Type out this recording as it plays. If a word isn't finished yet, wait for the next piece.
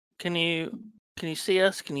Can you see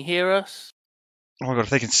us? Can you hear us? Oh my god,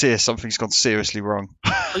 if they can see us, something's gone seriously wrong.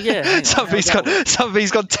 Oh yeah, hang on,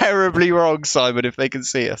 something's gone terribly wrong, Simon, if they can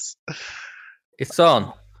see us. It's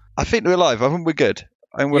on. I think we're live. I think we're good.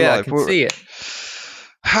 I think we're live. I can see it.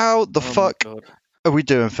 How the fuck are we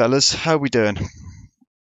doing, fellas? How are we doing?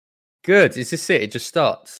 Good. Is this it? It just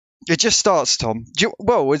starts. It just starts, Tom.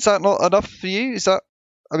 Is that not enough for you?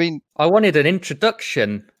 I wanted an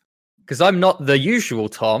introduction because I'm not the usual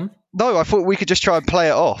Tom. No, I thought we could just try and play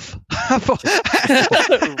it off.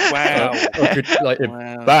 Wow. Wow.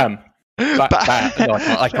 Bam. Bam. No,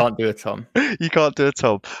 I can't do a Tom. You can't do a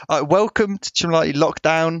Tom. Welcome to Chimlati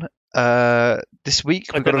Lockdown. This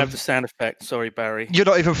week I don't have the sound effect. Sorry, Barry. You're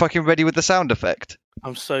not even fucking ready with the sound effect.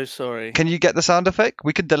 I'm so sorry. Can you get the sound effect?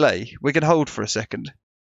 We can delay. We can hold for a second.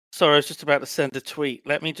 Sorry, I was just about to send a tweet.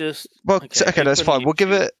 Let me just. Well, okay, that's fine. We'll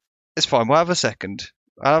give it. It's fine. We'll have a second.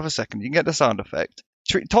 I'll have a second. You can get the sound effect.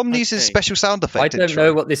 Tom needs his special sound effect. I don't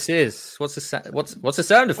know what this is. What's the sound effect? What's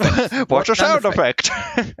the sound effect?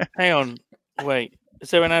 Hang on. Wait. Is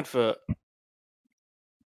there an advert?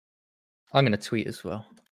 I'm going to tweet as well.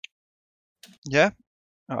 Yeah.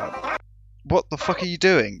 Oh. What the fuck are you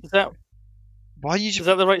doing? Is that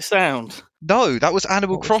the right sound? No, that was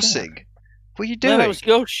Animal Crossing. What are you doing? No, that was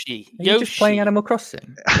Yoshi. Are you just playing Animal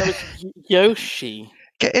Crossing? That was Yoshi.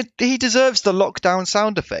 He deserves the lockdown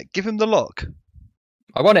sound effect. Give him the lock.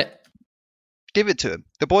 I want it. Give it to him.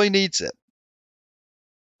 The boy needs it.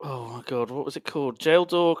 Oh my god, what was it called? Jail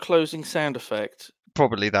door closing sound effect.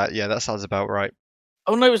 Probably that. Yeah, that sounds about right.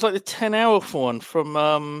 Oh no, it was like the 10-hour one from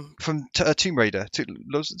Tomb Raider. Tomb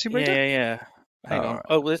Raider? Yeah. Hang on. Right.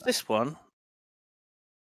 Oh, there's this one.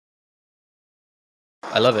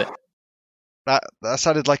 I love it. That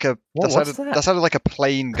sounded like a that sounded like a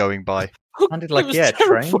plane going by. Sounded like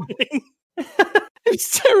train.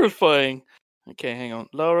 It's terrifying. Okay, hang on.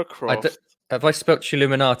 Lara Croft. Have I spelt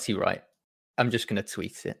Illuminati right? I'm just going to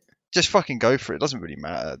tweet it. Just fucking go for it. It doesn't really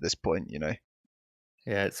matter at this point, you know.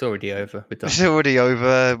 Yeah, it's already over. It's already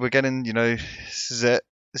over. We're getting, this is it.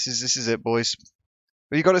 This is it, boys.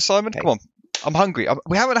 Have you got it, Simon? Okay. Come on. I'm hungry.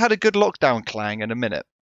 We haven't had a good lockdown clang in a minute.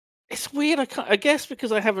 It's weird. I guess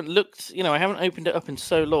because I haven't looked, I haven't opened it up in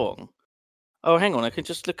so long. Oh, hang on. I can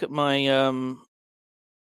just look at my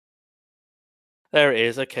There it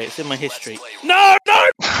is. Okay, it's in my history. No!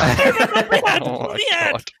 Oh my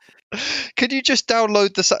God. Can you just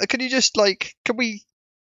download the? Can you just can we?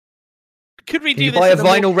 Could we do you this buy a in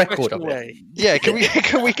vinyl record of way? it? Yeah, can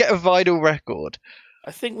we get a vinyl record?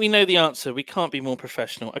 I think we know the answer. We can't be more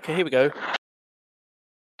professional. Okay, here we go.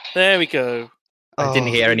 There we go. I didn't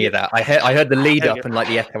hear any of that. I heard the lead up and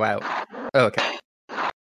the echo out. Oh, okay.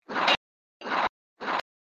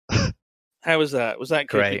 How was that? Was that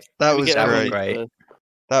great? That was great.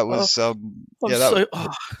 That was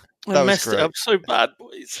I messed it up so bad,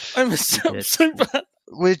 boys. I messed it up so bad.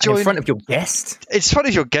 We're joined in front of your guest. It's in front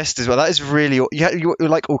of your guest as well. That is really. You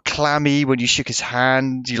were all clammy when you shook his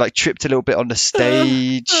hand. You tripped a little bit on the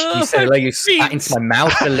stage. You said you spat into my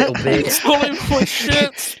mouth a little bit. Swallowing my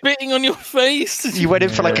shirt, spitting on your face. You went in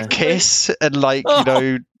for a kiss, and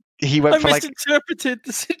he went for misinterpreted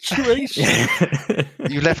the situation.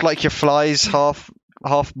 You left your flies half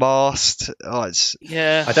mast. Oh,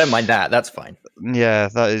 yeah. I don't mind that. That's fine. Yeah,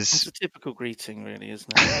 that is. It's a typical greeting, really,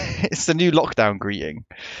 isn't it? It's the new lockdown greeting.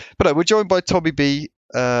 But no, we're joined by Tommy B,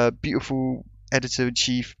 beautiful editor in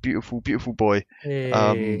chief, beautiful boy.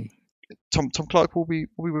 Hey. Tom Clark will be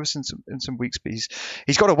with us in some weeks, but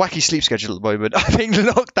he's got a wacky sleep schedule at the moment. I think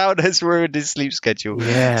lockdown has ruined his sleep schedule.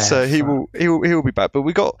 Yeah. So he will be back. But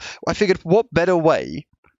I figured, what better way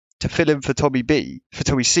to fill in for Tommy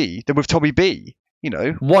C than with Tommy B?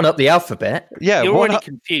 One up the alphabet. Yeah, you're already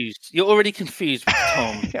confused. You're already confused with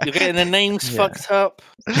Tom. Yeah. You're getting the names fucked up.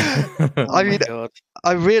 God.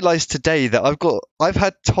 I realised today that I've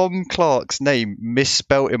had Tom Clark's name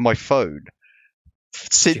misspelt in my phone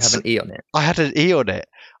since. You have an E on it. I had an E on it.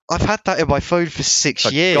 I've had that in my phone for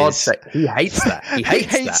 6 years. For God's sake, he hates that. He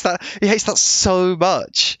hates that. He hates that so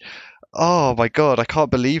much. Oh my God, I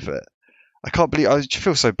can't believe it. I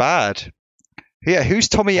feel so bad. Yeah, who's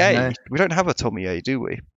Tommy A? We don't have a Tommy A, do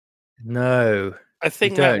we? No. I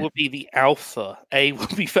think that would be the alpha. A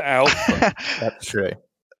would be for alpha. That's true.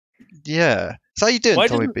 Yeah. So how you doing,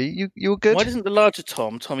 Tommy B? You were good? Why doesn't the larger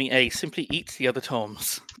Tom, Tommy A, simply eat the other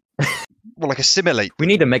Toms? Well, assimilate. We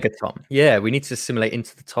need a mega Tom. Yeah, we need to assimilate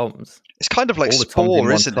into the Toms. It's kind of like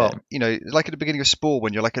Spore, isn't it? Like at the beginning of Spore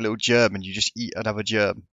when you're like a little germ and you just eat another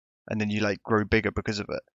germ. And then you grow bigger because of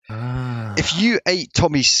it. If you ate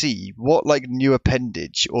Tommy C, what new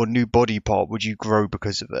appendage or new body part would you grow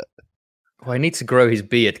because of it? Well, I need to grow his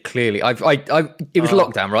beard. Clearly, it was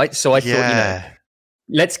lockdown, right? So I thought,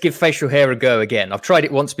 let's give facial hair a go again. I've tried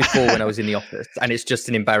it once before when I was in the office, and it's just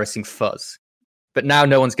an embarrassing fuzz. But now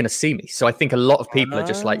no one's going to see me, so I think a lot of people are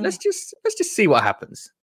just like, let's just see what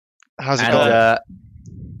happens. How's it going?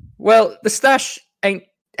 Well, the stash ain't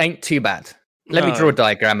too bad. Let me draw a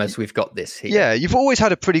diagram as we've got this here. Yeah, you've always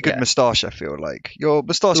had a pretty good moustache. I feel like your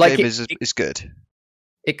moustache game is good.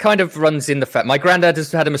 It kind of runs in the fact. My granddad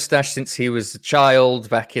has had a moustache since he was a child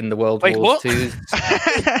back in the World War II.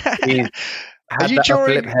 He had that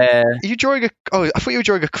upper lip hair. Are you drawing I thought you were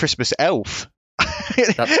drawing a Christmas elf.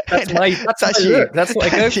 That's my look. That's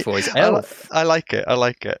what I go for. Is elf. I like it.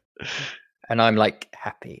 And I'm like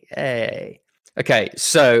happy. Hey. Okay,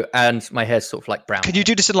 so and my hair's sort of like brown. Can you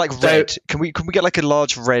do this in like red? Can we get like a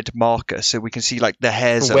large red marker so we can see like the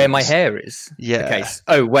hair zones? Where my hair is? Yeah. Okay.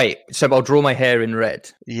 Oh wait. So I'll draw my hair in red.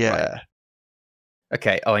 Yeah. Right.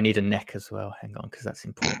 Okay. Oh, I need a neck as well. Hang on, because that's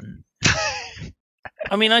important.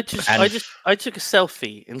 I mean, I took a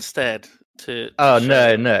selfie instead to. Oh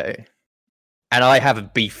no. And I have a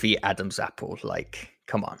beefy Adam's apple. Like,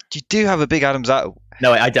 come on. You do have a big Adam's apple.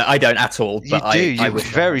 No, I don't at all. But you do. You're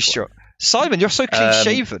very strong. Simon, you're so clean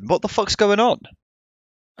shaven. What the fuck's going on?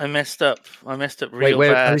 I messed up real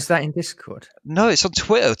bad. Is that in Discord? No, it's on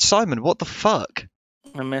Twitter. Simon, what the fuck?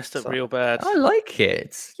 I messed up real bad. I like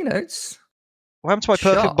it. It's. What happened to my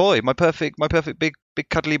perfect boy? My perfect big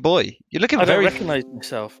cuddly boy. You're looking very. I don't recognize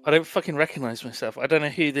myself. I don't fucking recognize myself. I don't know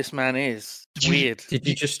who this man is. It's weird. Did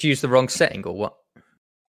you just use the wrong setting or what?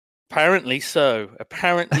 Apparently so.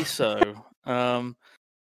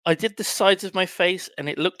 I did the sides of my face and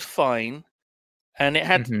it looked fine, and it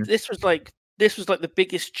had this was like the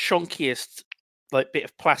biggest chunkiest like bit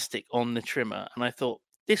of plastic on the trimmer, and I thought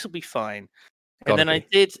this will be fine. And then I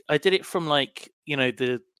did it from like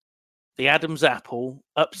the Adam's apple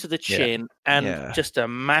up to the chin, and just a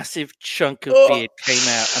massive chunk of beard came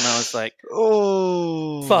out, and I was like,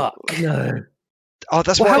 oh fuck no. Oh,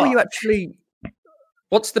 that's how are you actually?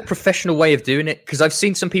 What's the professional way of doing it? Because I've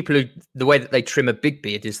seen some people who the way that they trim a big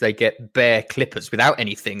beard is they get bare clippers without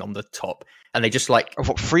anything on the top, and they just like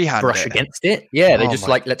freehand brush against it. Yeah, they just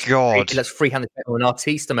like let's freehand it. I'm an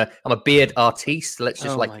artiste. I'm a beard artiste. Let's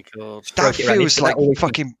just my God. That feels like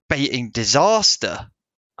fucking baiting disaster.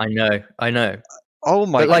 I know. Oh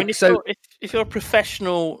my! But if you're a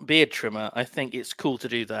professional beard trimmer, I think it's cool to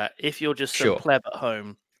do that. If you're just a pleb at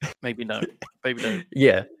home, maybe no.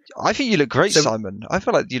 Yeah. I think you look great, Simon. I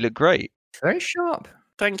feel like you look great. Very sharp.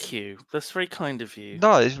 Thank you. That's very kind of you.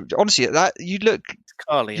 No, honestly, you look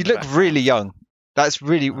really young. That's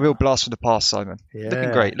really real blast from the past, Simon. Yeah.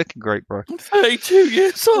 Looking great, bro. I'm 32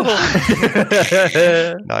 years old.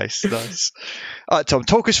 Nice. All right, Tom,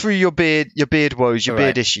 talk us through your beard woes, your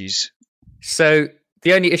beard issues. So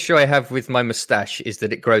the only issue I have with my moustache is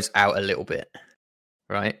that it grows out a little bit,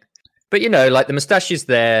 right? But like the moustache is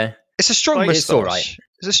there. It's a strong moustache. It's all right.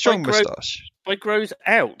 It's a strong moustache. By grows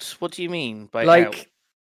out, what do you mean by out?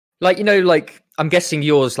 Like I'm guessing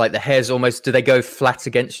yours, like the hairs almost. Do they go flat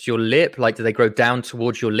against your lip? Like, do they grow down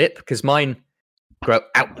towards your lip? Because mine grow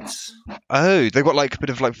outwards. Oh, they've got like a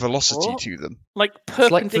bit of like velocity to them, like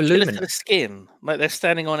perpendicular to the skin, like they're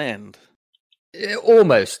standing on end.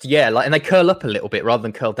 Almost, yeah. Like, and they curl up a little bit rather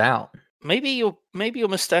than curl down. Maybe your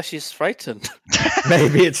moustache is frightened.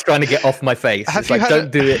 Maybe it's trying to get off my face.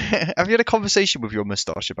 Don't do it. Have you had a conversation with your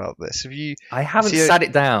moustache about this? I haven't sat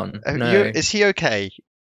it down. No. Is he okay?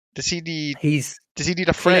 Does he need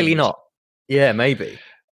a friend? Clearly not. Yeah, maybe.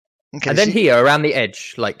 Okay, and then here around the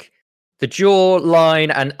edge, like the jaw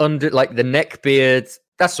line and under, like the neck beard,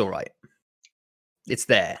 that's all right. It's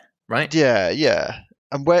there, right? Yeah.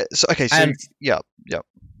 And where? So yeah.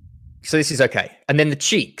 So this is okay. And then the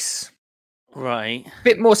cheeks. Right. A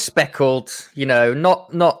bit more speckled,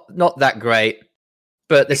 not that great,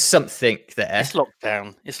 but there's something there. It's locked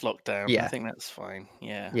down. Yeah. I think that's fine.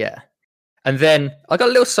 Yeah. Yeah. And then I got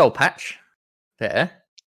a little soul patch there.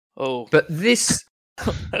 Oh. But this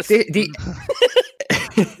I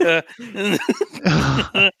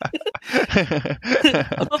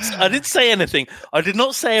didn't say anything. I did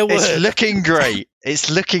not say a word. It's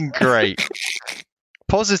looking great.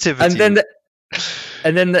 Positivity.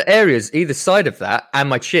 And then the areas either side of that and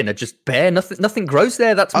my chin are just bare. Nothing grows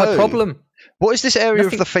there. That's my problem. What is this area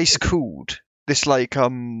of the face called? The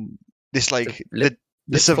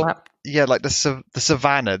flap. Yeah, like the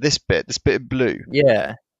savannah. This bit of blue.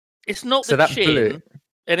 Yeah. It's not the chin, blue.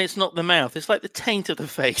 And it's not the mouth. It's like the taint of the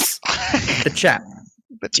face. The chap.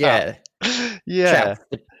 Yeah. The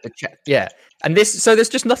chap. Yeah. And so there's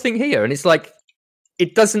just nothing here, and it's like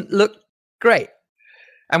it doesn't look great.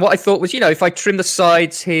 And what I thought was, if I trim the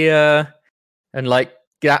sides here, And like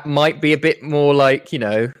that might be a bit more like,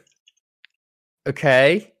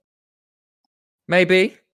 okay.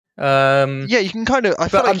 Maybe. Yeah, you can kind of. I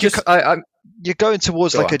feel like you're going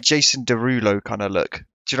towards like a Jason Derulo kind of look.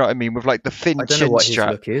 Do you know what I mean? With like the thin I don't chin know what strap.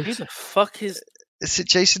 His look is. Who the fuck is? Is it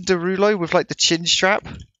Jason Derulo with like the chin strap?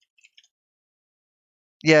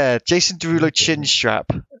 Yeah, Jason Derulo chin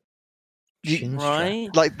strap. Right.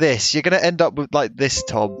 Like this. You're gonna end up with like this,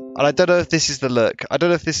 Tom. And I don't know if this is the look. I don't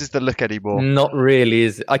know if this is the look anymore. Not really,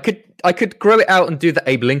 is it? I could grow it out and do the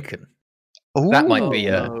Abe Lincoln. Ooh. That might be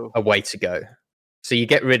a way to go. So you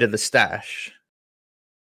get rid of the stash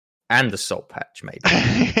and the soul patch, maybe.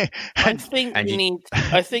 I think you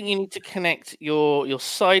need to connect your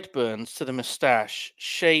sideburns to the moustache,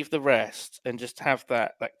 shave the rest, and just have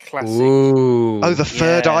that classic. Ooh. Oh, the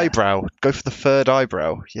third eyebrow. Go for the third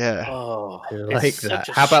eyebrow. Yeah. Oh, I like that.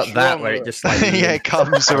 How about that, where it just like yeah, it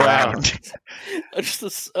comes around.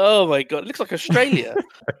 Oh my god, it looks like Australia.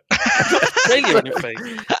 Australia on your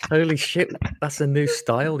face. Holy shit, that's a new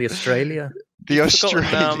style, the Australia. The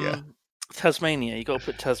Australia. Tasmania. You got to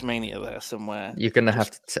put Tasmania there somewhere. You're gonna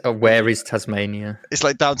have to. Where is Tasmania? It's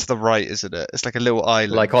like down to the right, isn't it? It's like a little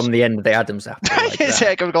island, like on the end of the Adam's apple. It's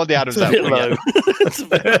on the Adam's apple.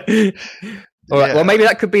 All right. Well, maybe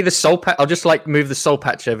that could be the soul patch. I'll just like move the soul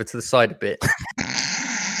patch over to the side a bit,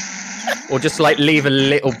 or just like leave a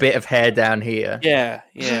little bit of hair down here. Yeah,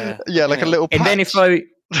 like a little. Patch. And then if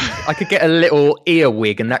I could get a little ear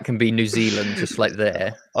wig, and that can be New Zealand, just like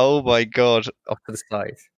there. Oh my god! Off to the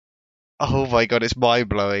side. Oh my god! It's mind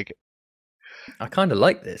blowing. I kind of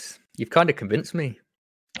like this. You've kind of convinced me.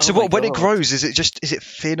 So when it grows, is it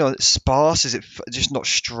thin or sparse? Is it just not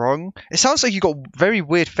strong? It sounds like you got very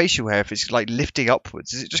weird facial hair if it's like lifting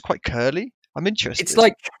upwards. Is it just quite curly? I'm interested. It's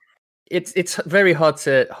like it's very hard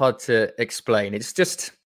to explain. It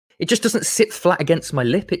just doesn't sit flat against my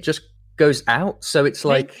lip. It just goes out. So it's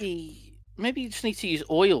like maybe you just need to use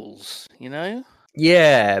oils.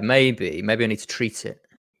 Yeah, maybe I need to treat it.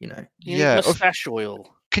 Mustache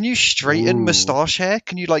oil. Can you straighten moustache hair?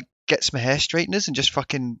 Can you like get some hair straighteners and just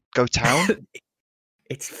fucking go town?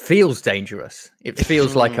 It feels dangerous. It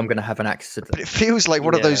feels like I'm going to have an accident. But it feels like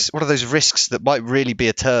one of those risks that might really be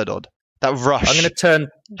a turn on. That rush. I'm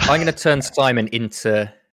going to turn Simon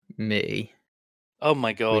into me. Oh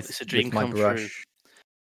my god, it's a dream come true.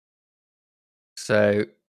 So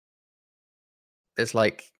there's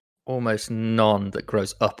like almost none that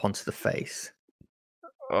grows up onto the face.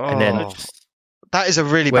 Oh, and then that is a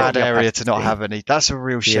really bad area to not have any. That's a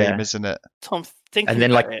real shame, isn't it? Tom, think and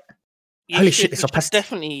then about it. Holy shit, this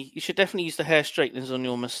you should definitely use the hair straighteners on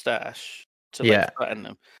your moustache to flatten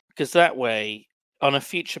them, because that way, on a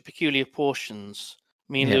future Peculiar Portions,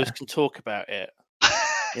 me and Lewis can talk about it.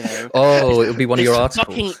 Oh, it'll be one of your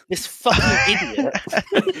articles. This fucking idiot.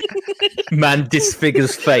 Man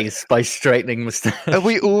disfigures face by straightening moustache. Are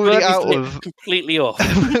we already completely off?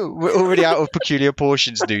 We're already out of Peculiar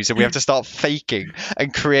Portions news, and we have to start faking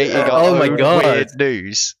and creating our own weird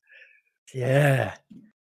news. Yeah.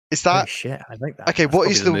 Is that shit? I like that. Okay,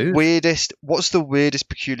 what's the weirdest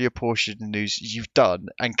Peculiar Portion news you've done,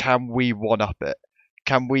 and can we one up it?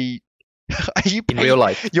 Can we? Are you in real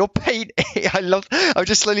life? Your paint. I've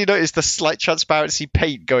just slowly noticed the slight transparency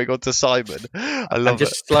paint going onto Simon. I'm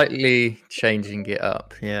just slightly changing it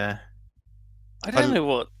up. Yeah. I don't know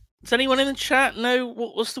what. Does anyone in the chat know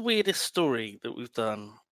what was the weirdest story that we've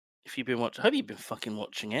done? If you've been watching, have you been fucking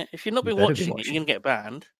watching it? If you've not been watching it, you're gonna get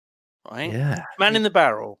banned, right? Yeah. Man in the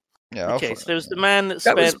barrel. Yeah. Okay, so there was the man that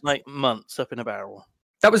spent like months up in a barrel.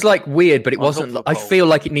 That was like weird, but it wasn't. I feel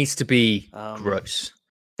like it needs to be gross.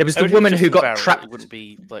 There was the woman who got trapped. It wouldn't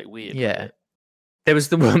be like weird. Yeah. There was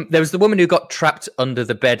the woman who got trapped under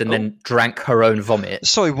the bed and then drank her own vomit.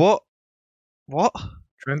 Sorry, what? What? Do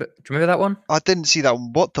you remember that one? I didn't see that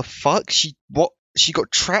one. What the fuck? She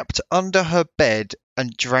got trapped under her bed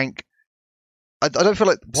and drank. I don't feel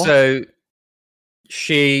like. What? So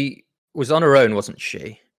she was on her own, wasn't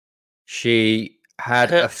she? She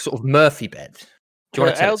had a sort of Murphy bed. Do you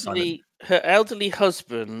want to tell Simon? Her elderly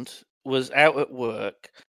husband was out at work.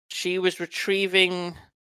 She was putting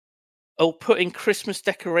Christmas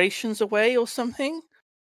decorations away or something,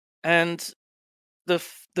 and the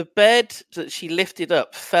bed that she lifted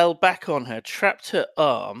up fell back on her, trapped her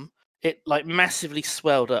arm. It like massively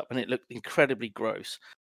swelled up, and it looked incredibly gross.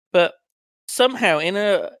 But somehow, in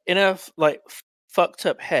a like fucked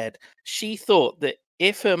up head, she thought that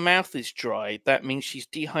if her mouth is dry, that means she's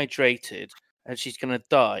dehydrated and she's gonna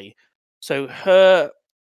die. So her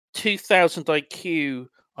 2000 IQ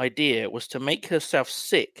idea was to make herself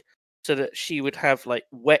sick so that she would have like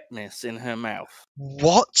wetness in her mouth.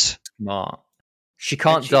 What? She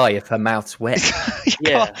can't die if her mouth's wet.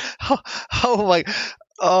 Yeah.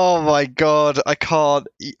 Oh my god! I can't.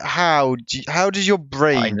 How does your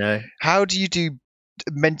brain? I know. How do you do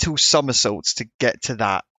mental somersaults to get to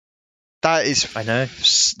that? That is. I know.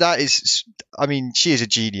 That is. I mean, she is a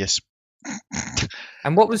genius.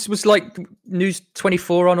 And what was like News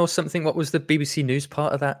 24 on or something? What was the BBC News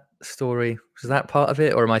part of that story? Was that part of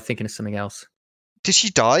it, or am I thinking of something else? Did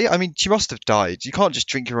she die? I mean, she must have died. You can't just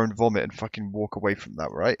drink your own vomit and fucking walk away from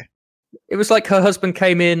that, right? It was like her husband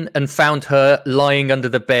came in and found her lying under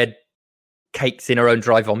the bed, caked in her own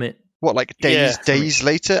dry vomit. What, like days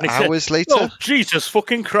later, hours later? Oh, Jesus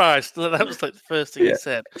fucking Christ. That was like the first thing he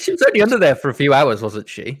said. She was only under there for a few hours, wasn't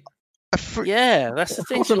she? Yeah, that's the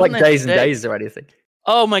thing. It wasn't like days and days or anything.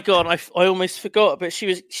 Oh my god, I almost forgot. But she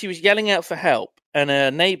was yelling out for help, and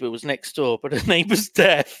her neighbour was next door, but her neighbour's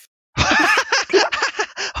deaf.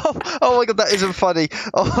 Oh my god, that isn't funny.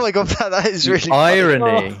 Oh my god, that is really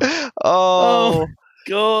irony. Funny. Oh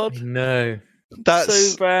god, no,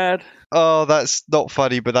 that's so bad. Oh, that's not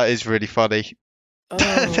funny, but that is really funny. Oh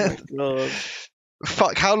my god.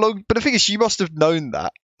 Fuck, how long? But the thing is, you must have known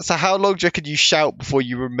that. So how long do you reckon you shout before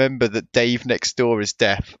you remember that Dave next door is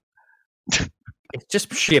deaf? It's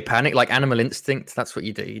just sheer panic, like animal instinct. That's what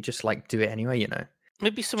you do. You just like do it anyway, you know.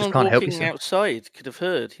 Maybe someone walking outside could have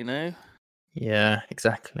heard, you know. Yeah,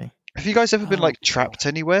 exactly. Have you guys ever been like trapped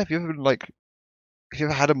anywhere? Have you ever been like? Have you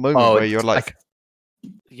ever had a moment where you're like,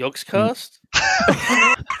 Yogscast?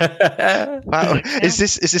 Wow, is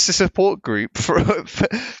this a support group for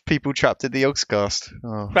people trapped in the Yogscast?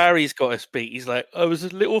 Oh. Barry's got us beat. He's like, I was a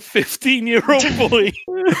little 15-year-old boy.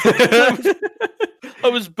 I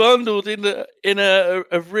was bundled in a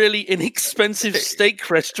really inexpensive steak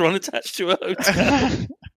restaurant attached to a hotel.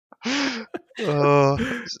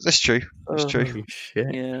 That's true. That's true.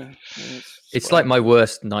 Shit. Yeah. It's like my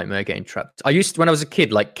worst nightmare getting trapped. When I was a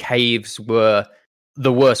kid, like caves were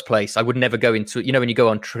the worst place. I would never go into, you know, when you go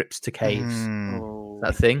on trips to caves,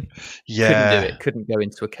 that thing. Yeah. Couldn't go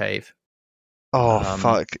into a cave. Oh,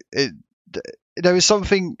 fuck. There is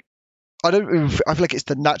something, I feel like it's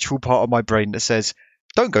the natural part of my brain that says,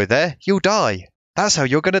 don't go there, you'll die. That's how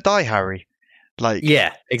you're going to die, Harry. Like,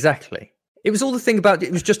 yeah, exactly. It was all the thing about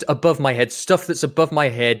it was just above my head, stuff that's above my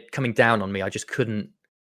head coming down on me. I just couldn't.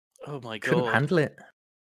 Oh my god! Couldn't handle it.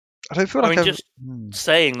 I don't feel like I'm just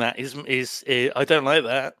saying that is I don't like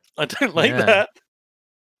that. I don't like that.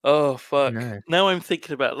 Oh fuck! No. Now I'm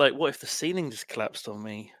thinking about like, what if the ceiling just collapsed on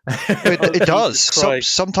me? It does.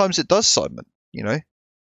 Sometimes it does, Simon. You know,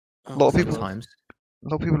 a lot of people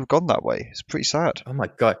have gone that way. It's pretty sad. Oh my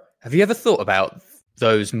god! Have you ever thought about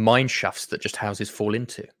those mine shafts that just houses fall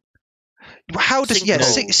into? How does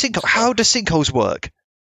how do sinkholes work?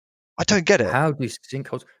 I don't get it. How do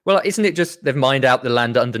sinkholes? Well, isn't it just they've mined out the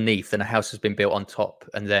land underneath and a house has been built on top,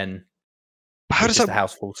 and then the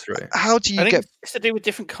house falls through? How do you get? It's to do with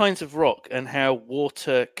different kinds of rock and how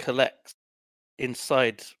water collects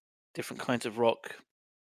inside different kinds of rock,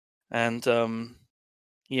 and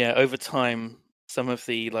over time, some of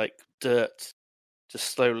the like dirt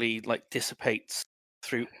just slowly like dissipates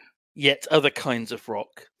through yet other kinds of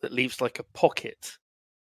rock that leaves like a pocket,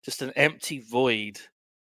 just an empty void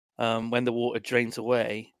when the water drains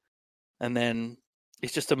away, and then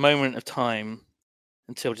it's just a moment of time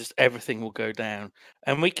until just everything will go down,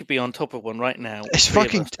 and we could be on top of one right now. It's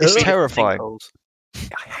terrifying.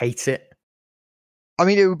 I hate it. I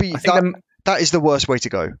mean, it would be that is the worst way to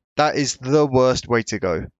go. That is the worst way to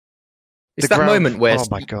go. It's that moment where oh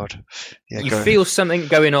my god, you feel something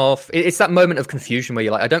going off. It's that moment of confusion where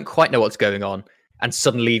you're like, I don't quite know what's going on, and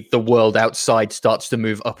suddenly the world outside starts to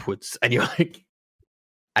move upwards, and you're like,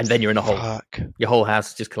 and then you're in a hole. Fuck. Your whole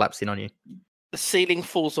house is just collapsing on you. The ceiling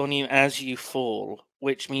falls on you as you fall,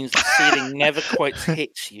 which means the ceiling never quite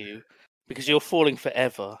hits you because you're falling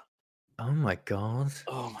forever. Oh my god.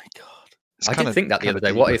 Oh my god. I did think that the other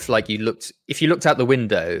day. What if like you looked out the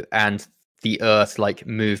window and the earth like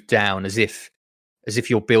moved down as if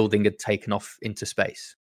your building had taken off into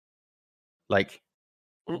space, like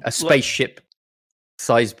a spaceship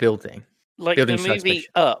size building, like the movie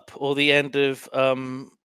Up or the end of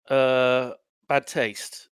Bad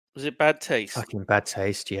Taste. Was it Bad Taste? Fucking Bad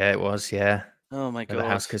Taste. Yeah, it was. Yeah. Oh my god. The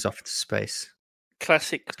house goes off into space.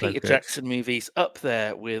 Classic Peter Jackson movies, up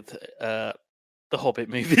there with the Hobbit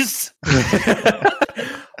movies.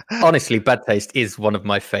 Honestly, Bad Taste is one of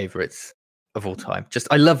my favorites of all time. Just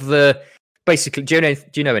I love the basically. Do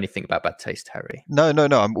you know anything about Bad Taste, Harry? No.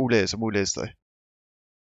 I'm all ears. I'm all ears though.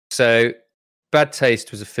 So, Bad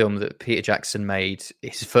Taste was a film that Peter Jackson made,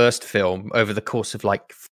 his first film, over the course of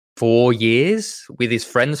like 4 years with his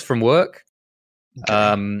friends from work.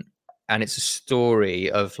 Okay. and it's a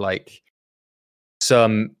story of like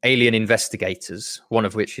some alien investigators, one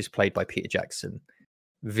of which is played by Peter Jackson,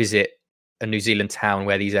 visit a New Zealand town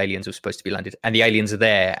where these aliens were supposed to be landed, and the aliens are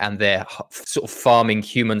there, and they're sort of farming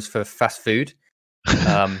humans for fast food.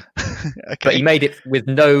 Okay. But he made it with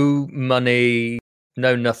no money,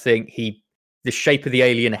 no nothing. The shape of the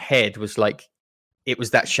alien head was like, it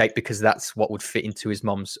was that shape because that's what would fit into his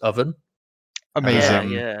mom's oven.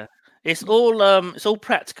 Amazing. Yeah. It's all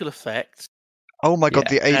practical effects. Oh my god,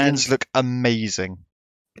 the aliens look amazing.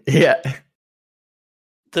 Yeah.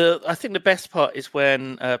 I think the best part is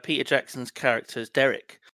when Peter Jackson's character,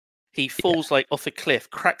 Derek, he falls like off a cliff,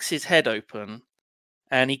 cracks his head open,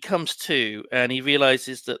 and he comes to, and he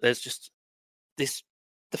realizes that there's just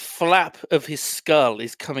the flap of his skull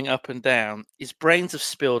is coming up and down. His brains have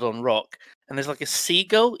spilled on rock, and there's like a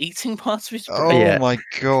seagull eating parts of his brain. Oh my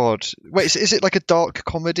god! Wait, is it like a dark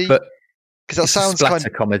comedy? Because that sounds kind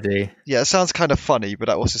of comedy. Yeah, it sounds kind of funny, but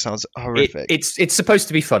that also sounds horrific. It's supposed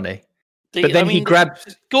to be funny. But then he grabs...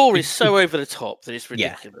 The gore is so over the top that it's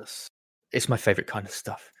ridiculous. Yeah. It's my favourite kind of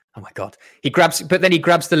stuff. Oh my god. But then he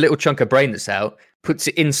grabs the little chunk of brain that's out, puts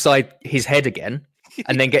it inside his head again,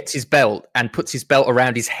 and then gets his belt and puts his belt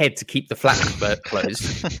around his head to keep the flap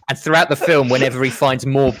closed. And throughout the film, whenever he finds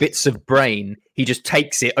more bits of brain, he just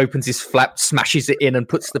takes it, opens his flap, smashes it in, and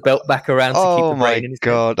puts the belt back around to keep the brain in his head.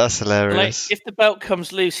 Oh my god, that's hilarious. Like, if the belt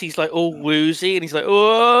comes loose, he's like all woozy, and he's like,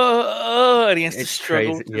 oh, and he has to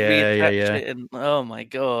struggle to reattach it. And oh my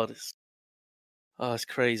god, it's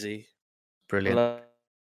crazy. Brilliant.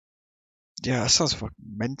 Yeah, that sounds fucking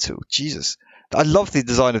mental. Jesus. I love the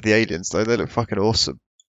design of the aliens, though. They look fucking awesome.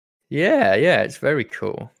 Yeah, it's very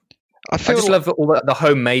cool. I just love all the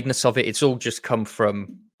homemadeness of it. It's all just come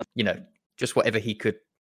from, just whatever he could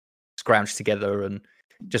scrounge together and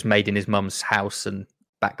just made in his mum's house and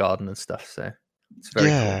back garden and stuff. So it's very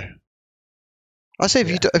cool. I say,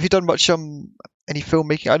 have you done much any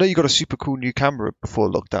filmmaking? I know you got a super cool new camera before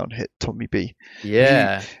lockdown hit, Tommy B.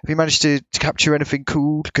 Yeah. Have you managed to capture anything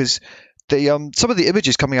cool? Because some of the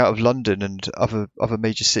images coming out of London and other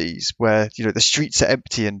major cities where the streets are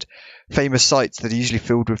empty and famous sites that are usually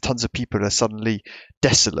filled with tons of people are suddenly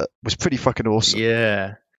desolate was pretty fucking awesome.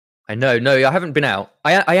 Yeah, I know. No, I haven't been out.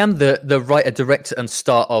 I am the writer, director, and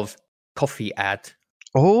star of Coffee Ad.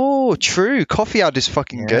 Oh, true. Coffee Ad is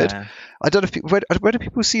fucking good. I don't know if where do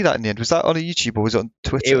people see that in the end? Was that on a YouTube or was it on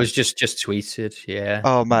Twitter? It was just tweeted. Yeah.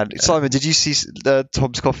 Oh man, Simon, did you see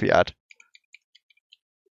Tom's Coffee Ad?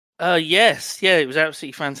 Yes, it was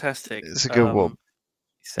absolutely fantastic. It's a good one.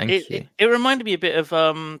 Thank you. It reminded me a bit of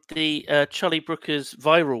the Charlie Brooker's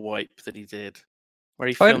viral wipe that he did, where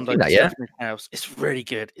he filmed in his house. It's really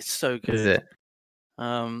good. It's so good. Is it?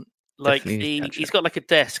 He's got like a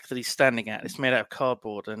desk that he's standing at. It's made out of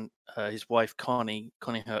cardboard, and his wife Connie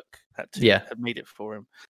Hook had made it for him.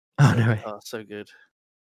 Oh no! Oh, so good.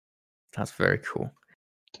 That's very cool.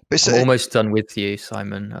 I'm almost done with you,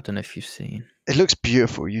 Simon. I don't know if you've seen. It looks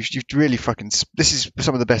beautiful. You've really fucking... This is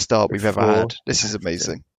some of the best art we've ever had. This is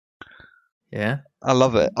amazing. Yeah? I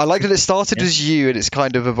love it. I like that it started as you and it's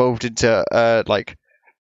kind of evolved into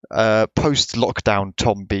post-lockdown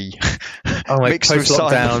Tom B. Oh, like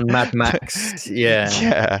post-lockdown Mad Max. Yeah.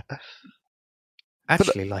 Yeah.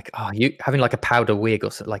 Actually, you having like a powder wig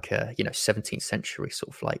or something, like a 17th century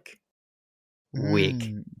sort of like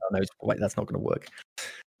wig. Oh no, wait, that's not going to work.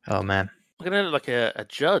 Oh man. I'm going to look like a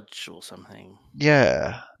judge or something.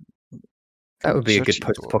 Yeah. That would be a good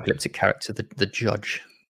post-apocalyptic character, the judge.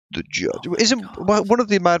 The judge. Isn't one of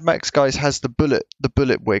the Mad Max guys has the bullet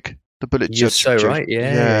wig, the bullet You're judge? So right,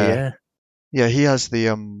 yeah. Yeah, he has the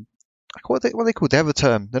what are they called? They have a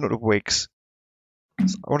term. They're not the wigs. I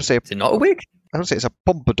want to say. Is it not a wig? I want to say it's a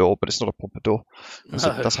pompadour, but it's not a pompadour.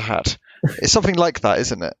 That's a hat. It's something like that,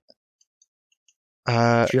 isn't it?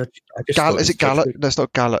 Is it Gallows? No, it's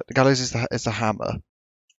not Gallows. Gallows is the hammer.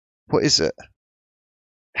 What is it?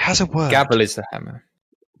 It has a word. Gavel is the hammer.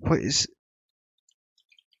 What is?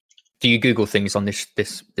 Do you Google things on this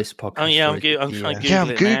podcast? Oh yeah, I'm trying to Google I'm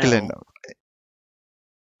Googling. Now.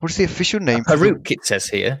 What is the official name? Peruke, it says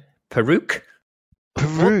here. Peruke?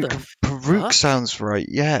 Peruke sounds right,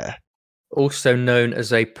 yeah. Also known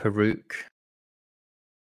as a peruke.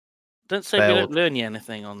 Don't say we don't learn you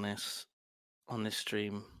anything on this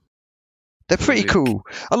stream. They're pretty cool.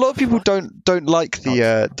 A lot of people don't like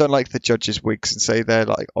the judges' wigs and say they're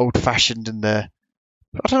like old fashioned and I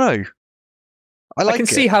don't know. I can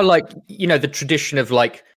see how the tradition of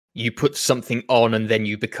you put something on and then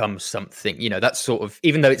you become something. That sort of,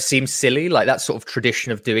 even though it seems silly, like that sort of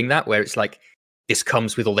tradition of doing that, where it's like this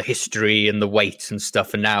comes with all the history and the weight and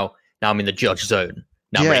stuff, and now I'm in the judge zone.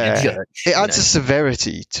 Now I'm ready to judge. It adds a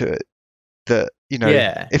severity to it. that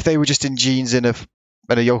if they were just in jeans and a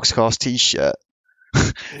Yogscast t-shirt.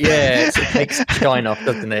 Yeah, it takes shine off,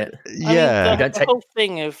 doesn't it? Yeah. I mean, the whole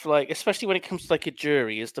thing of like, especially when it comes to like a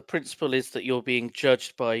jury, is the principle is that you're being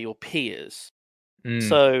judged by your peers.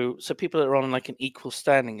 So people that are on like an equal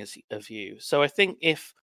standing of you. So I think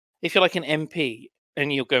if you're like an MP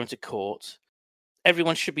and you're going to court,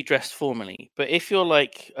 everyone should be dressed formally. But if you're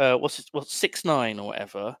like 6ix9ine or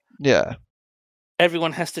whatever, yeah,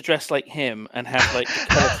 everyone has to dress like him and have like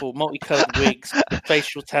colourful, multicolored wigs,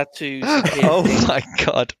 facial tattoos. Oh my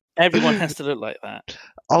god! Everyone has to look like that.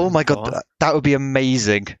 Oh my god, that would be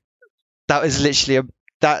amazing. That is literally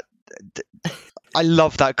that. I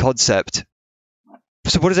love that concept.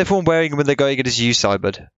 So what is everyone wearing when they're going in as you,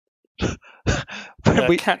 Simon?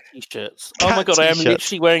 Cat t-shirts. Oh my god, I am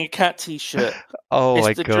literally wearing a cat t-shirt. Oh my god.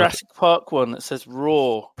 It's the Jurassic Park one that says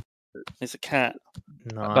 "Raw." It's a cat.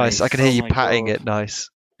 Nice. I can hear you patting it. Nice.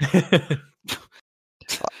 I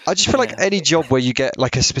just feel like any job where you get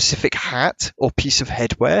like a specific hat or piece of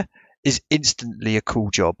headwear is instantly a cool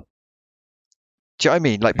job. Do you know what I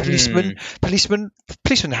mean? Like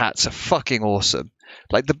policemen hats are fucking awesome.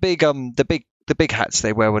 Like the big hats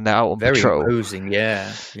they wear when they're out on patrol. Very imposing,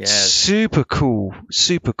 yeah. Super cool.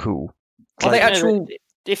 Are they actual?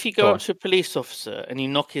 If you go up to a police officer and you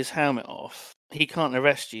knock his helmet off, he can't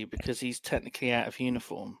arrest you because he's technically out of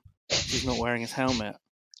uniform. He's not wearing his helmet.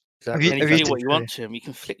 Exactly. And you can do what you want to him. You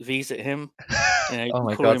can flick V's at him. You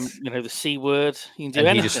can call him, the C word. You can do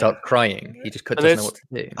anything. He just starts crying. He just doesn't know what to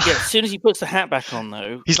do. Yeah, as soon as he puts the hat back on,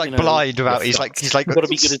 though, he's like blind about. He's like got to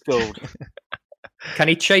be good as gold. Can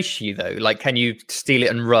he chase you though? Like, can you steal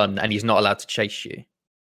it and run, and he's not allowed to chase you?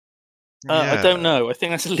 I don't know. I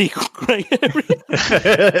think that's a legal grey area.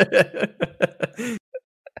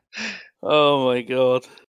 Oh my god!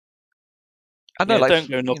 I know, don't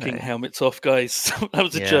go knocking helmets off, guys. That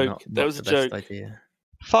was a joke. That was a joke.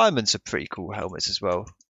 Firemen's are pretty cool helmets as well.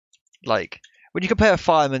 Like when you compare a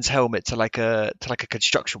fireman's helmet to like a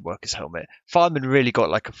construction worker's helmet, firemen really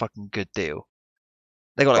got like a fucking good deal.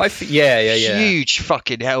 They got like huge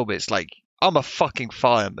fucking helmets. Like I'm a fucking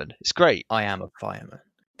fireman. It's great. I am a fireman.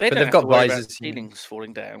 They've got visors. Ceilings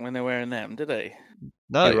falling down when they're wearing them, do they?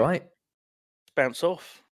 No, you're right. Bounce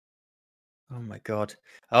off. Oh my god!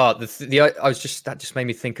 Oh, that just made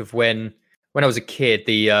me think of when I was a kid.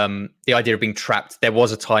 The idea of being trapped. There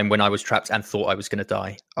was a time when I was trapped and thought I was going to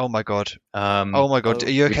die. Oh my god! Are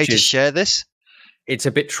you okay to share this? It's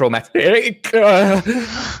a bit traumatic, but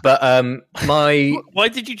Why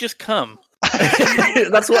did you just come?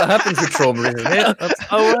 That's what happens with trauma, isn't it?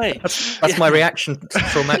 That's my reaction to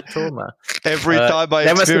trauma. Every time I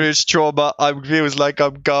experience trauma, I feels like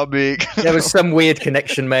I'm coming. There was some weird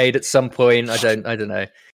connection made at some point. I don't know.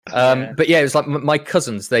 But yeah, it was like my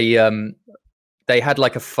cousins. They had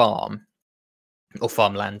like a farm or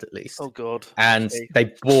farmland at least. Oh god! And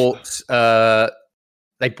they bought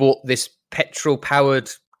this petrol-powered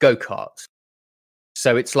go-kart.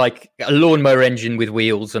 So it's like a lawnmower engine with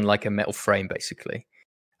wheels and like a metal frame, basically.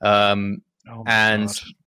 So I'm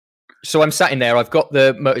sat in there. I've got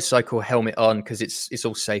the motorcycle helmet on because it's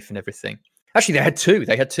all safe and everything. Actually, they had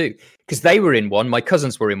two because they were in one. My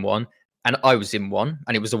cousins were in one, and I was in one,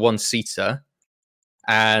 and it was a one-seater.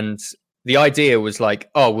 And the idea was like,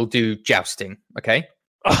 we'll do jousting, okay?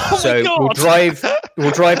 So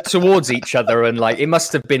we'll drive towards each other, and like it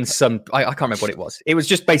must have been some I can't remember what it was. It was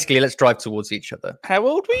just basically let's drive towards each other. How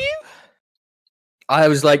old were you? I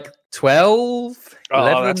was like 12,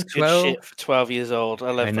 11, that's 12. Good shit for 12 years old.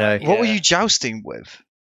 I love I know. that. What were you jousting with?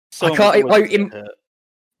 I can't.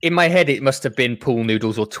 In my head, it must have been pool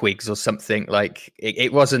noodles or twigs or something. Like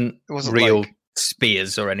it wasn't real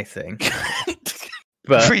spears or anything.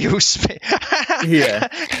 But real spear. Yeah.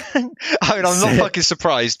 I mean, I'm not fucking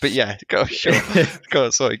surprised, but yeah, go on.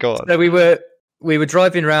 Sorry, go on. So we were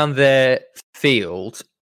driving around their field,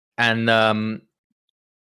 and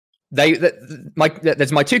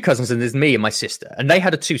there's my two cousins, and there's me and my sister, and they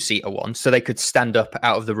had a 2-seater one, so they could stand up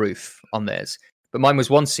out of the roof on theirs. But mine was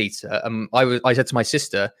 1-seater, and I said to my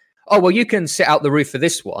sister, "Oh well, you can sit out the roof for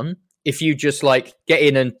this one if you just like get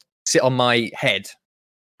in and sit on my head."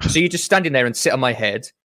 So you're just standing there and sit on my head.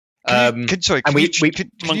 Can you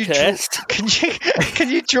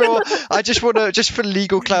draw? I just want to, just for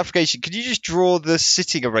legal clarification, can you just draw the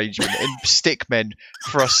sitting arrangement in stickmen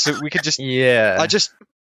for us so we can just? Yeah. I just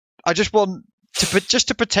want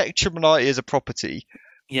to protect Trimanite as a property.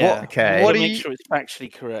 Yeah. Okay. What make sure it's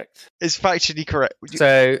factually correct. It's factually correct.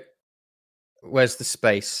 So, where's the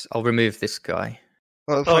space? I'll remove this guy.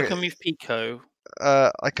 Well, I can move Pico.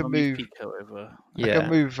 I can move Pico over. Yeah. I can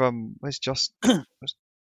move. Where's just?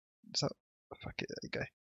 Is that? Fuck it. There you go.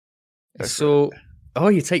 So,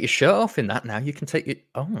 you take your shirt off in that now. You can take your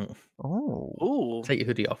take your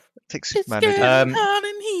hoodie off. It's getting hot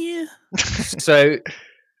in here. So,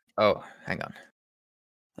 hang on.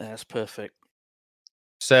 That's perfect.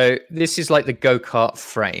 So this is like the go-kart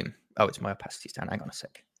frame. Oh, it's my opacity's down. Hang on a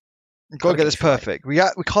sec. Gotta get this perfect. We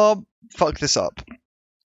can't fuck this up.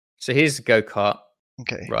 So here's the go-kart.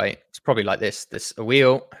 Okay. Right. It's probably like this. There's a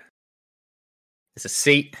wheel. There's a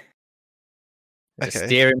seat. There's a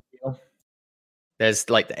steering wheel. There's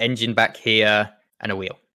like the engine back here and a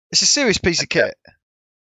wheel. It's a serious piece of kit.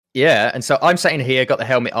 Yeah. And so I'm sitting here, got the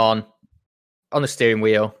helmet on the steering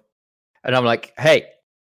wheel. And I'm like, hey,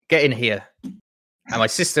 get in here. And my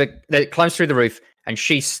sister climbs through the roof and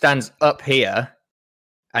she stands up here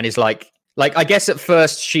and is like I guess at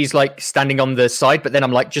first she's like standing on the side, but then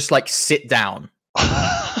I'm like, just like sit down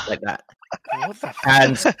like that.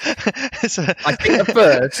 And I think at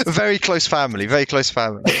first, very close family.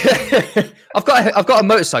 I've got a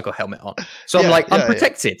motorcycle helmet on, so I'm like, I'm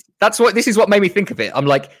protected. This is what made me think of it. I'm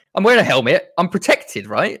like, I'm wearing a helmet, I'm protected,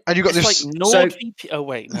 right? And you got this. Like NordVPN. Oh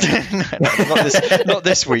wait, no. Not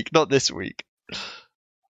this week.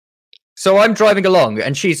 So I'm driving along,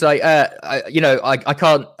 and she's like, I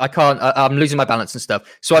can't. I'm losing my balance and stuff.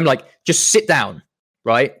 So I'm like, just sit down,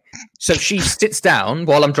 right? So she sits down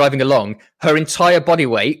while I'm driving along. Her entire body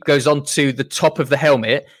weight goes onto the top of the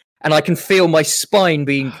helmet, and I can feel my spine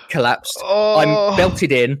being collapsed. I'm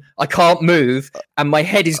belted in. I can't move, and my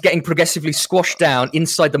head is getting progressively squashed down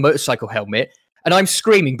inside the motorcycle helmet. And I'm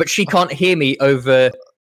screaming, but she can't hear me over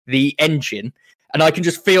the engine, and I can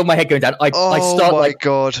just feel my head going down. I start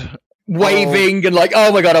God. Waving and like,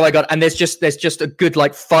 oh my god, and there's just a good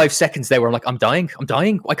like 5 seconds there where I'm like, I'm dying.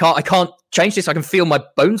 I can't change this. I can feel my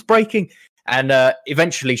bones breaking. And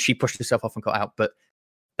eventually she pushed herself off and got out. But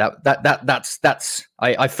that's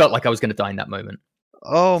I felt like I was going to die in that moment.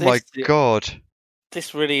 Oh my god.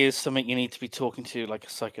 This really is something you need to be talking to like a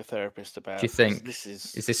psychotherapist about. Do you think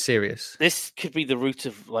is this serious? This could be the root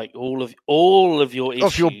of like all of your issues.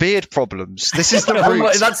 Of your beard problems. This is the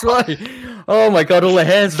root. That's why. Oh my god, all the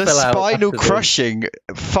hairs fell out. The spinal crushing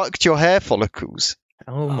fucked your hair follicles.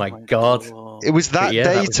 Oh my god. It was that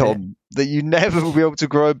day, Tom, that you never will be able to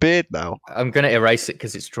grow a beard now. I'm going to erase it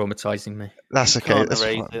because it's traumatizing me. That's okay.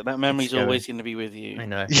 That memory's always going to be with you. I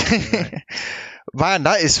know. Man,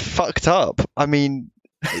 that is fucked up. I mean,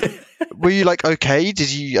 were you like okay?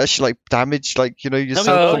 Did you actually like damage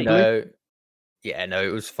yourself? No. Yeah, no,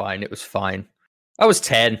 it was fine. I was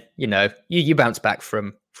 10. You bounce back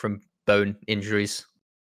from bone injuries,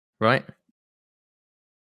 right?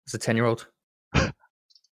 As a 10-year-old.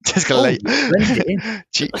 Just gonna let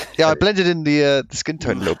you. I blended in the skin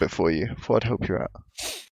tone a little bit for you. Thought I'd help you out.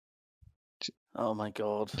 Oh my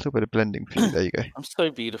god! A little bit of blending for you. There you go. I'm so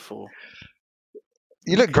beautiful.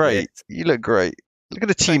 You look great. Look at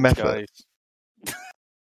the team effort.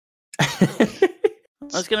 I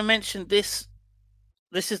was going to mention this.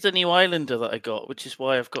 This is the new Islander that I got, which is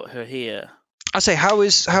why I've got her here. I say, how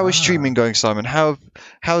is streaming going, Simon? How's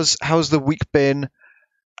the week been?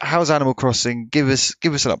 How's Animal Crossing? Give us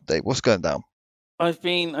an update. What's going down? I've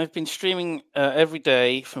been streaming every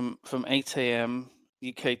day from 8 a.m.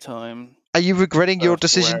 UK time. Are you regretting your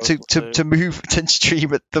decision to move and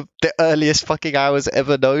stream at the earliest fucking hours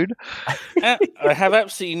ever known? I have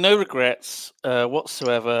absolutely no regrets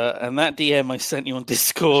whatsoever, and that DM I sent you on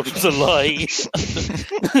Discord was a lie.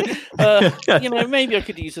 Maybe I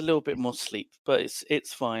could use a little bit more sleep, but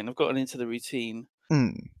it's fine. I've gotten into the routine,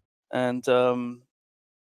 and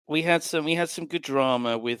we had some good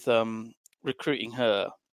drama with recruiting her.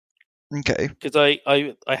 Okay. Because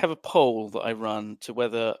I have a poll that I run to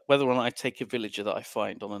whether or not I take a villager that I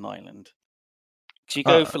find on an island. So you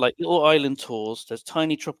go for like little island tours. There's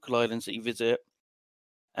tiny tropical islands that you visit,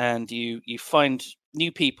 and you find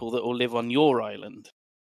new people that will live on your island.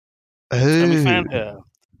 And we found her,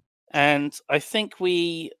 and I think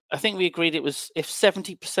we agreed it was if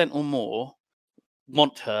 70% or more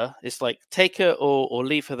want her, it's like take her or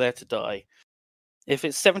leave her there to die. If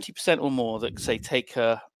it's 70% or more that say take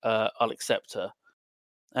her, I'll accept her.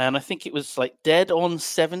 And I think it was like dead on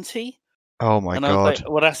 70. Oh my god! I was like,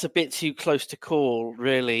 well, that's a bit too close to call,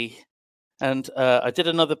 really. And I did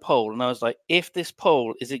another poll, and I was like, if this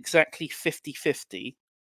poll is exactly 50-50,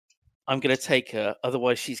 I'm going to take her.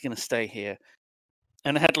 Otherwise, she's going to stay here.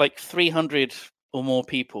 And it had like 300 or more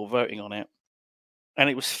people voting on it, and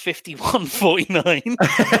it was 51-49.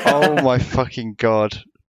 Oh my fucking god!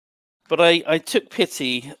 But I took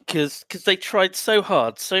pity because they tried so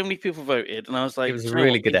hard. So many people voted, and I was like, it was a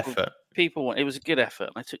really good effort. It was a good effort,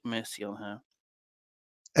 and I took mercy on her.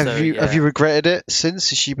 Have you regretted it since?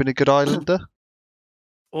 Has she been a good Islander?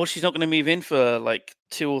 Or she's not going to move in for like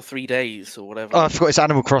 2 or 3 days or whatever. Oh, I forgot it's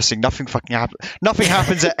Animal Crossing. Nothing fucking happens. Nothing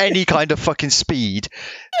happens at any kind of fucking speed.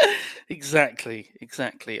 Exactly.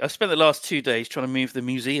 I spent the last 2 days trying to move the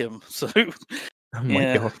museum. So, oh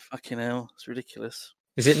my God. Fucking hell, it's ridiculous.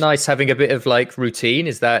 Is it nice having a bit of like routine?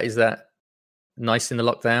 Is that nice in the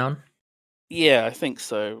lockdown? Yeah, I think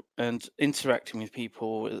so. And interacting with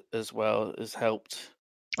people as well has helped.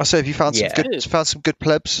 Oh, so have you found some good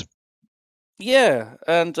plebs? Yeah,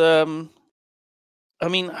 and I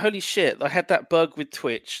mean, holy shit! I had that bug with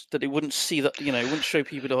Twitch that it wouldn't see that, it wouldn't show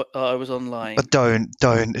people that I was online. But don't.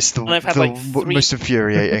 It's the most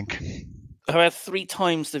infuriating. I've had 3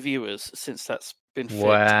 times the viewers since that's been fixed.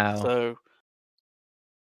 Wow! So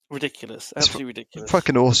ridiculous, absolutely ridiculous.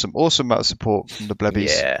 Fucking awesome amount of support from the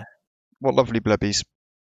blebbies. Yeah, what lovely blebbies.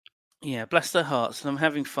 Yeah, bless their hearts, and I'm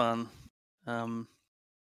having fun.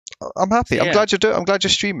 I'm happy. So, yeah. I'm glad you're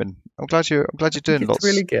streaming. I'm glad you're doing lots. It's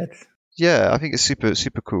really good. Yeah, I think it's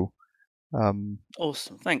super cool.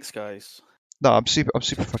 Awesome. Thanks, guys. No, I'm super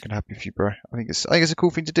fucking happy for you, bro. I think it's a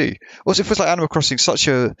cool thing to do. Also, it feels like Animal Crossing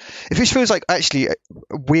it feels like actually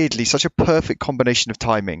weirdly such a perfect combination of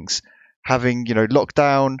timings. Having,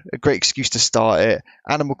 lockdown, a great excuse to start it.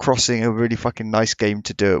 Animal Crossing, a really fucking nice game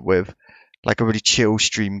to do it with, like a really chill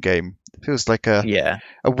stream game. It feels like a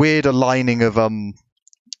weird aligning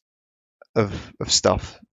of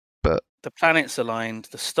stuff, but the planets aligned,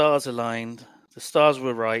 the stars aligned, the stars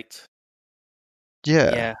were right.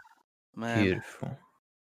 Yeah, man, beautiful.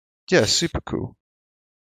 Yeah, super cool.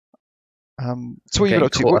 So what you got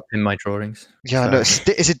up to? Up in my drawings. Yeah, no, it's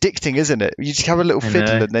addicting, isn't it? You just have a little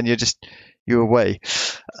fiddle and then you're away.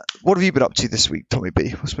 What have you been up to this week, Tommy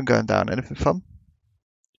B? What's been going down? Anything fun?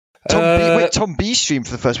 Tom B streamed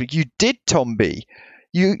for the first week. You did, Tom B.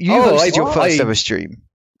 You hosted your first ever stream.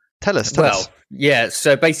 Tell us. Yeah.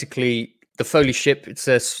 So basically, the Foley Ship. It's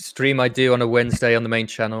a stream I do on a Wednesday on the main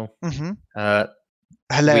channel. Mm-hmm.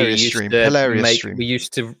 Hilarious stream.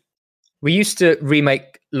 We used to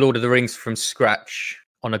remake Lord of the Rings from scratch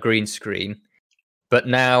on a green screen, but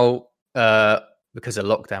now because of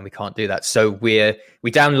lockdown, we can't do that. So we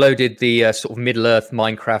downloaded the sort of Middle Earth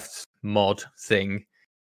Minecraft mod thing,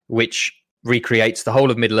 which recreates the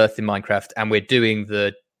whole of Middle Earth in Minecraft, and we're doing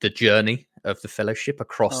the journey of the Fellowship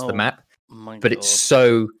across the map. But it's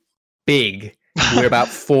so big. We're about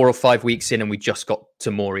 4 or 5 weeks in, and we just got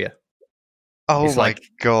to Moria. Oh my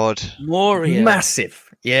God, Moria, massive.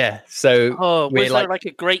 Yeah. So was there like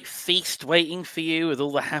a great feast waiting for you with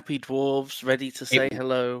all the happy dwarves ready to say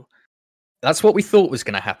hello? That's what we thought was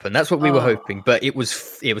going to happen. That's what we were hoping, but it was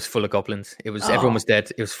full of goblins. It was everyone was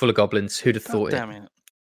dead. It was full of goblins. Who'd have thought damn it?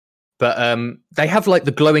 But they have like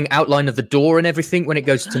the glowing outline of the door and everything when it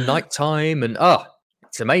goes to nighttime, and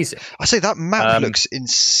it's amazing. I say that map looks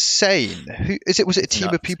insane. Was it a team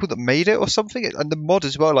of people that made it or something? And the mod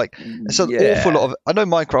as well, like it's an awful lot of. I know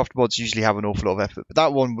Minecraft mods usually have an awful lot of effort, but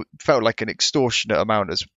that one felt like an extortionate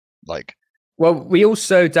amount. Well, we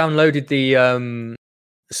also downloaded the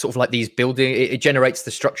sort of like these building. It generates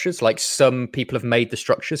the structures. Like some people have made the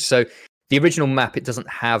structures. So the original map, it doesn't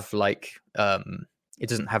have like it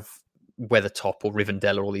doesn't have Weathertop or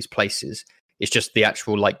Rivendell or all these places. It's just the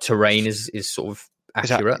actual like terrain is sort of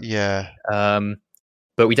accurate.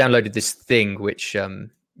 But we downloaded this thing which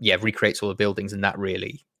recreates all the buildings, and that's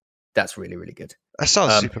really really good. That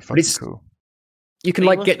sounds super fucking cool. You can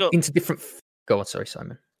get into different. Go on, sorry,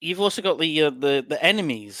 Simon. You've also got the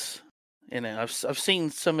enemies. I've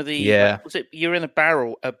seen some of the. Yeah. Was it you're in a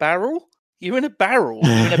barrel? A barrel? You're in a barrel.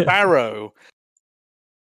 You're in a barrow.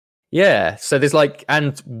 Yeah. So there's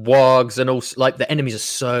and wargs, and also like the enemies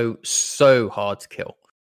are so hard to kill.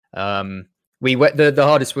 We went the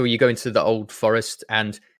hardest where you go into the old forest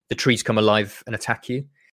and the trees come alive and attack you.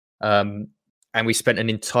 And we spent an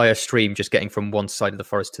entire stream just getting from one side of the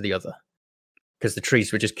forest to the other because the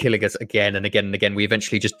trees were just killing us again and again and again. We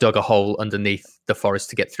eventually just dug a hole underneath the forest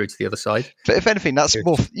to get through to the other side. But if anything, that's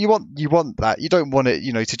more. You want that. You don't want it,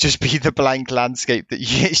 to just be the blank landscape that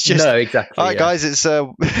it's just. No, exactly. All right, guys, it's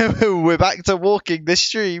we're back to walking this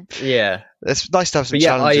stream. Yeah, it's nice to have some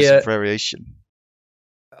challenges and variation.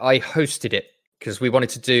 I hosted it because we wanted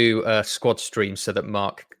to do a squad stream so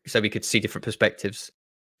we could see different perspectives.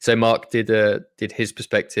 So Mark did his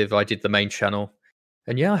perspective. I did the main channel,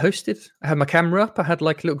 and I hosted. I had my camera up. I had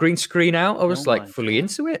like a little green screen out. I was fully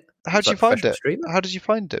into it. How did you find it? How did you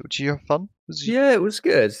find it? Did you have fun? Yeah, it was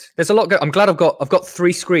good. There's a lot. I'm glad I've got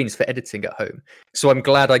 3 screens for editing at home. So I'm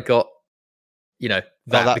glad I got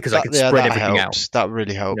because I could spread everything out. That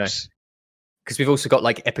really helps. Because we've also got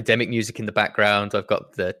like epidemic music in the background. I've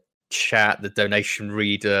got the chat, the donation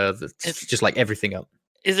reader, it's just like everything up.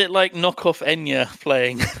 Is it like knockoff Enya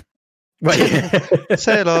playing? Right.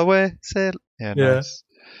 Sail away, sail. Yeah, nice.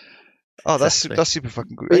 Oh, that's super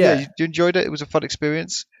fucking good. Yeah, you enjoyed it. It was a fun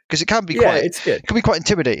experience because it can be it's good. It can be quite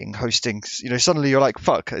intimidating hosting. Suddenly you're like,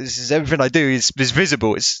 "Fuck! This is everything I do is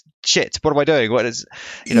visible. It's shit. What am I doing? What is?"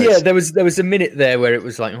 There was a minute there where it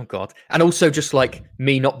was like, "Oh god," and also just like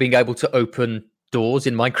me not being able to open doors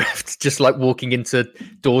in Minecraft, just like walking into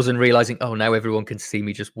doors and realizing, oh, now everyone can see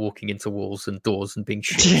me just walking into walls and doors and being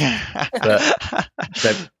shit. Yeah.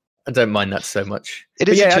 But I don't mind that so much. It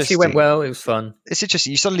actually went well. It was fun. It's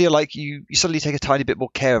interesting. You suddenly are like you suddenly take a tiny bit more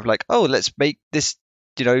care of like, oh, let's make this.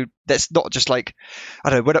 That's not just like, I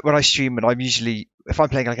don't know. When I stream, and I'm usually, if I'm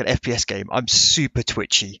playing like an FPS game, I'm super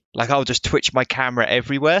twitchy. Like I'll just twitch my camera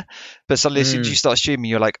everywhere. But suddenly, as soon as you start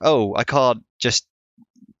streaming, you're like, oh, I can't just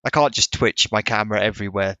twitch my camera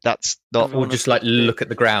everywhere. That's not. Or just like look at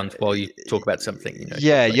the ground while you talk about something.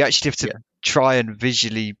 Yeah, you actually have to try and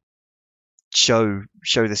visually show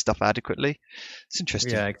this stuff adequately. It's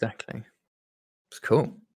interesting. Yeah, exactly. It's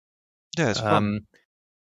cool. Yeah, it's fun.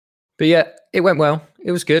 But yeah, it went well.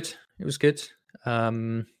 It was good. I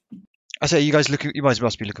say, you guys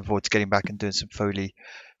must be looking forward to getting back and doing some Foley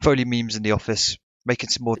memes in the office, making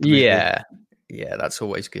some more. Yeah, that's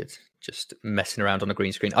always good. Just messing around on a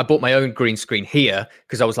green screen. I bought my own green screen here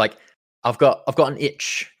because I was like, I've got an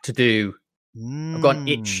itch to do. I've got an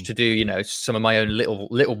itch to do, some of my own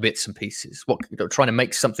little bits and pieces. Trying to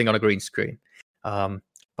make something on a green screen, but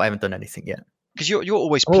I haven't done anything yet. Because you're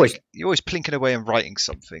always plinking away and writing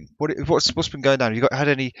something. What's been going on? Have you had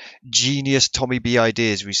any genius Tommy B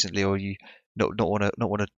ideas recently, or you not want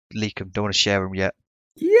to leak them, don't want to share them yet?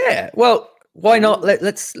 Yeah, well, why not?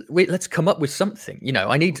 Let's come up with something.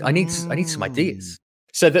 I need some ideas.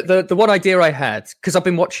 So the one idea I had, because I've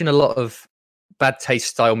been watching a lot of bad taste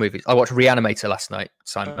style movies. I watched Reanimator last night,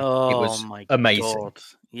 Simon. It was amazing. God.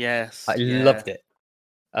 Yes, I loved it.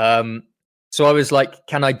 So I was like,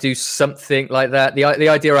 can I do something like that? The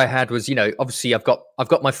idea I had was, obviously I've got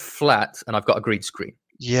my flat and I've got a green screen.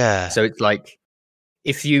 Yeah. So it's like,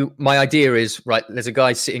 my idea is, right, there's a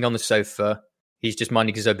guy sitting on the sofa. He's just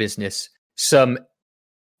minding his own business. Some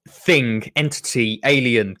thing, entity,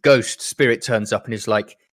 alien, ghost, spirit turns up and is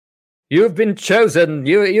like, you've been chosen.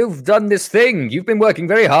 You've done this thing. You've been working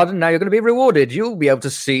very hard, and now you're going to be rewarded. You'll be able to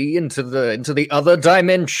see into the other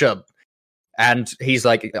dimension. And he's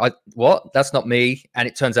like, what? That's not me. And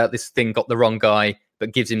it turns out this thing got the wrong guy,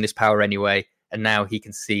 but gives him this power anyway. And now he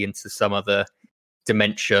can see into some other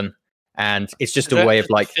dimension. And it's just a way of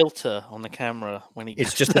like filter on the camera when he.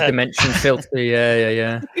 It's just a dimension filter.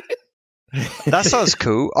 Yeah. That sounds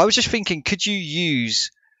cool. I was just thinking, could you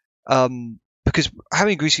use because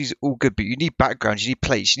having green screen is all good, but you need backgrounds, you need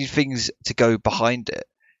plates, you need things to go behind it.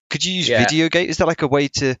 Could you use video game? Is there like a way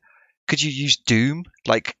to? Could you use Doom?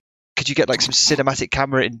 Like, could you get like some cinematic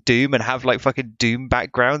camera in Doom and have like fucking Doom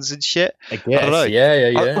backgrounds and shit? I guess. I don't know.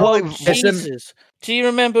 Yeah. Oh, Jesus. Do you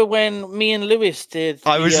remember when me and Lewis did?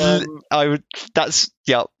 That's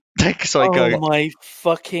go. Oh my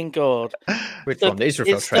fucking god! Which one? The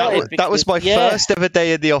Israel trailer. That was my first ever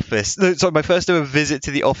day in the office. No, sorry, my first ever visit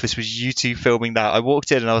to the office was you two filming that. I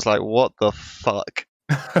walked in and I was like, "What the fuck?"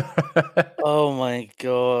 Oh my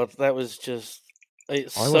god, that was just. It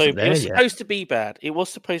was supposed to be bad. It was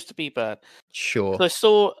supposed to be bad. Sure. So I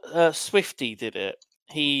saw Swifty did it.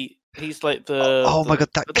 He's like the. Oh my god,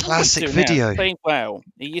 that classic video. Playing WoW.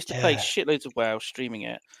 He used to play shitloads of WoW, streaming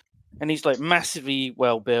it. And he's like massively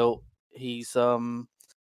well built. He's and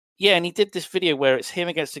he did this video where it's him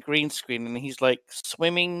against the green screen, and he's like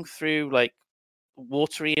swimming through like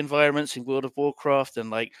watery environments in World of Warcraft, and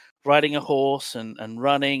like riding a horse and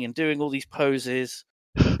running and doing all these poses.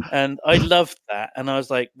 And I loved that, and I was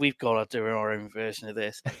like, we've got to do our own version of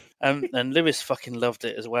this. And Lewis fucking loved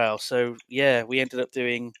it as well. So yeah, we ended up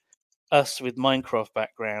doing us with Minecraft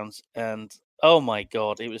backgrounds, and oh my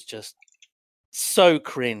god, it was just so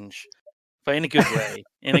cringe, but in a good way.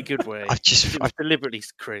 It was deliberately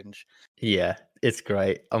cringe. Yeah, it's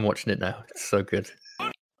great. I'm watching it now. It's so good.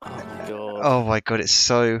 Oh my god, it's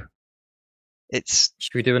so.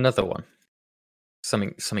 Should we do another one?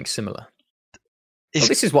 Something similar.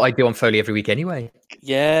 This is what I do on Foley every week anyway.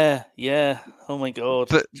 Yeah. Oh my god.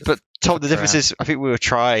 But Tom, the difference is, I think we were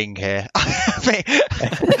trying here.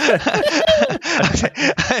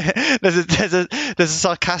 There's a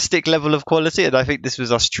sarcastic level of quality, and I think this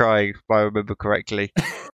was us trying, if I remember correctly.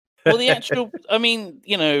 Well, the actual, I mean,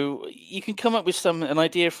 you can come up with an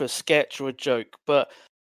idea for a sketch or a joke, but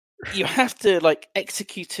you have to like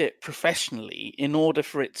execute it professionally in order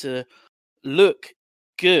for it to look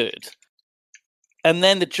good. and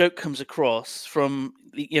then the joke comes across from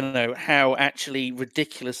how actually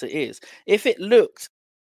ridiculous it is. If it looked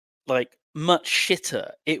like much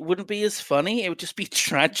shitter, it wouldn't be as funny. It would just be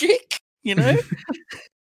tragic,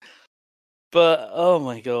 But oh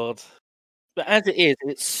my god! But as it is,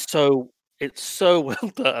 it's so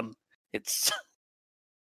well done. It's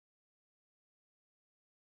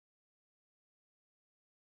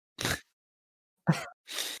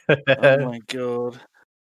oh my god!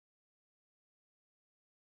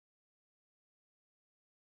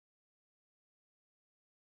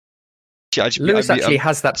 Lewis actually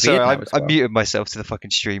has that beard. Sorry, I muted myself to the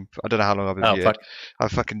fucking stream. I don't know how long I've been muted. I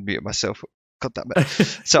fucking muted myself. God damn it.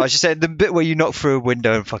 So I was just saying, the bit where you knock through a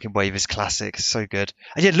window and fucking wave is classic. It's so good.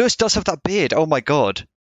 And yeah, Lewis does have that beard. Oh my god.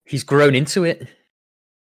 He's grown into it.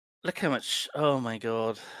 Look how much. Oh my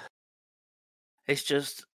god. It's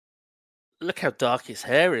just. Look how dark his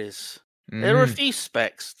hair is. There are a few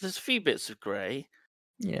specks. There's a few bits of grey.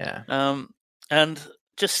 Yeah. And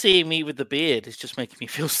just seeing me with the beard is just making me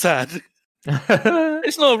feel sad.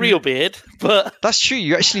 It's not a real beard, but that's true.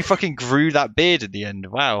 You actually fucking grew that beard in the end.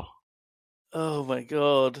 Wow. Oh my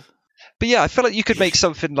god. But yeah, I feel like you could make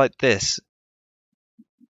something like this.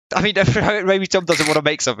 I mean, maybe Tom doesn't want to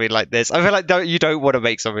make something like this. I feel like you don't want to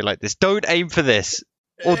make something like this. Don't aim for this,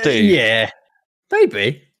 or do? Yeah,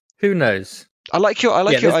 maybe. Who knows? I like your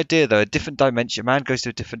idea though. A different dimension. Man goes to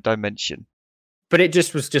a different dimension. But it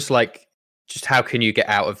was just how can you get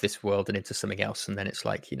out of this world and into something else? And then it's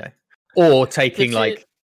like, or taking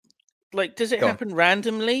does it happen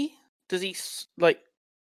randomly? Does he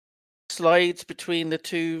slides between the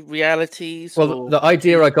two realities? Well, the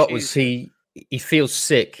idea I got was he feels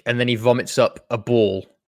sick and then he vomits up a ball,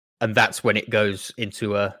 and that's when it goes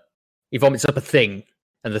into he vomits up a thing,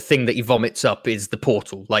 and the thing that he vomits up is the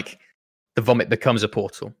portal. Like the vomit becomes a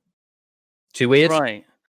portal. Too weird, right?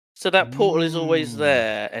 So that portal is always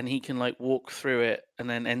there, and he can walk through it and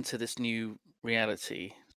then enter this new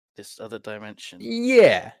reality, this other dimension.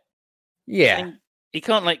 Yeah. And he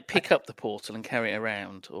can't pick up the portal and carry it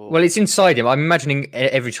around. Well, it's inside him. I'm imagining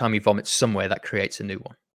every time he vomits somewhere, that creates a new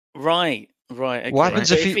one. Right. Okay. What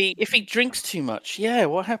happens if he drinks too much? Yeah,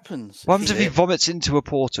 what happens? What happens if he vomits into a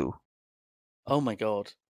portal? Oh my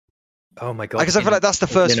god! Because I feel like that's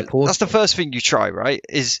the first thing you try, right?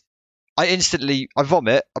 Is I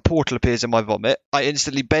vomit, a portal appears in my vomit. I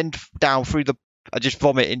instantly bend down I just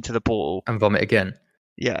vomit into the portal and vomit again.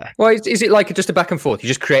 Yeah. Well, is it just a back and forth? You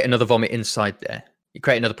just create another vomit inside there. You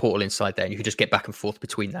create another portal inside there, and you can just get back and forth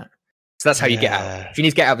between that. So that's how you get out. If you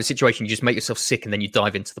need to get out of a situation, you just make yourself sick, and then you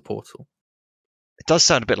dive into the portal. It does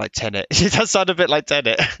sound a bit like Tenet.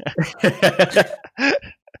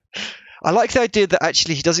 I like the idea that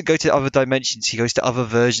actually he doesn't go to other dimensions. He goes to other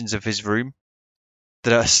versions of his room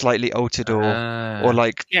that are slightly altered or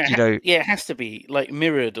it has to be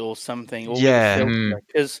mirrored or something. Or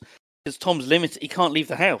because Tom's limited. He can't leave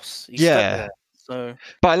the house. He's stuck there, so.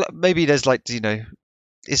 But maybe there's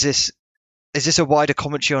is this a wider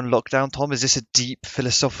commentary on lockdown, Tom? Is this a deep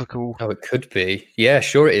philosophical? Oh, it could be. Yeah,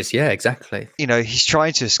 sure it is. Yeah, exactly. He's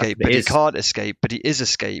trying to escape, but he can't escape. But he is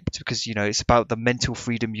escaped because it's about the mental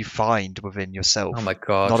freedom you find within yourself. Oh my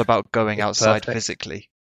god! Not about going outside physically.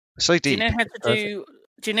 So deep. Do you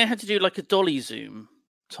know how to do a dolly zoom,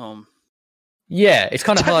 Tom? Yeah, it's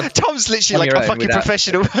kind of hard. Tom's literally like a fucking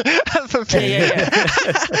professional.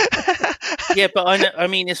 Yeah, but I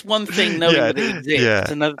mean, it's one thing knowing that it exists. Yeah.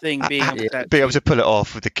 It's another thing being able to pull it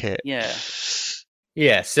off with the kit. Yeah.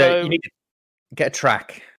 Yeah. So you need to get a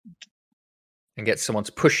track and get someone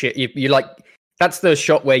to push it. You that's the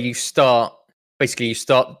shot where you start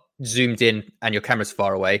zoomed in and your camera's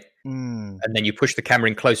far away, and then you push the camera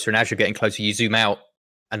in closer, and as you're getting closer, you zoom out.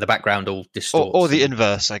 And the background all distorts. Or the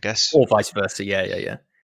inverse, I guess. Or vice versa, yeah.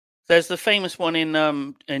 There's the famous one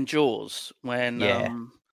in Jaws when Roy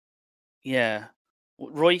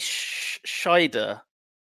Scheider.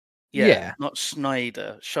 Not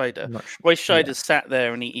Schneider. Scheider. Roy Scheider sat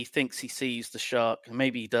there and he thinks he sees the shark.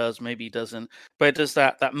 Maybe he does, maybe he doesn't. But it does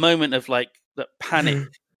that moment of that panic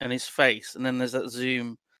in his face, and then there's that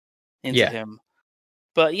zoom into him.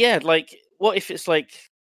 But what if it's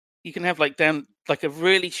you can have down a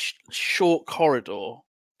really short corridor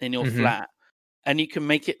in your flat, and you can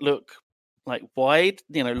make it look wide,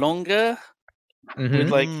 longer,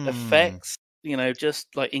 with effects, just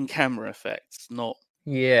in camera effects, not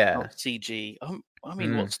CG. I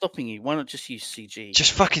mean, what's stopping you? Why not just use CG?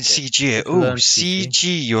 Just fucking CG it. Oh,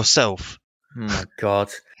 CG yourself. Oh my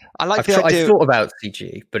god. I like the idea. I thought about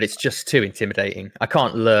CG, but it's just too intimidating. I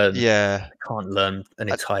can't learn. Yeah. I can't learn an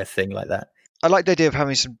entire thing like that. I like the idea of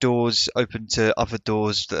having some doors open to other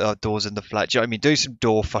doors that are doors in the flat. Do you know what I mean? Do some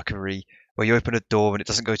door fuckery or you open a door and it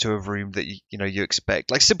doesn't go to a room that you expect.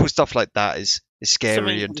 Like simple stuff like that is scary.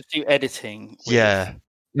 Something you can just do editing. Yeah.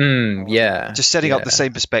 Yeah. Just setting up the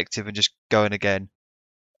same perspective and just going again.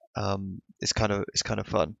 It's kind of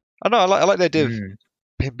fun. I know. I like the idea of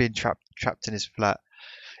him being trapped in his flat.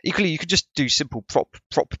 Equally, you could just do simple prop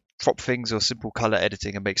things or simple color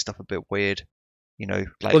editing and make stuff a bit weird.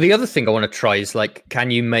 Like, well, the other thing I want to try is like,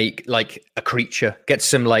 can you make like a creature? Get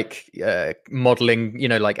some like modeling,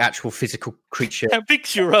 like actual physical creature. How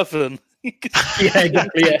big's your oven? Yeah. I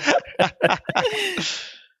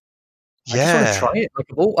just want to try it. Like,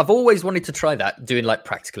 I've always wanted to try that, doing like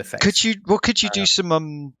practical effects. Could you do some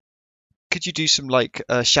like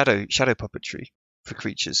shadow puppetry for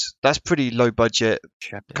creatures? That's pretty low budget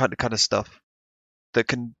kind of stuff. That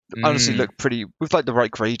can honestly look pretty, with like the right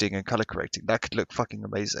grading and color correcting. That could look fucking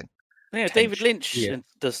amazing. Yeah, David Lynch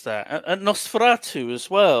does that, and Nosferatu as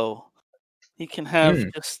well. You can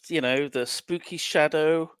have just the spooky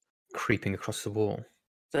shadow creeping across the wall.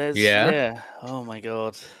 Oh my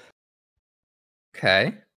god.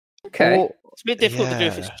 Okay. It's a bit difficult to do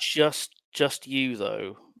if it's just you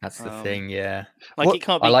though. That's the thing. Yeah. Like it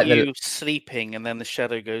can't be you sleeping and then the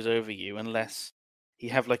shadow goes over you unless you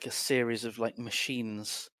have like a series of like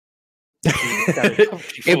machines.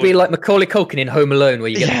 It'd be like Macaulay Culkin in Home Alone, where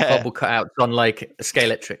you get the bubble cutouts on like a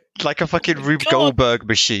Scalextric, like a fucking Rube Goldberg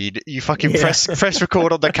machine. You fucking press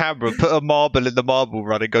record on the camera, put a marble in the marble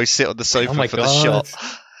run, and go sit on the sofa for the shot.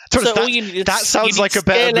 That sounds like a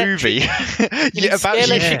better movie.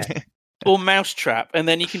 Or Mousetrap, and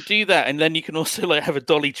then you can do that, and then you can also like have a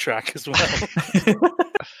dolly track as well.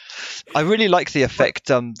 I really like the effect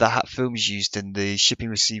the Hat Films used in the shipping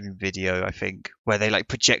receiving video, I think, where they like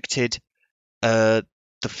projected the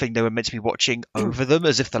thing they were meant to be watching over them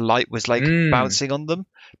as if the light was like bouncing on them.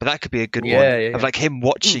 But that could be a good one of like him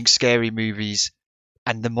watching scary movies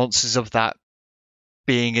and the monsters of that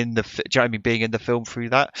being in the being in the film through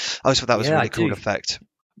that. I always thought that was a really cool effect.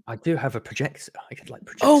 I do have a projector. I could like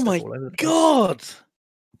project. Oh my god!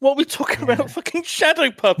 What are we talking about? Fucking shadow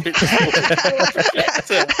puppets.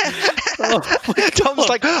 Tom's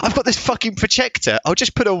like, I've got this fucking projector. I'll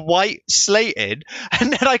just put a white slate in,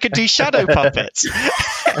 and then I can do shadow puppets.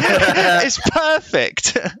 It's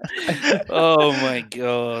perfect. Oh my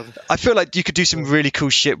god! I feel like you could do some really cool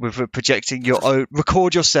shit with projecting your own.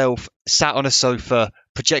 Record yourself sat on a sofa,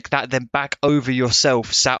 project that, then back over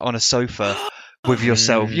yourself sat on a sofa with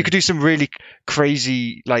yourself. You could do some really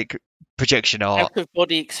crazy like projection art, out of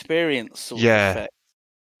body experience sort of effect.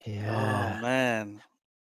 Yeah. Oh man.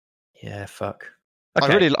 Yeah. Fuck. Okay.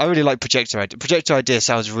 I really like projector idea. Projector idea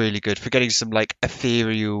sounds really good for getting some like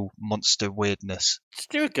ethereal monster weirdness. Just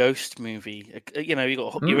do a ghost movie. You're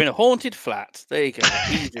in a haunted flat. There you go.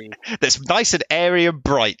 Easy. That's nice and airy and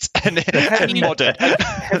bright and modern.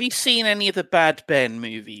 Have you seen any of the Bad Ben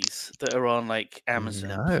movies that are on like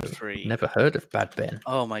Amazon? No, free? Never heard of Bad Ben.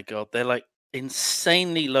 Oh my god, they're like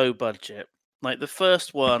insanely low budget. Like the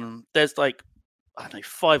first one, there's like I don't know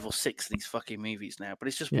 5 or 6 of these fucking movies now, but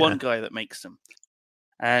it's just one guy that makes them.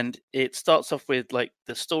 And it starts off with like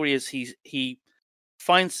the story is he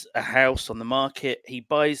finds a house on the market, he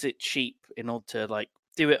buys it cheap in order to like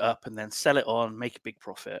do it up and then sell it on, make a big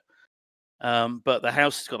profit. But the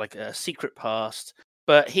house has got like a secret past.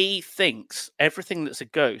 But he thinks everything that's a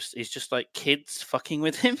ghost is just like kids fucking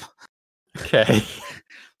with him. Okay.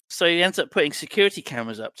 So he ends up putting security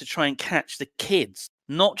cameras up to try and catch the kids,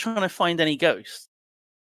 not trying to find any ghosts.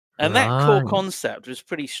 And that core concept was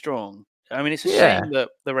pretty strong. I mean, it's a shame that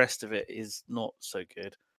the rest of it is not so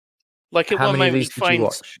good. Like at one moment,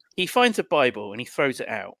 he finds a Bible and he throws it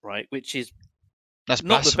out, right? Which is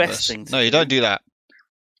not the best thing to do. No, you don't do that.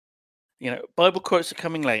 Bible quotes are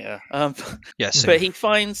coming later. Yes, but he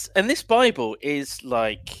finds, and this Bible is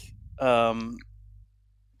like,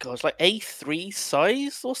 it's like A3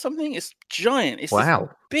 size or something. It's giant. It's this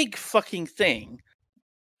big fucking thing.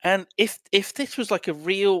 And if this was like a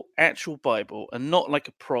real actual Bible and not like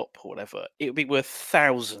a prop or whatever, it would be worth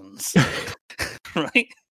thousands, right?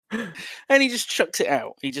 And he just chucks it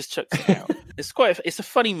out. It's a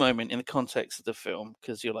funny moment in the context of the film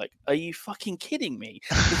because you're like, are you fucking kidding me?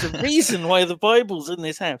 There's a reason why the Bible's in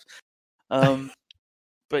this house.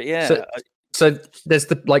 But yeah. So there's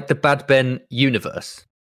the Bad Ben universe.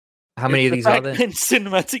 How many of these are there? Bad Ben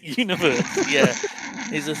cinematic universe,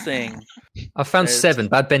 is a thing. I found 7.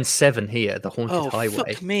 Bad Ben 7 here, the Haunted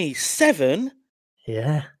Highway. Fuck me, 7?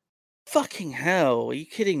 Yeah. Fucking hell! Are you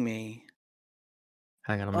kidding me?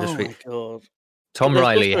 Hang on, I'm just reading. Oh my god. Tom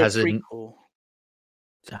Riley has a. Hang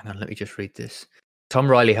on, let me just read this. Tom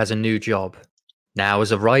Riley has a new job now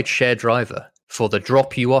as a rideshare driver for the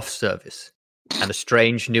Drop You Off service. and the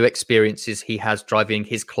strange new experiences he has driving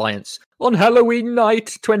his clients on Halloween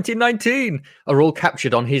night 2019 are all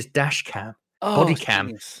captured on his dash cam, body cam,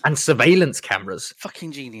 genius. and surveillance cameras.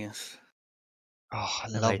 Fucking genius. Oh, I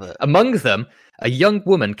love it. Among them, a young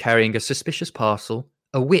woman carrying a suspicious parcel,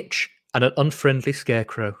 a witch, and an unfriendly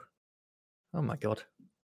scarecrow. Oh my god.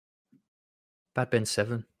 Bad Ben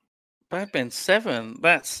 7. Bad Ben 7.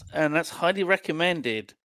 That's highly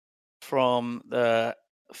recommended from the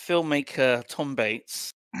filmmaker Tom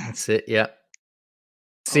Bates. That's it, yeah.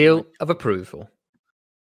 Seal of approval.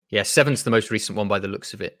 Yeah, 7's the most recent one by the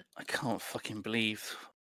looks of it. I can't fucking believe.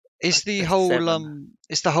 Is the whole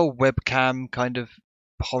webcam kind of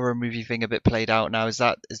horror movie thing a bit played out now? Is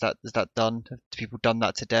that done? Have people done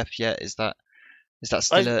that to death yet? Is that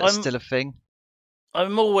still a thing?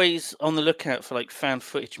 I'm always on the lookout for like found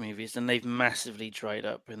footage movies, and they've massively dried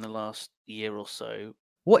up in the last year or so.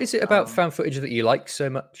 What is it about found footage that you like so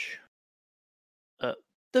much?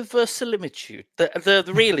 The verisimilitude,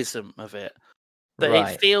 the realism of it. That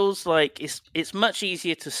it feels like it's much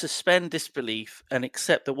easier to suspend disbelief and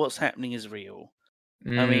accept that what's happening is real.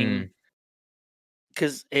 I mean,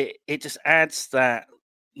 because it just adds that,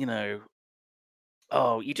 you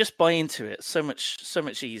just buy into it so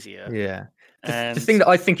much easier. Yeah. The thing that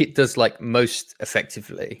I think it does like most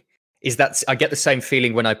effectively is that I get the same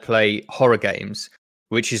feeling when I play horror games,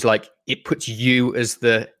 which is like it puts you as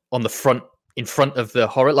in front of the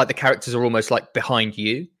horror, like the characters are almost like behind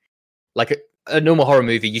you. Like a normal horror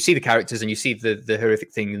movie, you see the characters and you see the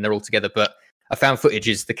horrific thing and they're all together, but a found footage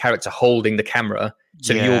is the character holding the camera,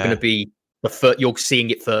 so you're going to be you're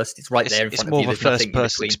seeing it first. It's right there in front of you. It's more of a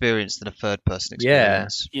first-person experience than a third-person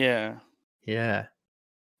experience. Yeah.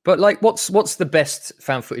 But like, what's the best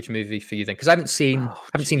found footage movie for you then? Because I haven't seen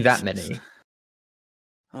that many.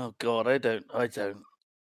 Oh god, I don't.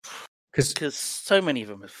 Because so many of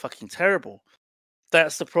them are fucking terrible.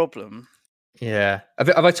 That's the problem. Yeah.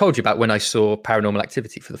 Have I told you about when I saw Paranormal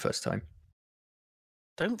Activity for the first time?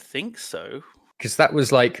 Don't think so. Because that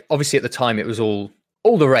was like, obviously at the time it was all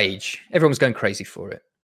the rage. Everyone was going crazy for it,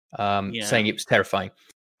 saying it was terrifying.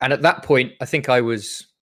 And at that point, I think I was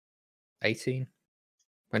 18.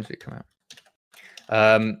 When did it come out?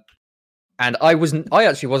 And I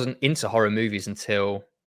actually wasn't into horror movies until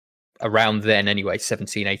around then anyway,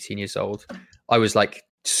 17, 18 years old. I was like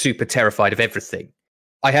super terrified of everything.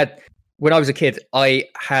 When I was a kid, I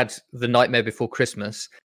had The Nightmare Before Christmas,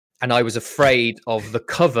 and I was afraid of the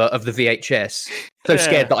cover of the VHS. So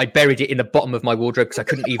scared that I buried it in the bottom of my wardrobe because I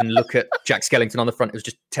couldn't even look at Jack Skellington on the front. It was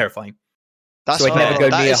just terrifying. So I'd never go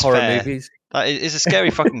near horror movies. That is a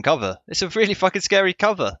scary fucking cover. It's a really fucking scary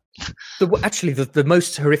cover. Actually, the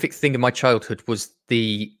most horrific thing in my childhood was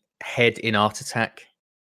the head in Art Attack.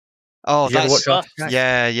 Oh, that's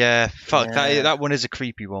yeah. Fuck, that one is a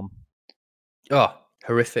creepy one. Oh,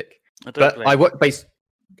 horrific. I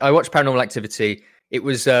watched Paranormal Activity. It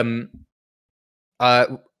was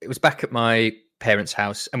back at my parents'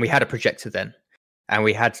 house, and we had a projector then, and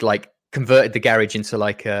we had like converted the garage into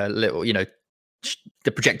like a little,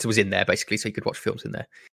 the projector was in there basically, so you could watch films in there.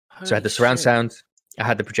 So I had the surround sound, I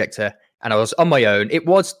had the projector, and I was on my own. It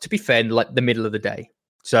was, to be fair, like the middle of the day.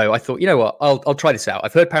 So I thought, you know what, I'll try this out.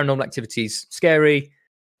 I've heard Paranormal Activity's scary.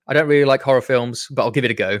 I don't really like horror films, but I'll give it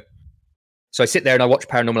a go. So I sit there and I watch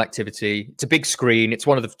Paranormal Activity. It's a big screen. It's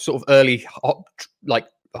one of the sort of early like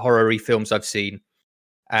horror-y films I've seen.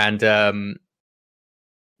 And there's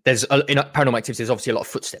in Paranormal Activity, there's obviously a lot of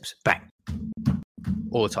footsteps. Bang.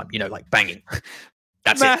 All the time, like banging.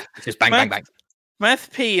 That's it. It's just bang, bang, bang.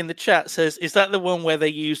 Math P in the chat says, is that the one where they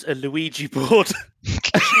use a Luigi board?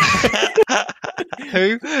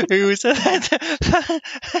 Who was that?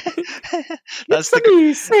 That's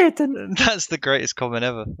the greatest comment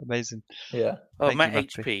ever. Amazing. Yeah. Matt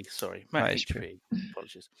HP. Sorry. Matt HP.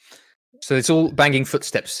 Apologies. So it's all banging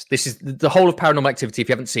footsteps. This is the whole of Paranormal Activity. If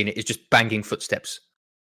you haven't seen it, is just banging footsteps.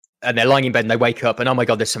 And they're lying in bed and they wake up and, oh my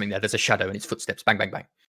God, there's something there. There's a shadow and it's footsteps. Bang, bang, bang.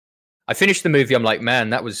 I finished the movie. I'm like,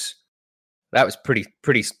 man, that was pretty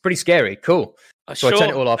scary. Cool. I turn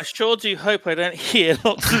it all off. I sure do hope I don't hear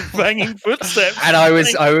lots of banging footsteps. And I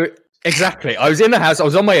was in the house. I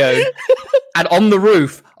was on my own. And on the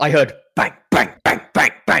roof, I heard bang, bang, bang,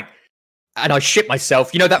 bang, bang. And I shit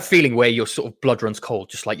myself. You know that feeling where your sort of blood runs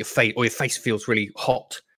cold, just like your face feels really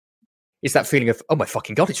hot. It's that feeling of, oh my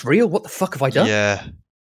fucking God, it's real. What the fuck have I done? Yeah.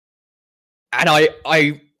 And I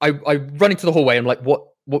run into the hallway. I'm like,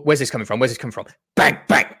 where's this coming from? Where's this coming from? Bang,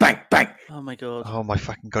 bang, bang, bang. Oh my God. Oh my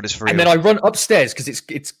fucking God, it's real. And then I run upstairs because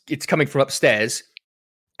it's coming from upstairs.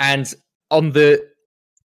 And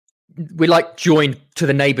we're like joined to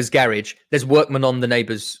the neighbour's garage. There's workmen on the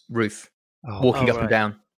neighbour's roof, walking up and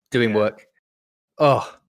down, doing work.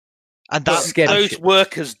 Oh. And those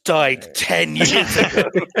workers died 10 years ago.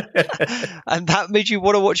 And that made you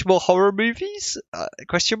want to watch more horror movies?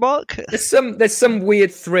 Question mark. There's some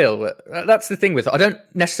weird thrill. That's the thing with it. I don't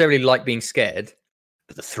necessarily like being scared,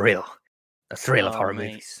 but the thrill of horror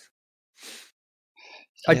movies.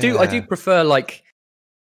 Yeah. I do prefer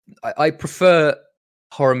I prefer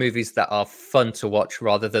horror movies that are fun to watch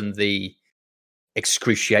rather than the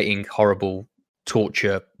excruciating, horrible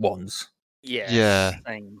torture ones. Yeah.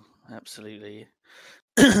 Same. Absolutely.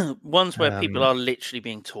 Ones where people are literally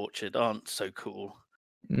being tortured aren't so cool.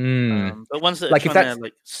 But ones that are trying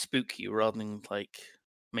to spook you rather than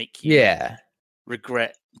make you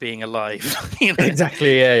regret being alive. You know?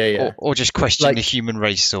 Exactly. Yeah. Or just question the human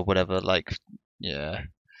race or whatever. Yeah.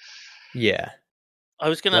 I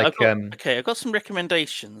was gonna. I've got some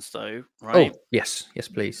recommendations though. Right? Oh yes,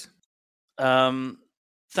 please.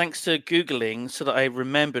 Thanks to Googling so that I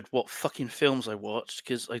remembered what fucking films I watched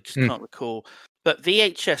because I just can't recall. But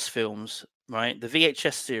VHS films, right? The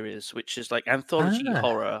VHS series, which is like anthology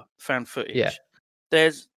horror fan footage. Yeah.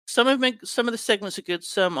 There's some of the segments are good,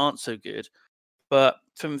 some aren't so good. But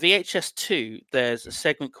from VHS 2, there's a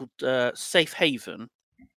segment called Safe Haven,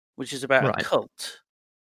 which is about a cult.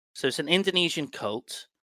 So it's an Indonesian cult,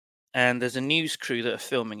 and there's a news crew that are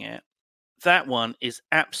filming it. That one is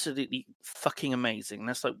absolutely fucking amazing.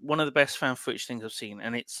 That's like one of the best found footage things I've seen,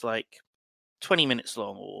 and it's like 20 minutes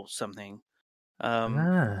long or something.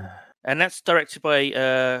 And that's directed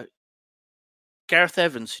by Gareth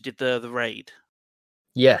Evans, who did the Raid.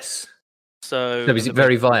 Yes. So is it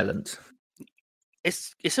very violent?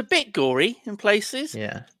 It's a bit gory in places.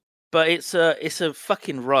 Yeah. But it's a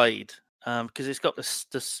fucking ride because it's got this.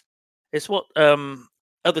 It's what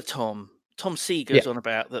other Tom C goes on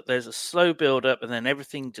about, that there's a slow build up and then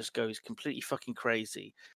everything just goes completely fucking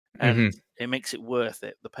crazy, and it makes it worth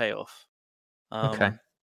it, the payoff. Okay,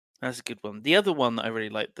 that's a good one. The other one that I really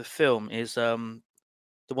like, the film, is the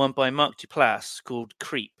one by Mark Duplass called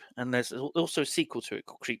Creep, and there's also a sequel to it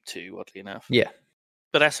called Creep 2, oddly enough. Yeah,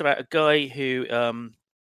 but that's about a guy who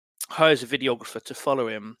hires a videographer to follow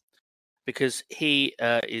him because he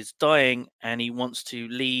is dying and he wants to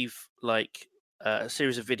leave a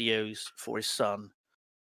series of videos for his son.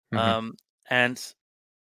 And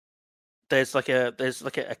there's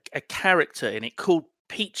a character in it called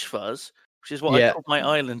Peach Fuzz, which is what I call my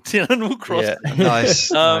island in Animal Crossing. Yeah.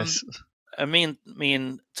 Nice. Nice. And me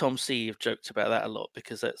and Tom C have joked about that a lot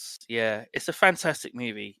because it's a fantastic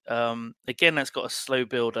movie. Again, that's got a slow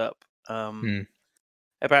build up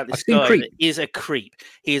about this guy that is a creep.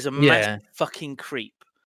 He is a massive fucking creep.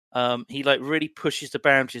 He really pushes the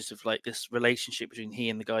boundaries of this relationship between he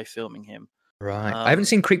and the guy filming him. Right. I haven't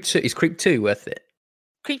seen Creep 2. Is Creep 2 worth it?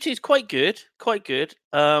 Creep 2 is quite good.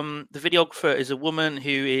 The videographer is a woman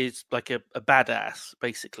who is a badass,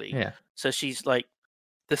 basically. Yeah. So she's the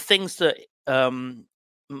things that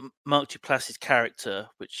Mark Duplass's character,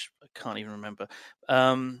 which I can't even remember,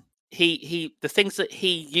 the things that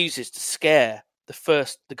he uses to scare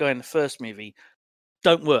the guy in the first movie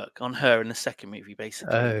don't work on her in the second movie,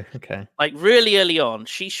 basically. Oh, okay. Really early on,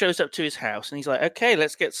 she shows up to his house and he's like, okay,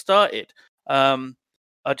 let's get started.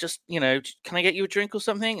 I just, can I get you a drink or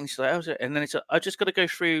something? And she's like, oh, and then I just got to go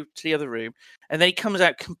through to the other room. And then he comes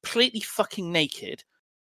out completely fucking naked.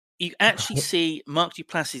 You actually see Mark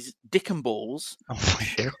Duplass's dick and balls. Oh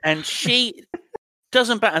my God. And she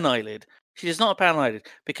doesn't bat an eyelid. She does not bat an eyelid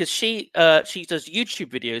because she does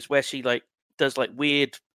YouTube videos where she does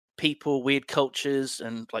weird people, weird cultures,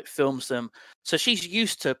 and films them. So she's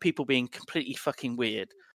used to people being completely fucking weird.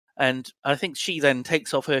 And I think she then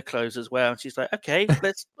takes off her clothes as well, and she's like, "Okay,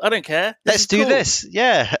 I don't care. Let's do this."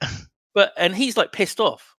 Yeah. And he's pissed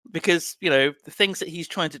off because the things that he's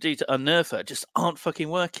trying to do to unnerve her just aren't fucking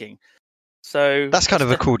working. So that's kind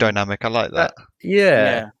of a cool dynamic. I like that.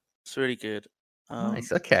 Yeah, it's really good.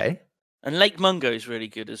 Nice. Okay. And Lake Mungo is really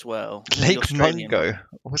good as well. Lake Mungo.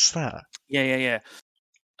 What's that? Yeah.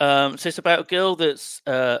 So it's about a girl that's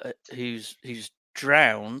who's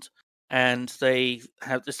drowned, and they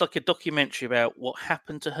have it's a documentary about what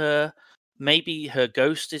happened to her. Maybe her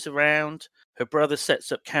ghost is around. Her brother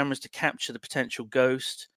sets up cameras to capture the potential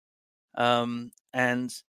ghost, and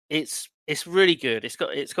it's really good. It's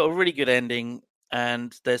got a really good ending,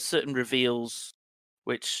 and there's certain reveals,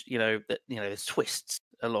 which there's twists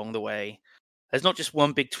along the way. There's not just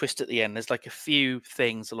one big twist at the end. There's a few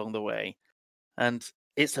things along the way, and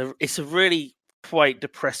it's a really quite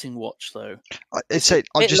depressing watch though. It's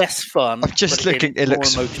less fun. I'm just looking. It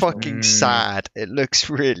looks fucking sad. It looks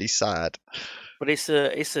really sad. But it's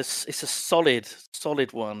a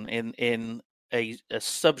solid one in a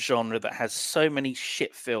subgenre that has so many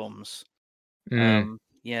shit films.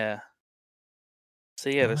 Yeah. So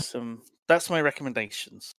yeah, there's some. That's my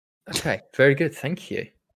recommendations. Okay, very good. Thank you.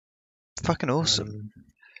 Fucking awesome.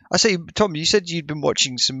 I say, Tom, you said you'd been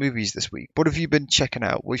watching some movies this week. What have you been checking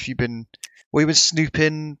out? What have you been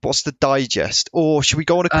snooping? What's the digest? Or should we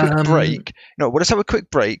go on a quick break? No, well, let's have a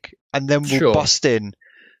quick break, and then we'll bust in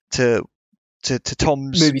to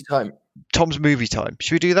Tom's movie time. Tom's movie time.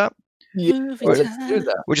 Should we do that? Yeah, let's do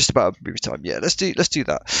that. We're just about movie time. Yeah, let's do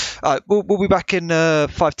that. We'll be back in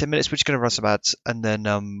 5-10 minutes. We're just going to run some ads, and then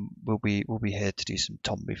we'll be here to do some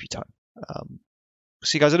Tom movie time.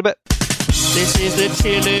 See you guys in a bit. This is the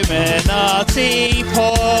Chilluminati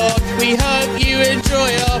pod. We hope you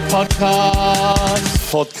enjoy our podcast.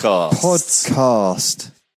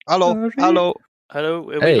 Hello.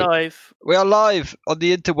 Are we live? We are live on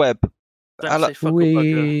the interweb. Don't say fuck or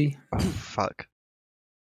bugger. Oh, fuck.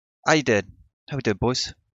 How you doing? How we doing,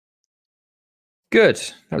 boys? Good.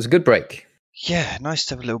 That was a good break. Yeah, nice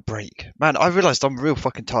to have a little break. Man, I realised I'm real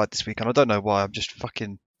fucking tired this week, and I don't know why. I'm just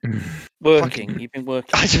fucking... Working. You've been working.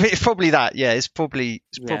 I mean, it's probably that. Yeah, it's probably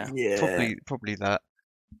that.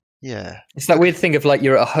 Yeah. It's that weird thing of like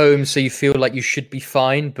you're at home, so you feel like you should be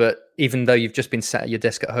fine, but even though you've just been sat at your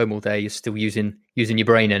desk at home all day, you're still using your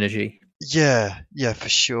brain energy. Yeah, for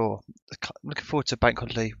sure. I'm looking forward to bank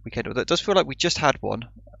holiday weekend. It does feel like we just had one,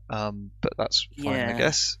 but that's fine, I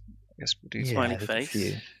guess. I guess we'll do smiley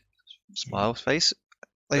face. Smile face.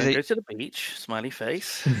 Don't go to the beach, smiley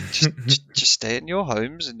face. just stay in your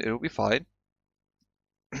homes and it'll be fine.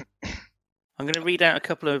 I'm going to read out a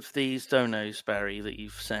couple of these donos, Barry, that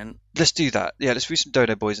you've sent. Let's do that. Yeah, let's read some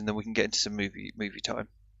dono boys and then we can get into some movie time.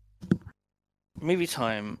 Movie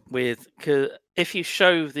time with... if you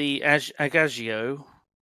show the Agazio...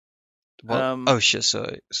 oh, shit,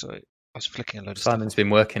 sorry. I was flicking a load of stuff. Simon's been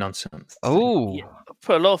working on something. Oh! Yeah, I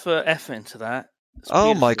put a lot of effort into that.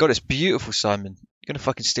 Oh my god, it's beautiful, Simon. You're going to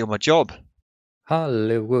fucking steal my job.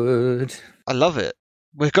 Hollywood. I love it.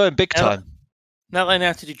 We're going big time. Now that I know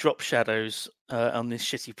how to do drop shadows on this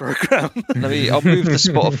shitty program. I'll move the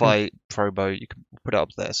Spotify promo. You can put it up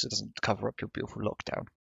there so it doesn't cover up your beautiful lockdown.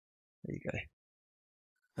 There you go.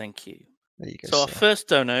 Thank you. There you go. So our first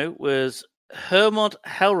dono was Hermod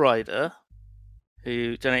Hellrider,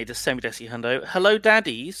 who donated a semi-desi hundo. Hello,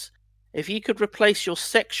 daddies. If you could replace your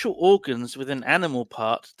sexual organs with an animal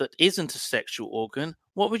part that isn't a sexual organ,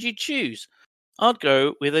 what would you choose? I'd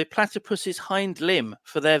go with a platypus's hind limb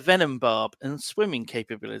for their venom barb and swimming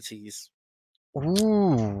capabilities.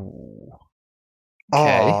 Ooh.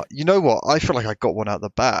 Okay. Oh, you know what? I feel like I got one out the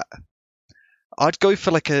bat. I'd go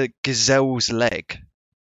for like a gazelle's leg.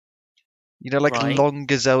 You know, like a long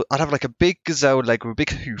gazelle. I'd have like a big gazelle leg with a big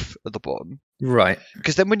hoof at the bottom. Right.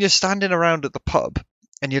 Because then when you're standing around at the pub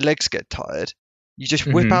and your legs get tired, you just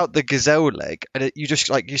whip out the gazelle leg and you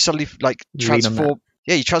suddenly like transform.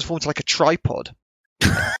 Yeah, you transform to like a tripod.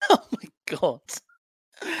 Oh my god.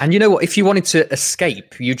 And you know what? If you wanted to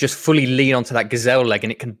escape, you just fully lean onto that gazelle leg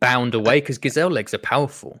and it can bound away because gazelle legs are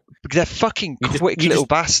powerful. They're fucking quick little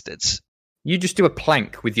bastards. You just do a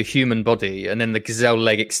plank with your human body and then the gazelle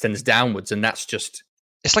leg extends downwards and that's just...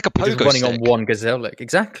 It's like a pogo stick. Running on one gazelle leg.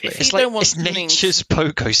 Exactly. It's nature's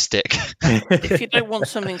pogo stick. If you don't want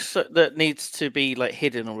something that needs to be like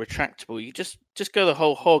hidden or retractable, you just go the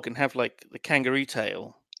whole hog and have like the kangaroo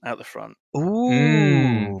tail out the front.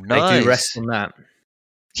 Ooh, nice. They do rest on that.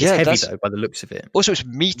 It's heavy though, by the looks of it. Also, it's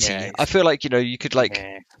meaty. Yeah, I feel like you could like.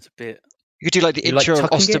 Yeah, it's a bit. You could do like the intro of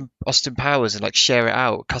Austin Powers and like share it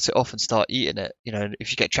out, cut it off, and start eating it. You know,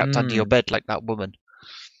 if you get trapped under your bed like that woman.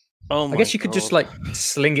 Oh my I guess you could just like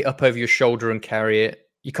sling it up over your shoulder and carry it.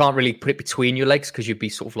 You can't really put it between your legs because you'd be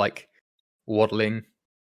sort of like waddling.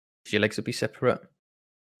 Your legs would be separate.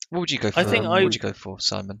 What would you go for? What would you go for,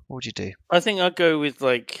 Simon? What would you do? I think I'd go with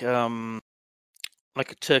like a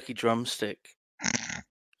turkey drumstick.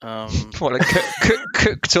 What, like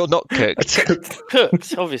cooked or not cooked?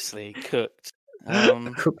 Cooked, obviously cooked.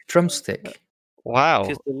 A cooked drumstick. Wow,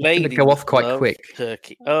 because the lady would go off quite quick.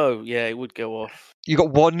 Turkey. Oh yeah, it would go off. You got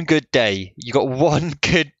one good day. You got one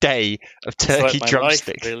good day of turkey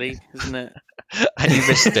drumsticks, really, isn't it? And you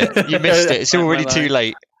missed it. You missed it. It's already too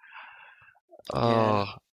late. Oh,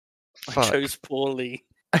 fuck. I chose poorly.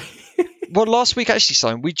 Well, last week actually,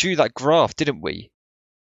 Simon, we drew that graph, didn't we?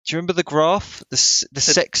 Do you remember the graph? The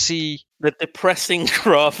sexy... The depressing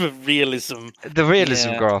graph of realism. The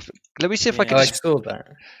realism graph. Let me see if I can... I saw that.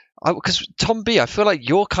 Because, Tom B, I feel like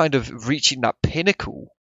you're kind of reaching that pinnacle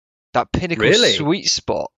really? Sweet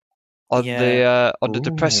spot on the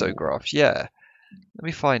Depresso graph. Yeah. Let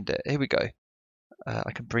me find it. Here we go.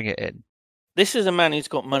 I can bring it in. This is a man who's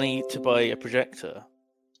got money to buy a projector.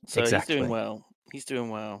 So exactly. He's doing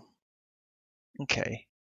well.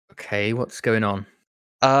 Okay, what's going on?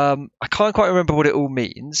 I can't quite remember what it all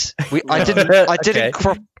means. I didn't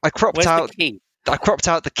crop. I cropped Where's out. The key? I cropped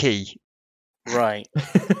out the key. Right.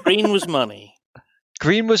 Green was money.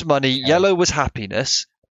 Green was money. Okay. Yellow was happiness.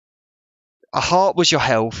 A heart was your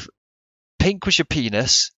health. Pink was your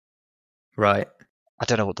penis. Right. I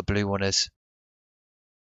don't know what the blue one is.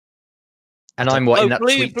 And I'm what in that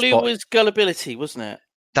sweet blue spot. was gullibility, wasn't it?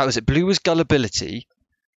 That was it. Blue was gullibility.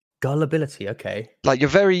 Gullibility, okay. Like you're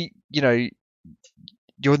very, you're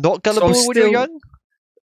not gullible when you're young.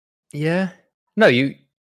 Yeah. No,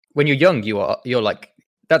 when you're young, you're like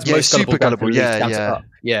that's most super gullible. Yeah.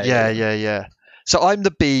 So I'm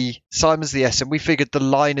the B, Simon's the S, and we figured the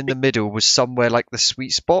line in the middle was somewhere like the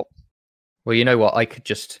sweet spot. Well, you know what? I could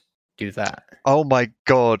just do that. Oh my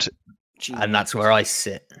god! And that's where I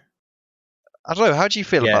sit. I don't know. How do you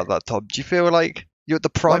feel about that, Tom? Do you feel like you're at the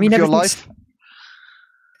prime of your life?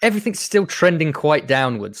 Everything's still trending quite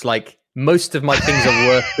downwards. Like most of my things are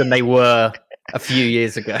worse than they were a few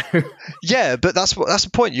years ago. Yeah, but that's the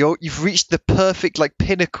point. You've reached the perfect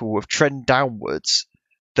pinnacle of trend downwards.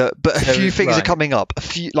 But a few things are coming up. A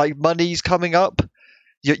few money's coming up.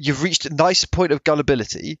 You've reached a nice point of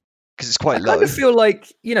gullibility because it's quite low. I kind of feel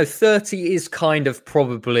like 30 is kind of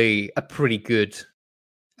probably a pretty good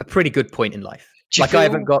point in life. I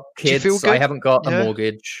haven't got kids. I haven't got a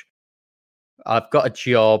mortgage. I've got a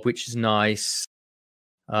job, which is nice.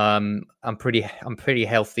 I'm pretty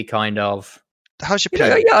healthy, kind of. How's your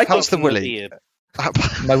pee? How's the willy?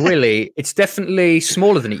 My willy, it's definitely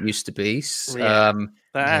smaller than it used to be.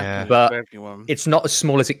 But it's not as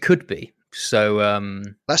small as it could be. So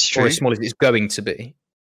that's true. Or as small as it's going to be.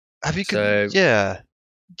 Have you? Yeah.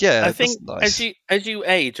 I think nice. as you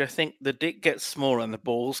age, I think the dick gets smaller and the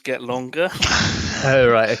balls get longer. Oh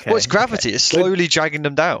right, okay. Well, it's gravity. Okay. It's slowly dragging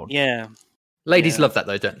them down. Yeah. Ladies love that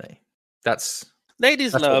though, don't they?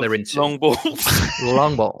 Ladies love what they're into. Long balls.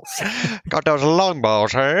 Long balls. Got those long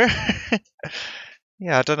balls, huh?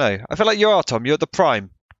 Yeah, I don't know. I feel like you are, Tom. You're at the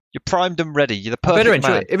prime. You're primed and ready. You're the perfect man. I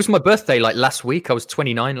better enjoy it. It was my birthday last week. I was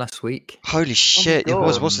 29 last week. Holy shit, it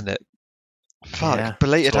was, wasn't it? Fuck, yeah,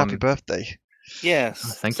 belated happy birthday. Yes.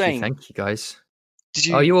 Oh, thank you guys. Did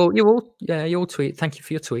you? Oh, you all tweet. Thank you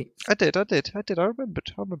for your tweet. I did. I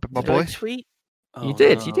remembered, my boy. Did I tweet? Oh, you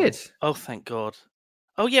did. Oh, thank God.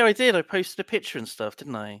 Oh, yeah, I did. I posted a picture and stuff,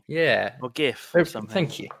 didn't I? Yeah. Or GIF or something.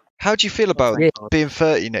 Thank you. How do you feel about being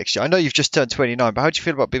 30 next year? I know you've just turned 29, but how do you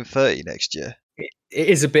feel about being 30 next year? It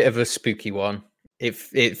is a bit of a spooky one. It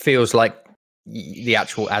feels like the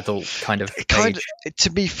actual adult kind of age. To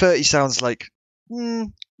me, 30 sounds like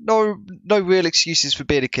no real excuses for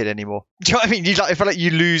being a kid anymore. Do you know what I mean? I feel like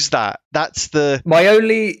you lose that. That's the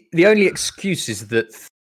only excuse is that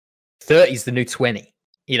 30 is the new 20.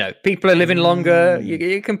 People are living longer.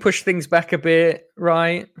 You can push things back a bit,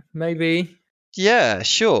 right? Maybe. Yeah,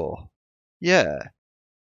 sure. Yeah.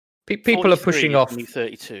 People are pushing off.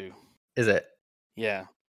 32. Is it? Yeah.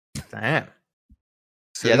 Damn.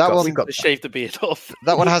 So yeah, that one. We've got to shave the beard off.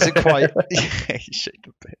 That one hasn't quite. Shave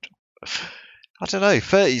the beard off. I don't know.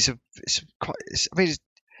 30s. It's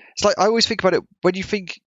like I always think about it when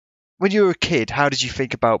you were a kid. How did you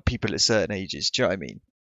think about people at certain ages? Do you know what I mean?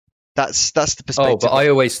 That's the perspective.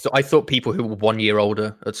 Oh, but I thought people who were 1 year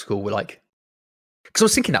older at school were like, because I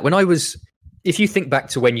was thinking that when I was, if you think back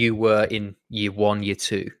to when you were in year 1, year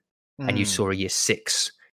 2, and you saw a year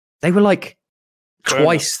 6, they were like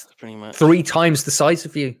twice, 3 times the size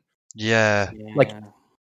of you. Yeah. Like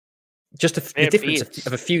just the difference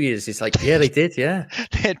of a few years is like, yeah, they did, yeah.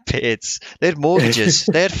 They had beards. They had mortgages.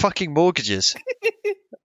 They had fucking mortgages.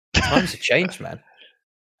 Times have changed, man.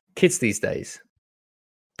 Kids these days.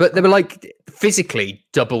 But they were like physically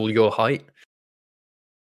double your height.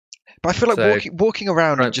 But I feel like walking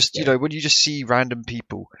around and just, when you just see random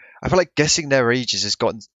people, I feel like guessing their ages has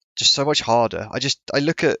gotten just so much harder. I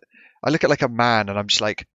look at like a man and I'm just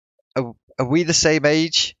like, are we the same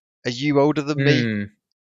age? Are you older than me?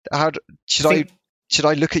 Should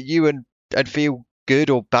I look at you and feel good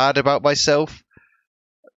or bad about myself?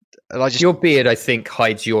 And your beard, I think,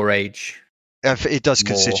 hides your age. It does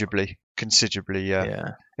more. Considerably,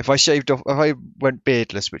 yeah. If I went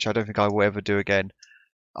beardless, which I don't think I will ever do again,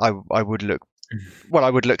 I would look. Well, I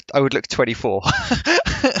would look 24.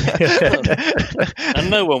 And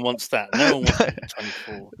no one wants that. No one wants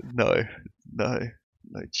 24. No.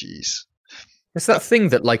 Jeez. It's that thing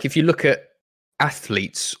that, like, if you look at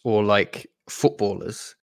athletes or like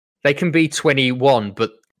footballers, they can be 21,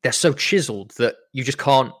 but they're so chiseled that you just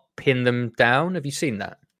can't pin them down. Have you seen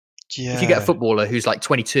that? Yeah. If you get a footballer who's like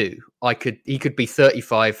 22, he could be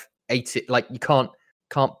 35, 80. Like you can't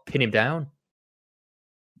pin him down.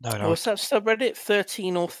 No. What's that subreddit?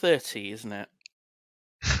 13 or 30, isn't it?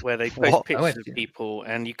 Where they post pictures of people,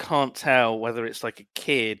 and you can't tell whether it's like a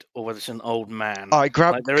kid or whether it's an old man. All right,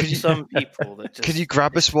 like, there are some people that just. Can you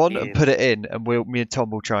grab us one and put it in, and me and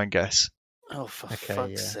Tom will try and guess. Oh, for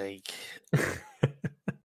fuck's sake!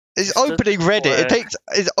 It's opening Reddit.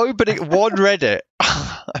 It's opening one Reddit.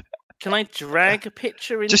 Can I drag a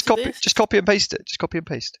picture into this? Just copy and paste it. Just copy and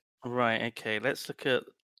paste. Right. Okay. Let's look at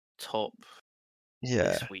top.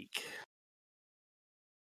 This week.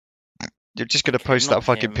 You're just gonna post that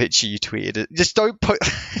fucking picture you tweeted. Just don't put.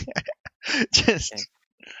 Just.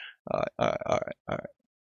 Okay. All right.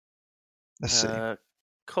 Let's see.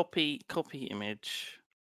 Copy image.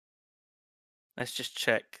 Let's just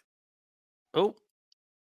check. Oh.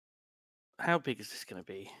 How big is this going to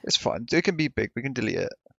be? It's fine. It can be big. We can delete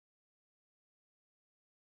it.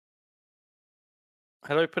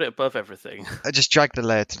 How do I put it above everything? I just drag the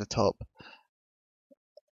layer to the top.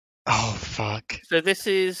 Oh fuck! So this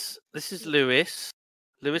is Lewis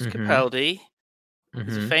Capaldi.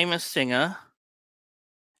 He's a famous singer.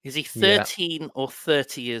 Is he 13 or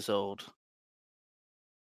 30 years old?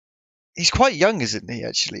 He's quite young, isn't he?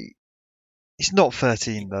 Actually, he's not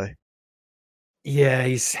 13 though. Yeah,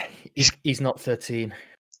 he's not 13.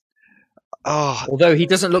 Oh, although he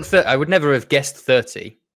doesn't look 30. I would never have guessed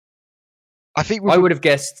 30. I think I would have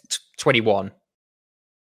guessed 21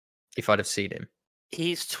 if I'd have seen him.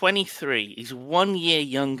 He's 23. He's 1 year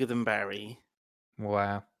younger than Barry.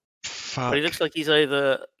 Wow. Fuck. But he looks like he's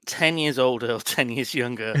either 10 years older or 10 years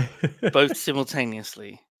younger, both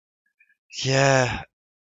simultaneously. Yeah.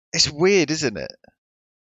 It's weird, isn't it?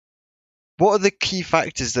 What are the key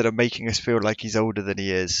factors that are making us feel like he's older than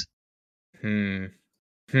he is? He's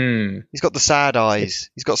got the sad eyes.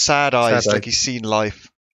 He's got sad eyes, like he's seen life.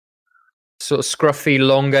 Sort of scruffy,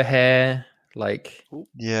 longer hair. Like,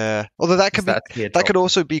 yeah, although that could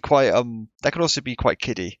also be quite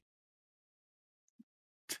kiddie.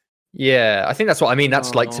 Yeah, I think that's what I mean.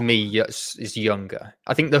 That's like, to me, is younger.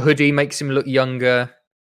 I think the hoodie makes him look younger.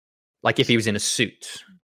 Like if he was in a suit.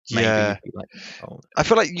 Maybe he'd be like older. I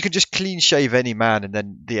feel like you can just clean shave any man, and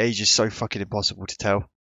then the age is so fucking impossible to tell.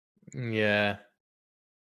 Yeah.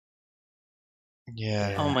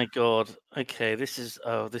 Yeah. Oh my god. Okay, this is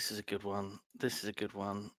a good one.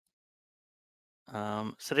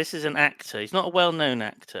 So this is an actor. He's not a well-known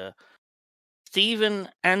actor. Stephen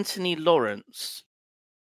Anthony Lawrence.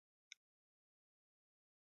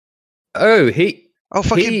 Oh,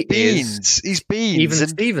 fucking Beans. He's Beans. Even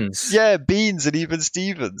Stevens. Yeah, Beans and Even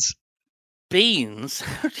Stevens. Beans?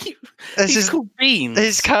 He's called Beans.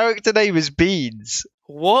 His character name is Beans.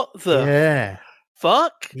 What the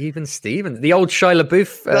fuck? Even Stevens. The old Shia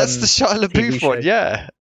LaBeouf. That's the Shia LaBeouf one, yeah.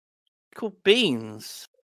 Called Beans.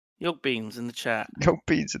 Yog Beans in the chat. Yog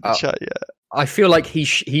Beans in the chat, yeah. I feel like he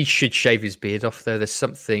should shave his beard off, though. There's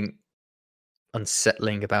something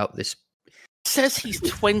unsettling about this. It says he's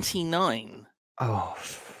 29. Oh,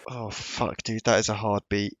 fuck, dude. That is a hard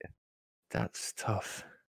beat. That's tough.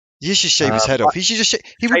 You should shave his head off. He should just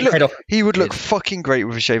he would look fucking great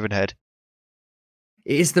with a shaven head.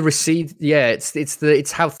 It is the recede. Yeah,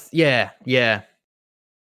 it's how. Yeah.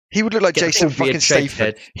 He would look like Jason fucking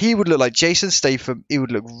Statham. He would look like Jason Statham. He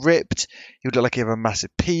would look ripped. He would look like he had a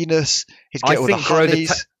massive penis. He'd get all the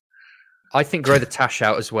honeys. I think grow the tash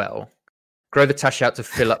out as well. Grow the tash out to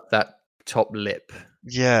fill up that top lip.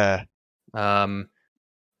 Yeah.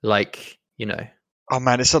 Like, you know. Oh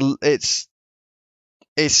man, it's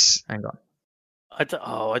hang on. I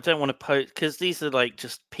don't want to post because these are like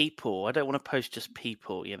just people. I don't want to post just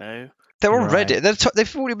people, you know. They're on Reddit.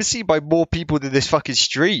 They've already been seen by more people than this fucking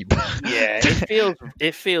stream. Yeah,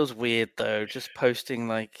 it feels weird though. Just posting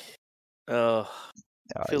like, feels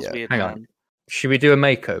weird. Hang on. Should we do a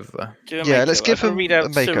makeover? Let's give him read out a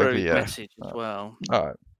makeover. Suro's message as well. All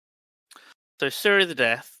right. So Suro the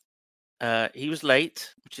Death, he was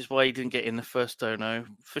late, which is why he didn't get in the first dono.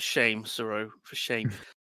 For shame, Suro. For shame.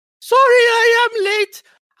 Sorry, I am late.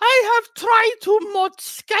 I have tried to mod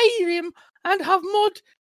Skyrim and have mod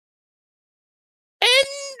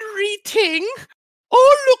everything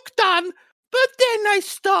all look done, but then I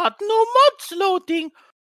start no mods loading.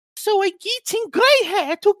 So I getting grey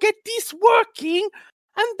hair to get this working,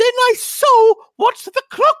 and then I saw what the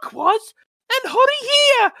clock was, and hurry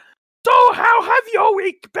here. So how have your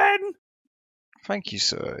week been? Thank you,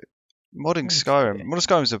 sir. Modding Skyrim. Modding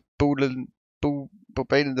Skyrim's a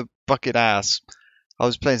pain in the bucket ass. I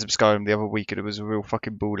was playing some Skyrim the other week and it was a real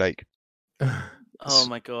fucking ball ache. Oh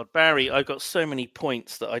my god, Barry! I got so many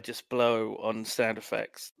points that I just blow on sound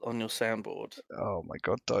effects on your soundboard. Oh my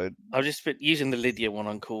god, don't! I've just been using the Lydia one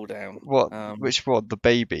on cooldown. What? Which one? The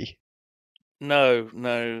baby? No.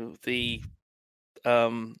 The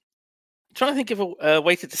trying to think of a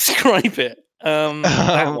way to describe it.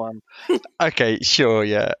 That one. Okay, sure,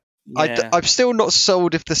 yeah. I'm still not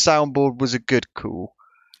sold if the soundboard was a good call.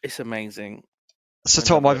 It's amazing. So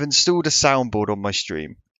Tom, I've installed a soundboard on my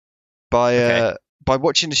stream. By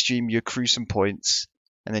watching the stream, you accrue some points,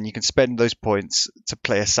 and then you can spend those points to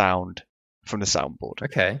play a sound from the soundboard.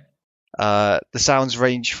 Okay. The sounds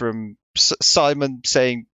range from Simon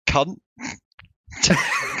saying "cunt"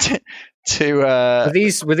 to were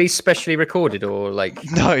these specially recorded or like?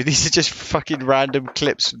 No, these are just fucking random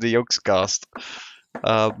clips from the Yogscast.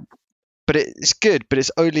 But it's good, but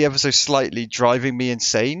it's only ever so slightly driving me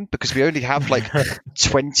insane because we only have like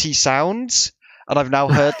 20 sounds, and I've now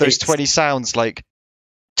heard those 20 sounds like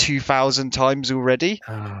 2,000 times already.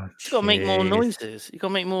 Oh, you got to make more noises. You got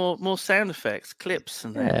to make more sound effects, clips,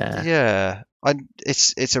 and yeah.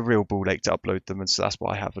 It's a real ball ache to upload them, and so that's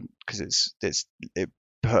why I haven't, because it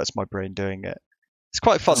hurts my brain doing it. It's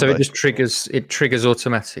quite fun. So though. It triggers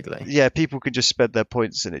automatically. Yeah, people can just spend their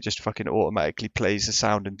points and it just fucking automatically plays the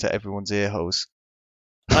sound into everyone's ear holes.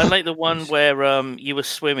 I like the one where you were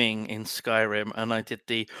swimming in Skyrim and I did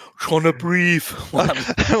the trying to breathe one.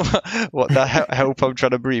 What the help? I'm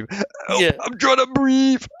trying to breathe. Help, yeah, I'm trying to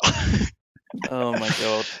breathe. Oh my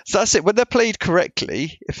god! So that's it. When they're played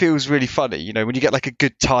correctly, it feels really funny. You know, when you get like a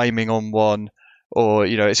good timing on one, or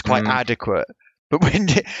you know, it's quite adequate. But when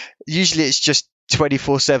usually it's just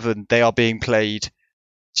 24/7, they are being played.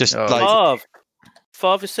 Just like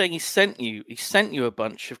Father's saying he sent you a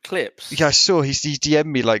bunch of clips. Yeah, I saw he DM'd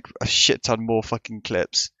me like a shit ton more fucking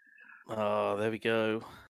clips. Oh, there we go.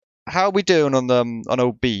 How are we doing on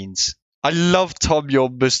old Beans? I love Tom, your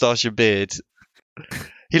moustache and beard.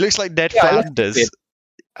 He looks like Ned Flanders.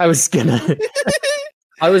 I was gonna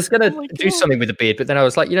do something with the beard, but then I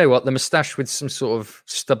was like, you know what, the moustache with some sort of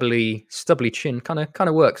stubbly chin kind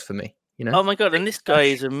of works for me. You know? Oh my god! And this guy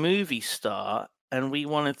is a movie star, and we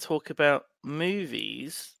want to talk about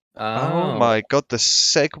movies. Oh my god! The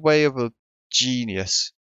segue of a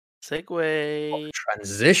genius. Segue.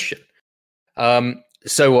 Transition.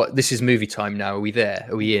 So what? This is movie time now. Are we there?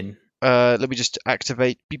 Are we in? Let me just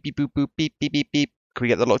activate. Beep beep boop boop beep beep beep beep. Can we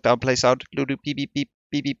get the lockdown play sound? Beep beep beep beep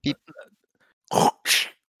beep beep beep.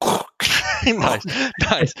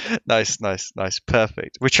 Nice.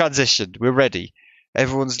 Perfect. We're transitioned. We're ready.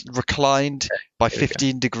 Everyone's reclined by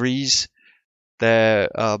 15 degrees. They're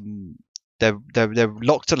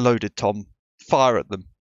locked and loaded. Tom, fire at them.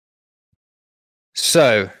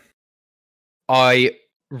 So, I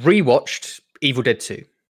rewatched Evil Dead 2.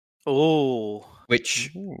 Oh,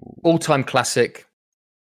 which all-time classic,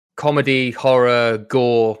 comedy, horror,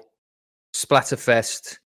 gore,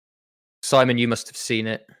 splatterfest. Simon, you must have seen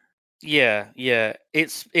it. Yeah.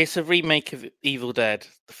 It's a remake of Evil Dead,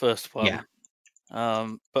 the first one. Yeah.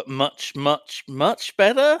 But much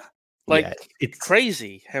better. Like it's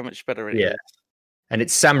crazy how much better it is. And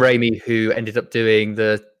it's Sam Raimi who ended up doing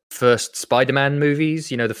the first Spider-Man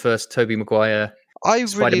movies. You know, the first Tobey Maguire. I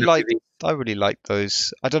really like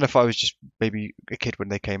those. I don't know if I was just maybe a kid when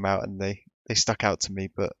they came out and they stuck out to me,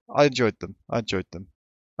 but I enjoyed them. I enjoyed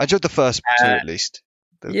the first two at least.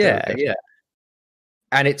 Yeah.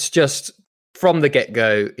 And it's just from the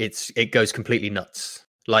get-go, it goes completely nuts.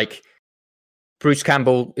 Like Bruce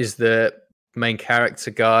Campbell is the main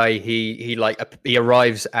character guy. He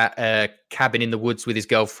arrives at a cabin in the woods with his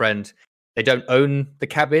girlfriend. They don't own the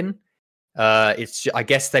cabin. I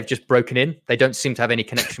guess they've just broken in. They don't seem to have any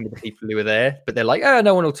connection with the people who were there, but they're like,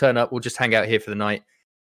 no one will turn up. We'll just hang out here for the night.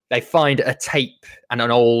 They find a tape and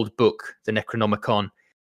an old book, the Necronomicon,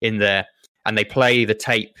 in there, and they play the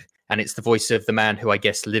tape, and it's the voice of the man who I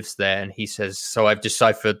guess lives there, and he says, so I've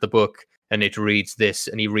deciphered the book, and it reads this,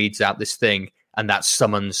 and he reads out this thing, and that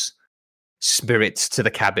summons spirits to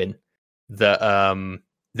the cabin that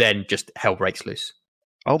then just hell breaks loose.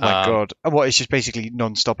 Oh my god. What, it's just basically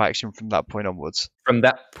non-stop action from that point onwards? From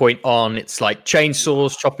that point on, it's like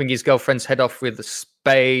chainsaws, chopping his girlfriend's head off with a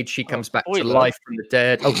spade. She comes back to life from the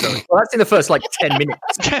dead. Oh, sorry. Well, that's in the first 10 minutes.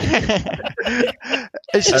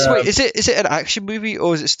 Wait, is it an action movie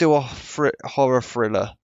or is it still a horror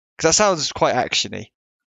thriller? Because that sounds quite actiony.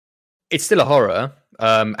 It's still a horror,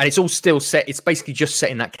 and it's all still set. It's basically just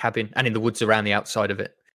set in that cabin and in the woods around the outside of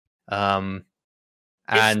it.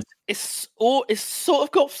 And it's sort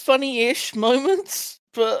of got funny-ish moments,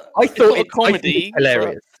 but I thought it's comedy.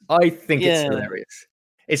 Hilarious. I think it's hilarious.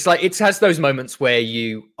 It's like it has those moments where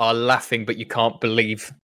you are laughing, but you can't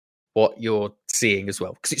believe what you're seeing as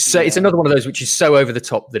well. Because it's another one of those which is so over the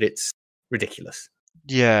top that it's ridiculous.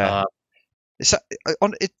 Yeah.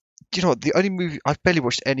 You know what? The only movie I've barely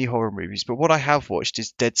watched any horror movies, but what I have watched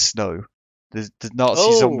is Dead Snow, The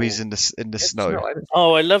Nazi zombies in the snow.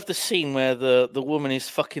 Oh, I love the scene where the woman is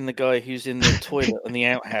fucking the guy who's in the toilet in the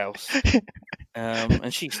outhouse,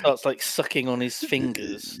 and she starts like sucking on his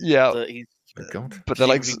fingers. Yeah. That he's, but they're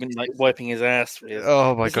like wiping his ass with.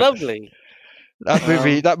 Oh my it's god, lovely.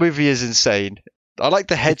 That movie is insane. I like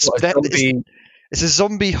the heads. It's a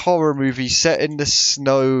zombie horror movie set in the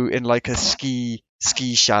snow in like a ski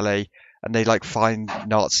chalet, and they like find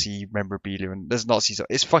Nazi memorabilia, and there's Nazis.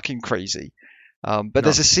 It's fucking crazy. But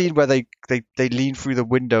there's a scene where they lean through the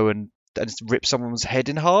window and rip someone's head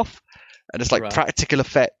in half, and it's like practical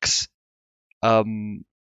effects.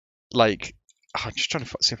 Like I'm just trying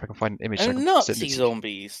to see if I can find an image. And Nazi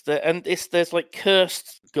zombies, and there's like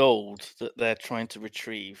cursed gold that they're trying to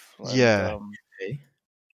retrieve. Yeah.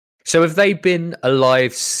 So have they been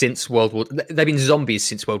alive since World War? They've been zombies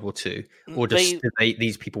since World War II, or just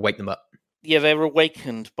these people wake them up? Yeah, they're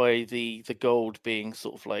awakened by the gold being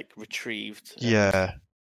sort of like retrieved. Yeah,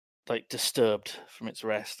 like disturbed from its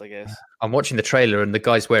rest, I guess. I'm watching the trailer, and the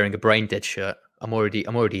guy's wearing a Brain Dead shirt. I'm already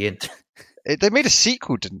in. They made a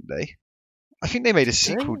sequel, didn't they? I think they made a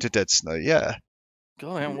sequel to Dead Snow. Yeah.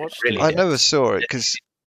 God, I haven't watched it. I never saw it because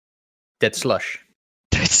Dead Slush.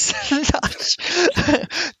 Dead Slush.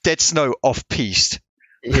 Dead Snow off-piste.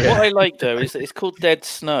 Yeah. What I like though is that it's called Dead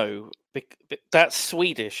Snow. That's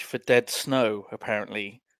Swedish for dead snow,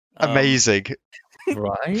 apparently. Amazing.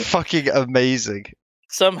 Right. Fucking amazing.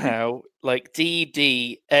 Somehow, like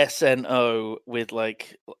DDSNO with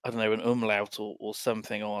like I don't know an umlaut or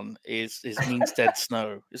something on is means dead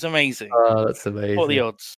snow. It's amazing. Oh, that's amazing. What are the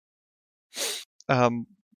odds?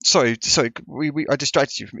 Sorry. I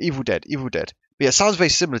distracted you from Evil Dead. But yeah, it sounds very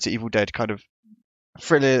similar to Evil Dead, kind of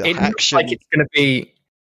thriller action. Looks like it's going to be.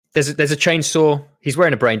 There's a chainsaw. He's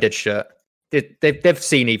wearing a Brain Dead shirt. They've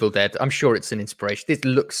seen Evil Dead. I'm sure it's an inspiration. This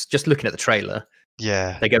looks, just looking at the trailer.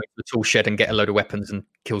 Yeah. They go into the tool shed and get a load of weapons and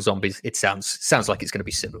kill zombies. It sounds like it's going to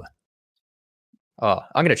be similar. Oh,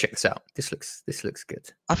 I'm going to check this out. This looks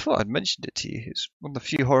good. I thought I'd mentioned it to you. It's one of the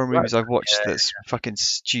few horror movies I've watched that's fucking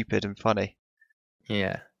stupid and funny.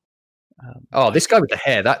 Yeah. This guy with the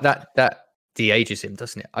hair, that de-ages him,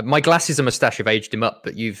 doesn't it? My glasses and moustache have aged him up,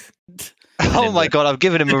 but you've... Oh my god, I've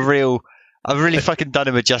given him a real... I've really fucking done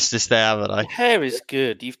him a justice there, haven't I? The hair is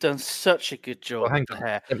good. You've done such a good job with the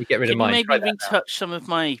hair. Let me get rid of mine. Maybe retouch some of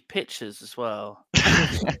my pictures as well.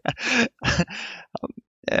 Yeah,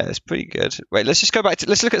 it's pretty good. Wait, let's just go back to...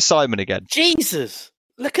 Let's look at Simon again. Jesus!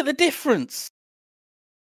 Look at the difference!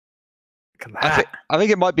 I think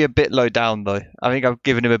it might be a bit low down, though. I think I've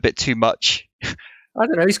given him a bit too much. I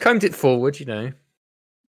don't know. He's combed it forward, you know.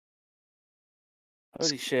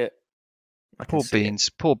 Holy shit. Poor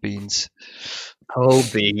beans. Oh,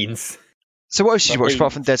 beans. So what else did you watch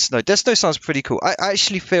apart from Dead Snow? Dead Snow sounds pretty cool. I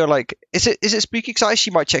actually feel like... Is it spooky? Because I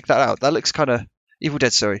actually might check that out. That looks kind of... Evil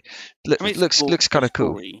Dead, sorry. Looks kind of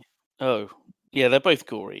cool. Gory. Oh. Yeah, they're both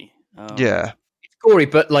gory. Yeah. It's gory,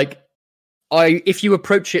 but like... if you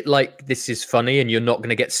approach it like this is funny and you're not going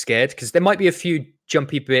to get scared, because there might be a few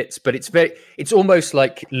jumpy bits, but it's almost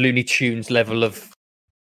like Looney Tunes level of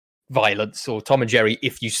violence, or Tom and Jerry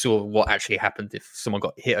if you saw what actually happened if someone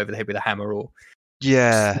got hit over the head with a hammer, or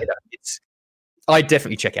I'd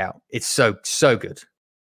definitely check it out. It's so good.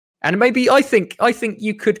 And maybe I think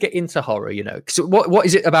you could get into horror, you know. Because what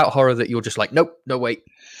is it about horror that you're just like, nope, no wait.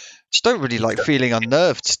 Just don't really like feeling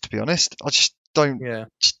unnerved, to be honest. I just don't. Yeah.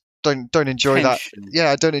 Don't enjoy tension. That.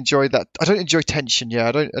 Yeah, I don't enjoy that. I don't enjoy tension. Yeah,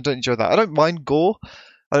 I don't enjoy that. I don't mind gore.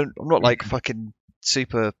 I'm not like fucking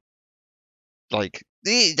super like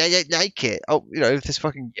they don't like it. Oh, you know, if this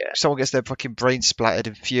fucking someone gets their fucking brain splattered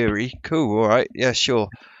in fury, cool, all right, yeah, sure,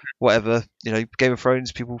 whatever. You know, Game of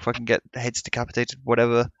Thrones, people fucking get heads decapitated,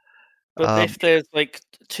 whatever. But if there's like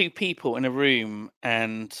two people in a room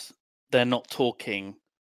and they're not talking,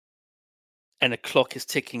 and a clock is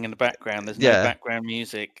ticking in the background, there's no background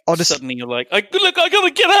music. Suddenly you're like, I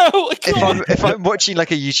gotta get out. If I'm watching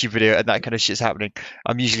like a YouTube video and that kind of shit's happening,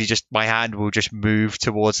 I'm usually just, my hand will just move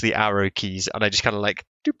towards the arrow keys, and I just kind of like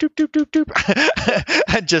doop doop doop doop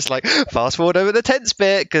doop, and just like fast forward over the tense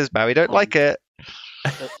bit because Maui don't like it.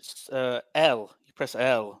 L. You press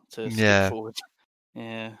L to skip forward.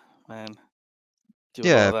 Yeah, man.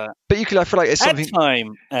 But you could. I feel like it's something.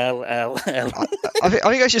 Time. L. I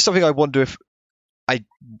think it's just something I wonder if I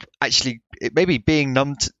actually maybe being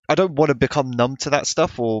numb. I don't want to become numb to that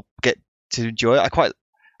stuff or get to enjoy it. I feel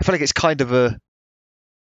like it's kind of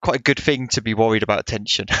quite a good thing to be worried about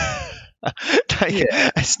tension.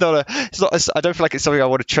 It's not. I don't feel like it's something I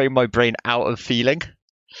want to train my brain out of feeling.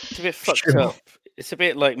 It's a bit fucked up. It's a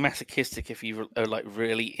bit like masochistic if you are like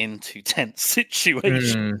really into tense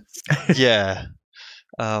situations. Yeah.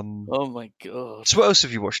 Oh my god! So what else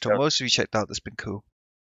have you watched, Tom? What else have you checked out that's been cool?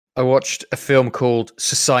 I watched a film called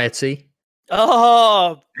Society.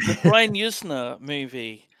 Oh, the Brian Usna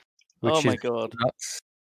movie. Oh my god! Nuts.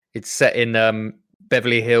 It's set in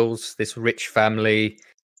Beverly Hills. This rich family.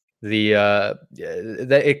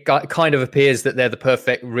 It kind of appears that they're the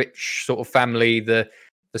perfect rich sort of family. The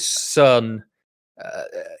son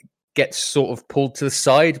gets sort of pulled to the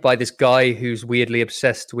side by this guy who's weirdly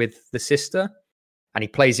obsessed with the sister, and he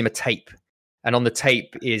plays him a tape. And on the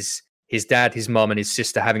tape is his dad, his mom, and his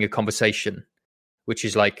sister having a conversation, which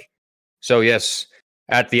is like, "So yes,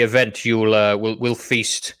 at the event we'll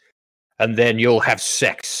feast, and then you'll have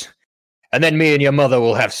sex, and then me and your mother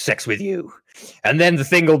will have sex with you, and then the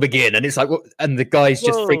thing will begin." And it's like, and the guy's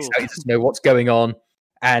just freaks out. He doesn't know what's going on,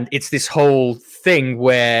 and it's this whole thing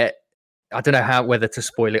where I don't know whether to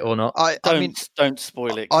spoil it or not. Don't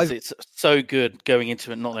spoil it because it's so good going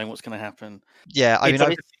into it, not knowing what's going to happen. Yeah,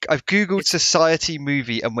 I've googled Society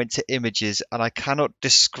movie and went to images, and I cannot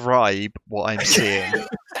describe what I'm seeing.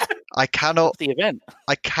 I cannot. The event.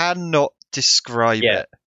 I cannot describe it.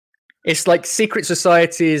 It's like secret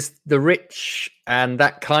societies, the rich, and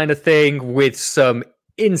that kind of thing, with some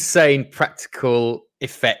insane practical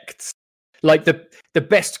effects. Like the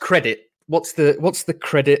best credit. What's the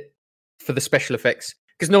credit for the special effects?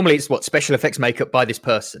 Because normally it's special effects makeup by this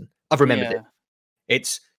person. I've remembered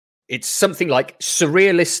it. It's something like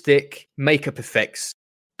surrealistic makeup effects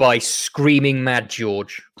by Screaming Mad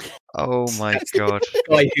George. Oh my god! The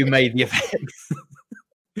guy who made the effects.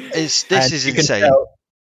 This is insane.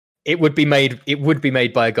 It would be made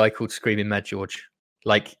by a guy called Screaming Mad George.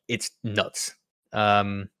 Like, it's nuts.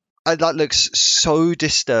 That looks so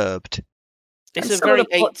disturbed. It's a very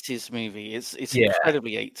 80s movie. It's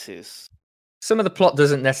incredibly 80s. Some of the plot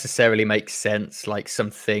doesn't necessarily make sense. Like,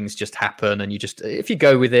 some things just happen, and if you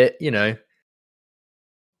go with it, you're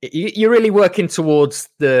really working towards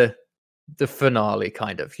the finale.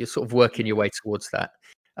 Kind of, you're sort of working your way towards that.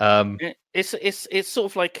 It's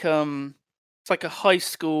sort of like it's like a high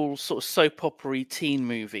school sort of soap opera teen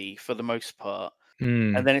movie for the most part,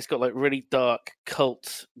 and then it's got like really dark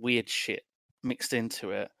cult weird shit mixed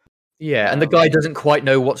into it. Yeah, and the guy doesn't quite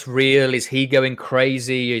know what's real. Is he going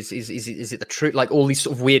crazy? Is it the truth? Like, all these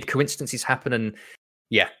sort of weird coincidences happen, and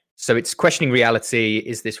so it's questioning reality.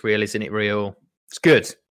 Is this real? Isn't it real? It's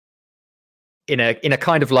good in a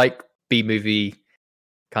kind of like B movie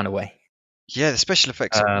kind of way. Yeah, the special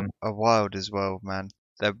effects are wild as well, man.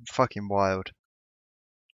 They're fucking wild.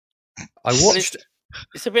 I watched.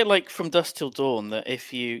 It's a bit like From Dusk Till Dawn, that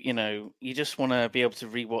if you just want to be able to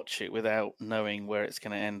rewatch it without knowing where it's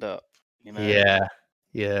going to end up. Yeah.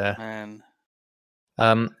 Man.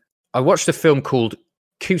 I watched a film called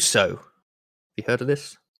Kuso. Have you heard of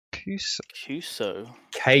this? Kuso. Kuso.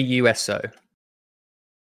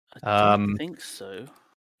 I don't think so.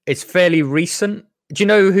 It's fairly recent. Do you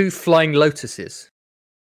know who Flying Lotus is?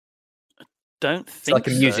 I don't think it's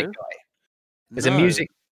like a music guy. There's a music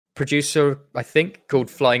producer, I think,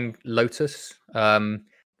 called Flying Lotus,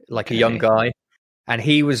 like a young guy, and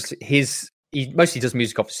he mostly does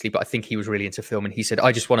music, obviously, but I think he was really into film, and he said,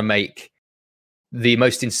 "I just want to make the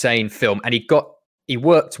most insane film," and he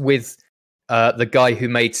worked with the guy who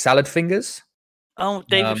made Salad Fingers. Oh,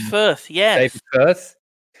 David Firth, yes. David Firth.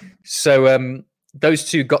 So those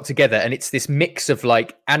two got together, and it's this mix of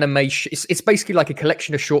like animation. It's basically like a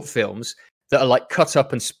collection of short films that are like cut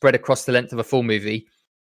up and spread across the length of a full movie.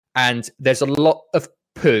 And there's a lot of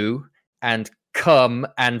poo and cum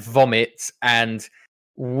and vomit and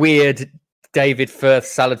weird David Firth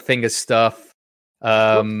Salad Fingers stuff.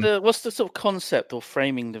 What's the sort of concept or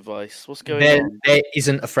framing device? What's going on? There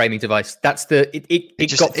isn't a framing device. That's it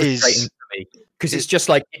got frustrating for me, because it's just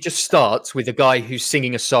like, it just starts with a guy who's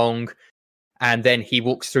singing a song, and then he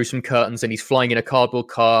walks through some curtains and he's flying in a cardboard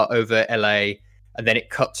car over LA, and then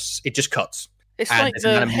it just cuts. It's like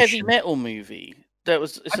the heavy metal movie.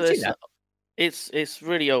 It's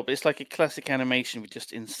really old, but it's like a classic animation with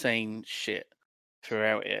just insane shit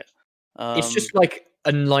throughout it. It's just like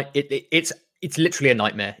it's literally a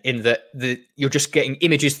nightmare in that you're just getting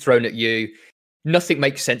images thrown at you. Nothing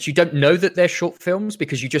makes sense. You don't know that they're short films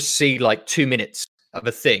because you just see like 2 minutes of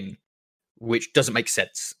a thing, which doesn't make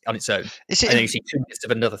sense on its own. And then you see 2 minutes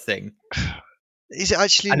of another thing. Is it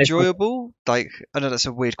actually enjoyable? Like, I know that's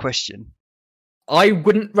a weird question. I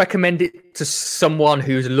wouldn't recommend it to someone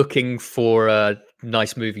who's looking for a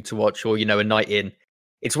nice movie to watch, or, a night in.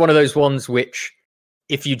 It's one of those ones which,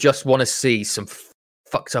 if you just want to see some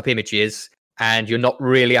fucked up images and you're not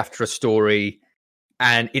really after a story,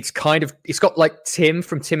 and it's got like Tim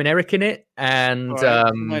from Tim and Eric in it, and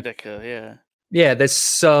Heidecker, there's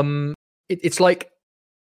some. It's like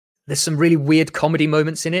there's some really weird comedy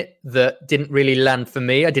moments in it that didn't really land for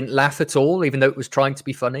me. I didn't laugh at all, even though it was trying to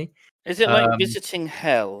be funny. Is it like visiting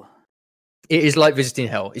hell? It is like visiting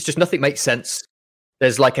hell. It's just nothing makes sense.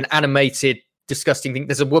 There's like an animated, disgusting thing.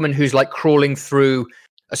 There's a woman who's like crawling through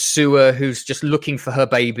a sewer who's just looking for her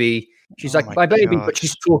baby. She's like, my baby, but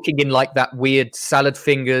she's talking in like that weird salad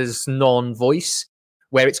fingers non-voice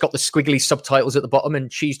where it's got the squiggly subtitles at the bottom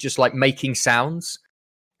and she's just like making sounds.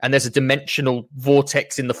 And there's a dimensional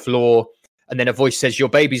vortex in the floor. And then a voice says, your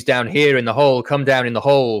baby's down here in the hole. Come down in the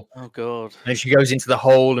hole. Oh, God. And she goes into the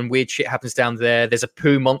hole and weird shit happens down there. There's a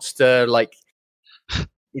poo monster. Like,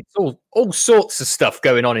 it's all sorts of stuff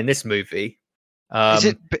going on in this movie.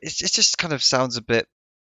 It just kind of sounds a bit...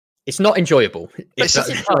 It's not enjoyable. It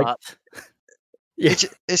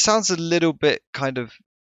sounds a little bit kind of...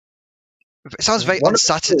 It sounds very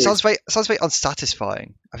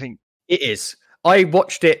unsatisfying, I think. It is. I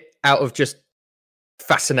watched it out of just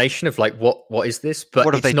fascination of like, what is this? But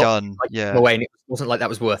what have they done? Like, and it wasn't like that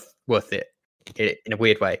was worth it in a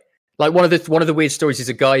weird way. Like one of the weird stories is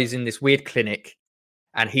a guy who's in this weird clinic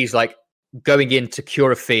and he's like going in to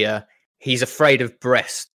cure a fear. He's afraid of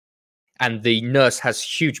breasts and the nurse has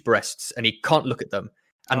huge breasts and he can't look at them.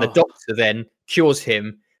 And the doctor then cures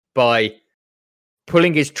him by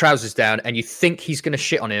pulling his trousers down and you think he's going to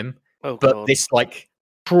shit on him. But God. This like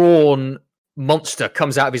prawn monster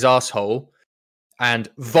comes out of his asshole and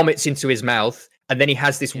vomits into his mouth. And then he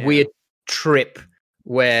has this weird trip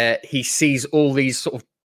where he sees all these sort of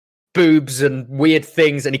boobs and weird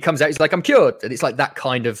things and he comes out, he's like, I'm cured. And it's like that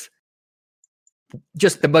kind of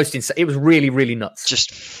just the most insane. It was really, really nuts.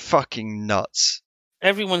 Just fucking nuts.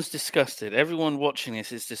 Everyone's disgusted. Everyone watching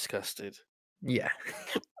this is disgusted. Yeah.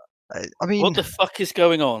 I mean, what the fuck is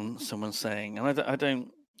going on? Someone's saying, and I don't.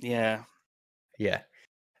 Yeah.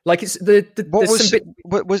 Like it's there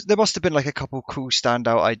must have been like a couple cool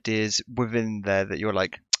standout ideas within there that you're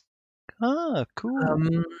like,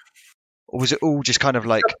 cool. Or was it all just kind of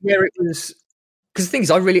like where it was? Because the thing is,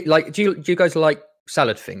 I really like. Do you guys like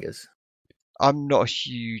salad fingers? I'm not a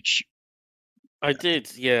huge. I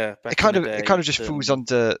did, yeah. It kind of just falls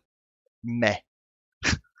under meh.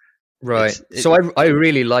 Right. So I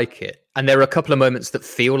really like it, and there are a couple of moments that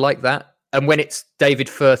feel like that. And when it's David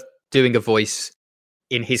Firth doing a voice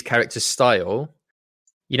in his character's style,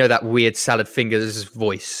 you know that weird salad fingers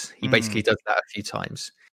voice. He basically does that a few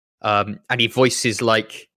times, and he voices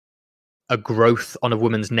like a growth on a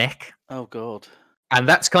woman's neck. Oh God. And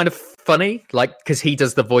that's kind of funny, like because he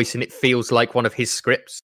does the voice and it feels like one of his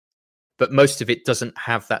scripts, but most of it doesn't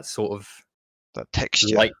have that sort of that texture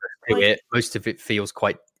to it. Most of it feels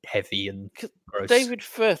quite heavy and gross. David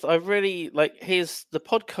Firth, I really like the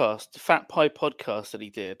podcast, the Fat Pie podcast that he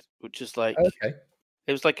did, which is like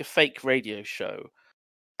it was like a fake radio show.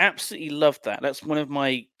 Absolutely loved that. That's one of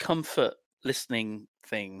my comfort listening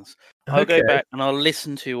things. I'll go back and I'll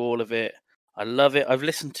listen to all of it. I love it. I've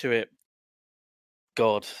listened to it,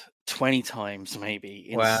 God, 20 times maybe.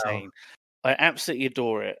 Insane. Wow. I absolutely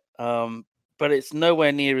adore it. But it's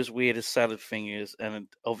nowhere near as weird as Salad Fingers, and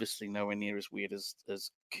obviously nowhere near as weird as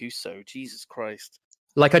Kuso. Jesus Christ!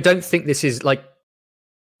 Like, I don't think this is like.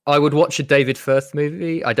 I would watch a David Firth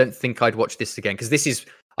movie. I don't think I'd watch this again because this is.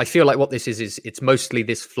 I feel like what this is it's mostly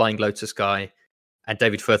this Flying Lotus guy, and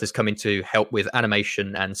David Firth has come in to help with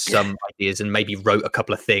animation and some ideas, and maybe wrote a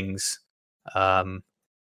couple of things. But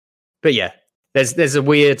yeah, there's a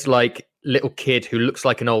weird like little kid who looks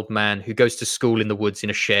like an old man who goes to school in the woods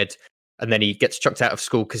in a shed. And then he gets chucked out of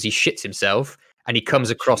school because he shits himself. And he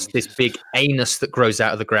comes across this big anus that grows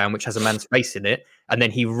out of the ground, which has a man's face in it. And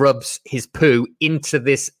then he rubs his poo into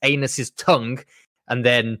this anus's tongue. And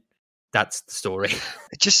then that's the story.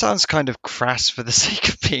 It just sounds kind of crass for the sake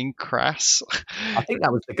of being crass. I think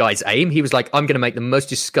that was the guy's aim. He was like, I'm going to make the most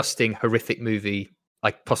disgusting, horrific movie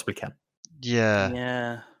I possibly can. Yeah.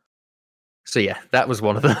 Yeah. So yeah, that was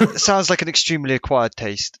one of them. It sounds like an extremely acquired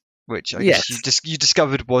taste. Which I guess you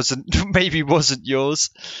discovered maybe wasn't yours.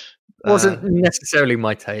 Wasn't necessarily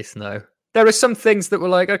my taste, no. There are some things that were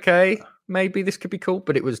like, okay, maybe this could be cool,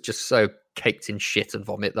 but it was just so caked in shit and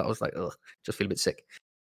vomit that I was like, ugh, just feel a bit sick.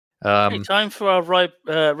 Time for our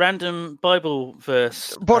random Bible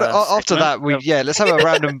verse. After that, let's have a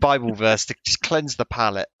random Bible verse to just cleanse the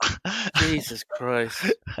palate. Jesus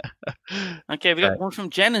Christ. Okay, we got one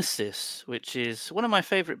from Genesis, which is one of my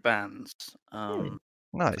favorite bands.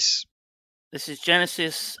 Nice. This is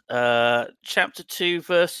Genesis chapter 2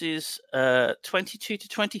 verses 22 to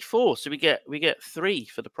 24. So we get 3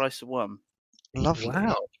 for the price of 1. Lovely.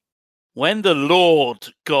 Wow. When the Lord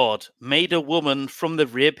God made a woman from the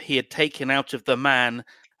rib he had taken out of the man,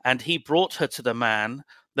 and he brought her to the man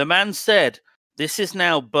said, This is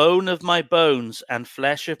now bone of my bones and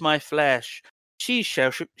flesh of my flesh. She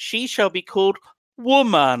shall be called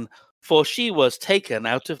woman, for she was taken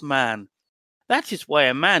out of man. That is why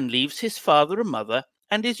a man leaves his father and mother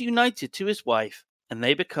and is united to his wife, and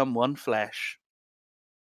they become one flesh.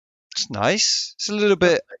 It's nice. It's a little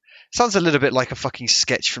bit. Sounds a little bit like a fucking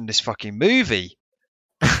sketch from this fucking movie.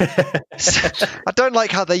 I don't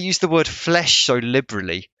like how they use the word flesh so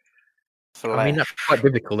liberally. Flesh. I mean, that's quite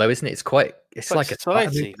biblical, though, isn't it? It's quite. It's like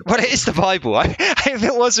society. Well, it is the Bible. If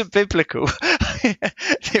it wasn't biblical,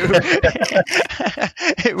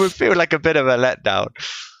 it would feel like a bit of a letdown.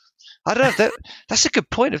 I don't know. That's a good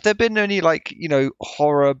point. Have there been any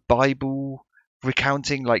horror Bible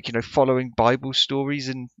recounting, following Bible stories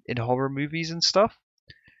in horror movies and stuff?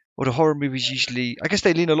 Or do horror movies usually? I guess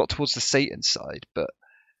they lean a lot towards the Satan side, but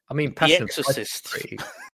I mean, The Exorcist.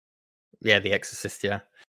 Yeah, The Exorcist. Yeah,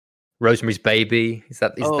 Rosemary's Baby.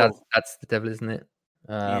 That's the devil, isn't it?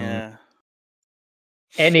 Yeah.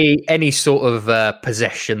 Any sort of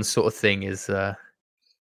possession sort of thing is that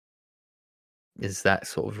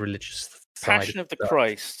sort of religious side. Passion of the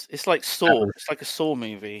Christ. It's like Saw. It's like a Saw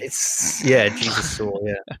movie. It's Jesus Saw.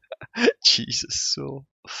 Yeah, Jesus Saw.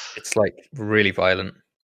 It's like really violent.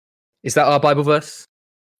 Is that our Bible verse?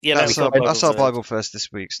 Yeah, that's our Bible verse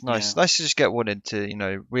this week. It's nice. Nice to just get one in to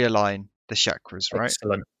realign the chakras, right?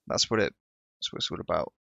 Excellent. That's what it's all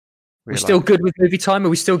about. We're still good with movie time. Are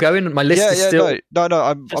we still going? My list is still. No.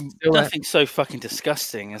 I'm still nothing so fucking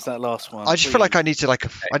disgusting as that last one. I just feel like I need to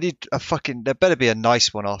I need a fucking. There better be a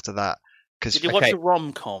nice one after that. Did you watch a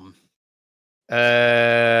rom-com?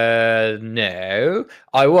 No.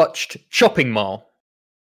 I watched Shopping Mall.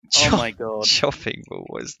 Oh my god. Shopping Mall,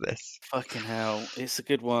 what is this? Fucking hell. It's a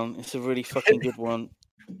good one. It's a really fucking good one.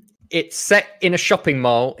 It's set in a shopping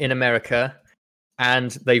mall in America,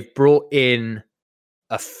 and they've brought in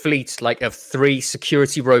a fleet of 3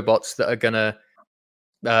 security robots that are gonna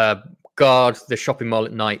guard the shopping mall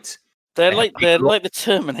at night. They're like the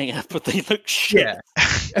Terminator, but they look shit. Yeah.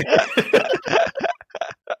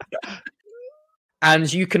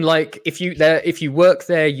 And you can if you work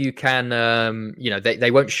there, you can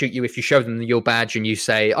they won't shoot you if you show them your badge and you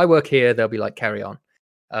say I work here. They'll be like carry on,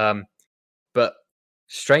 but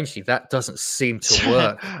strangely that doesn't seem to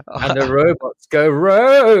work, and the robots go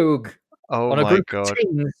rogue on a group of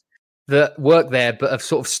teens that work there but have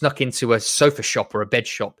sort of snuck into a sofa shop or a bed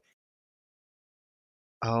shop.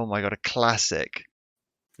 Oh my god, a classic!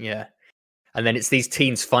 Yeah, and then it's these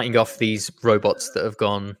teens fighting off these robots that have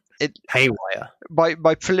gone haywire.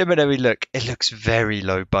 My preliminary look, it looks very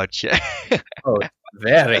low budget. Oh,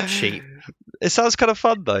 very cheap. It sounds kind of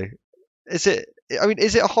fun though. Is it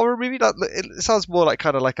a horror movie? It sounds more like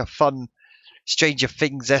kind of like a fun Stranger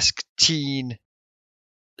Things-esque teen.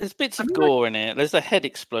 There's bits of gore in it. There's a head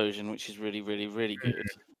explosion, which is really, really, really good.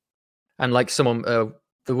 And someone,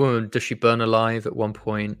 the woman, does she burn alive at one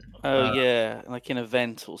point? Oh yeah, like in a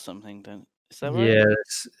vent or something. Is that right?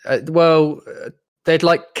 Yes. They'd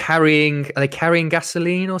are they carrying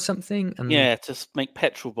gasoline or something? And to make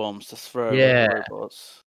petrol bombs to throw at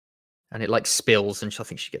robots. And it spills, and I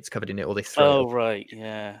think she gets covered in it, or they throw. Oh right,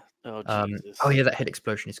 yeah. Oh Jesus. That head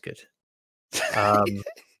explosion is good. Tom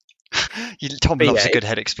loves a good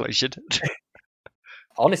head explosion.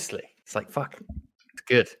 Honestly, it's fuck, it's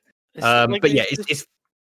good. It's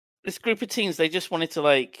this group of teens. They just wanted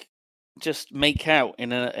to just make out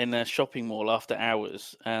in a shopping mall after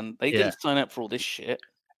hours, and they didn't sign up for all this shit.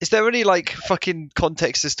 Is there any fucking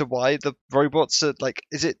context as to why the robots are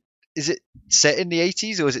is it set in the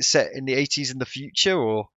 80s, or is it set in the 80s in the future,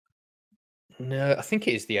 or? No, I think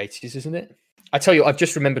it is the 80s, isn't it? I tell you, I've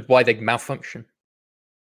just remembered why they malfunction.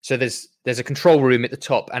 So there's a control room at the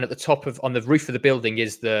top, and at the top on the roof of the building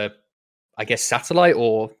is the, I guess, satellite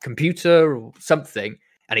or computer or something,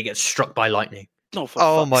 and it gets struck by lightning.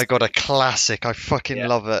 Oh my god, a classic! I fucking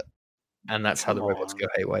love it. And that's how the robots go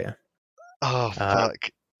haywire. Oh fuck!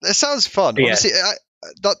 It sounds fun. Honestly,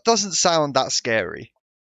 that doesn't sound that scary.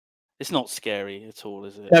 It's not scary at all,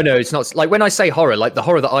 is it? No, it's not. When I say horror, the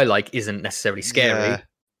horror that I like isn't necessarily scary. Yeah.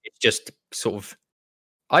 It's just sort of.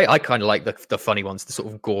 I kind of like the funny ones, the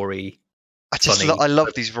sort of gory. I love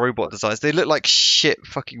these robot designs. They look like shit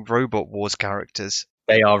fucking Robot Wars characters.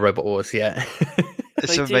 They are Robot Wars, yeah.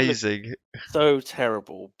 It's amazing. So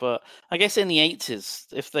terrible, but I guess in the 80s,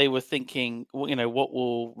 if they were thinking, what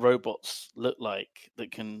will robots look like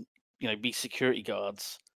that can, be security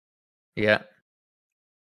guards? Yeah,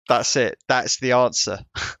 that's it. That's the answer.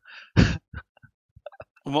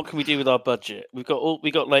 And what can we do with our budget? We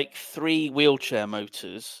got 3 wheelchair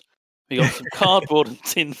motors. We got some cardboard and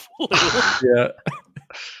tin foil. Yeah.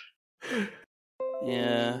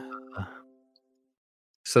 Yeah.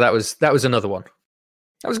 So that was another one.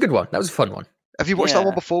 That was a good one. That was a fun one. Have you watched that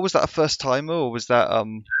one before? Was that a first timer, or was that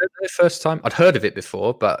first time? I'd heard of it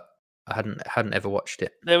before, but I hadn't ever watched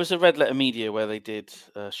it. There was a Red Letter Media where they did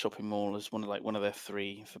Shopping Mall as one of their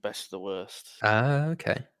 3 for best of the worst.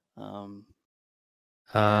 Okay.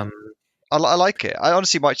 I like it. I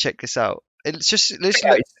honestly might check this out.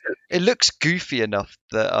 It looks goofy enough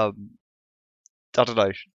that I don't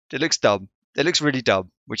know. It looks dumb. It looks really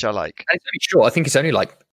dumb, which I like. And it's only short. I think it's only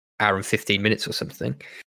like hour and 15 minutes or something.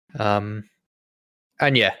 And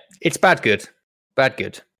yeah, it's bad good.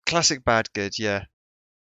 Classic bad good. Yeah.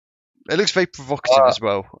 It looks very provocative as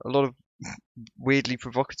well. A lot of weirdly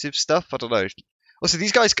provocative stuff. I don't know. Also,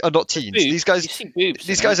 these guys are not teens. These guys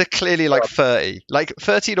are clearly like 30, like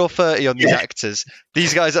 13 or 30 on these actors.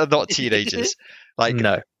 These guys are not teenagers. Like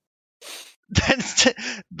no.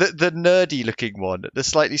 The nerdy looking one, the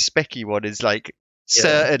slightly specky one, is like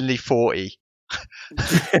certainly 40.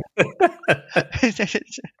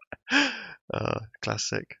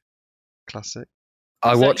 Classic.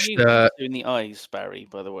 I watched doing the eyes, Barry.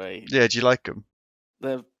 By the way, yeah. Do you like them?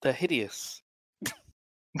 They're hideous.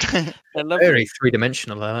 They're very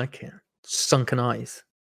 3-dimensional. I like it. Sunken eyes.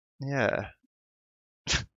 Yeah,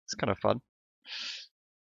 it's kind of fun.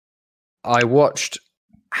 I watched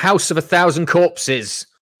House of a Thousand Corpses.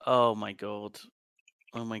 Oh my god!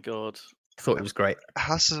 I thought it was great.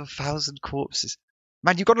 House of a Thousand Corpses.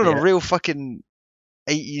 Man, you've got on a real fucking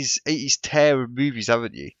 80s tear of movies,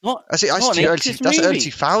 haven't you? That's early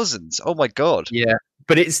 2000s. Oh my god. Yeah,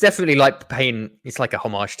 but it's definitely like it's like a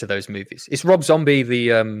homage to those movies. It's Rob Zombie,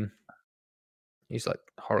 he's like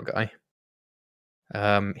a horror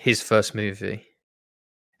guy. His first movie,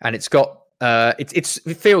 and it's got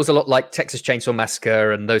it feels a lot like Texas Chainsaw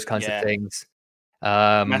Massacre and those kinds of things.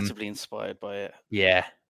 Massively inspired by it. Yeah,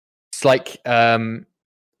 it's like one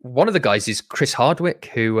of the guys is Chris Hardwick,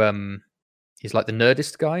 who he's like the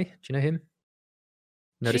Nerdist guy. Do you know him?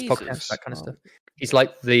 Nerdist podcast, that kind of stuff. He's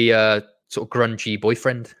like the sort of grungy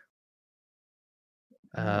boyfriend.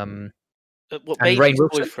 What, Baby's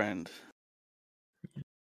boyfriend?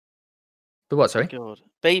 The what? Sorry. God,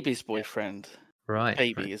 Baby's boyfriend. Right.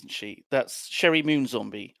 Baby, isn't she? That's Sherry Moon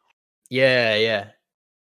Zombie. Yeah.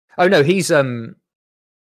 Oh no, he's like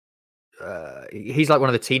one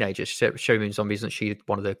of the teenagers. Sherry Moon Zombie, isn't she?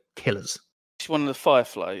 One of the killers. She's one of the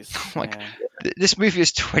Fireflies. Oh my God. This movie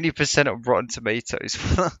is 20% on Rotten Tomatoes.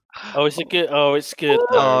 Oh, is it good? Oh, it's good.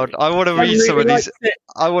 Oh, I want to read some of these.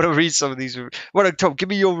 I want to read some of these. Well, Tom, give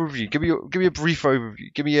me your review. Give me a brief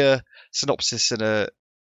overview. Give me a synopsis and a.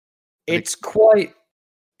 It's quite.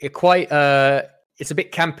 It's a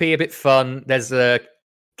bit campy, a bit fun. There's a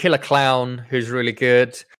killer clown who's really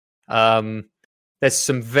good. There's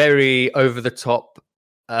some very over the top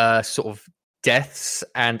sort of deaths,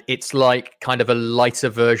 and it's like kind of a lighter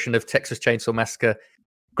version of Texas Chainsaw Massacre.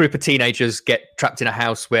 Group of teenagers get trapped in a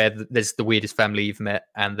house where there's the weirdest family you've met,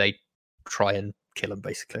 and they try and kill them.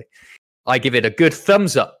 Basically, I give it a good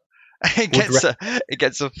thumbs up. It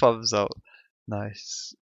gets a thumbs up.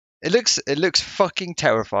 Nice. It looks fucking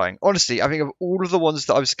terrifying. Honestly, I think of all of the ones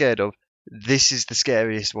that I'm scared of, this is the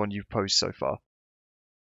scariest one you've posed so far.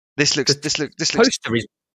 This poster is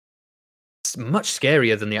much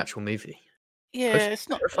scarier than the actual movie. Yeah, it's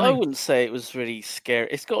not. I wouldn't say it was really scary.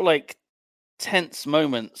 It's got like tense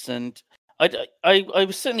moments, and I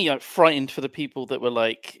was certainly like frightened for the people that were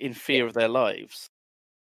like in fear of their lives.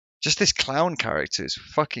 Just this clown character is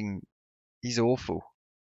fucking. He's awful.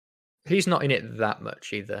 He's not in it that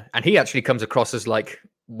much either, and he actually comes across as like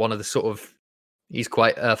one of the sort of. He's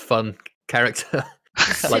quite a fun character.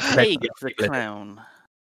 Like Sid Haig, the clown.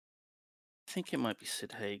 I think it might be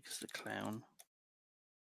Sid Haig as the clown.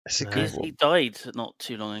 That's a good one. He died not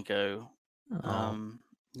too long ago. Oh.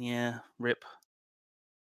 Yeah, rip.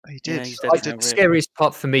 He did. Yeah, the scariest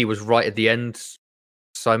part for me was right at the end,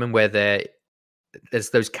 Simon, where there's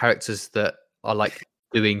those characters that are like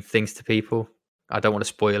doing things to people. I don't want to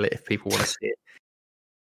spoil it if people want to see it.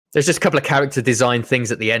 There's just a couple of character design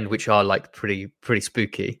things at the end which are like pretty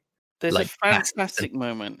spooky. There's like, a fantastic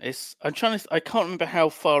moment. I can't remember how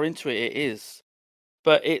far into it is,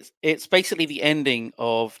 but it's basically the ending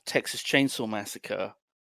of Texas Chainsaw Massacre.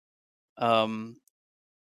 And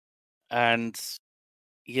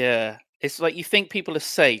yeah, it's like you think people are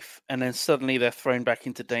safe, and then suddenly they're thrown back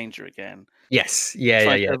into danger again. Yes,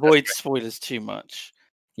 yeah. Avoid spoilers too much.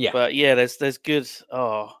 Yeah, but yeah, there's good.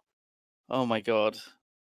 Oh my god,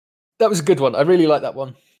 that was a good one. I really like that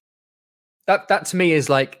one. That to me is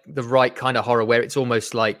like the right kind of horror where it's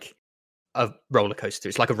almost like a roller coaster.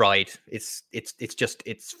 It's like a ride. It's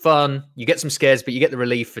fun. You get some scares, but you get the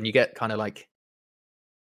relief, and you get kind of like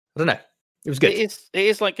I don't know. It was good. It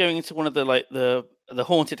is like going into one of the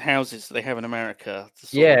haunted houses that they have in America.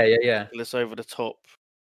 Yeah. This over the top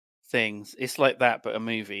things. It's like that, but a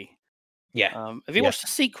movie. Yeah. Have you watched the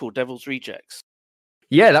sequel, Devil's Rejects?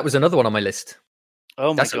 Yeah, that was another one on my list.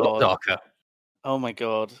 Oh my god, that's a lot darker. Oh my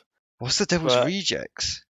god. What's the Devil's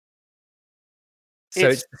Rejects? So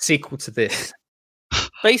it's the sequel to this.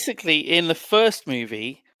 Basically, in the first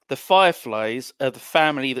movie, the Fireflies are the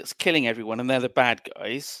family that's killing everyone, and they're the bad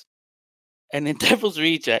guys. And in Devil's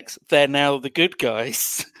Rejects, they're now the good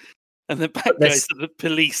guys, and the bad guys are the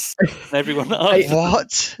police. And everyone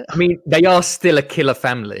what? I mean, they are still a killer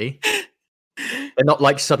family. They're not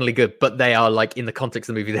like suddenly good, but they are like in the context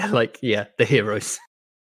of the movie. They're like, the heroes.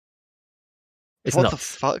 It's what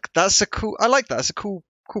nuts. The fuck? That's a cool. I like that. It's a cool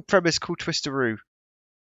premise, cool twisteroo.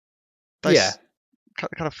 Yeah,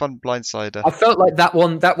 kind of fun blindsider. I felt like that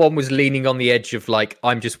one was leaning on the edge of like,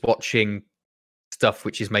 I'm just watching stuff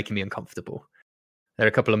which is making me uncomfortable. There are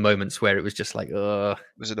a couple of moments where it was just like,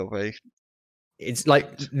 was it not very? It's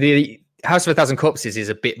like the House of a Thousand Corpses is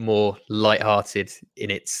a bit more lighthearted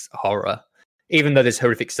in its horror, even though there's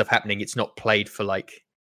horrific stuff happening. It's not played for like,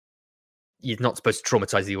 you're not supposed to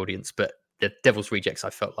traumatize the audience. But the Devil's Rejects,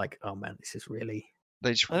 I felt like, oh man, this is really.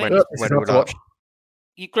 They just went up.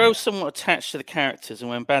 You grow somewhat attached to the characters, and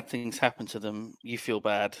when bad things happen to them, you feel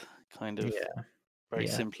bad, kind of. Yeah. Very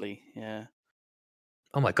simply, yeah.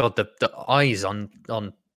 Oh my god, the eyes on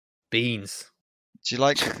Beans. Do you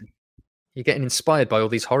like them? You're getting inspired by all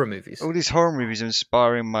these horror movies. All these horror movies are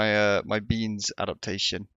inspiring my my Beans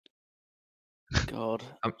adaptation. God,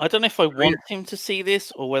 I don't know if I want him to see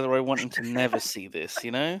this or whether I want him to never see this.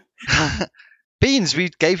 You know, Beans, we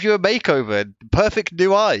gave you a makeover, perfect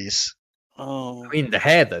new eyes. Oh, I mean the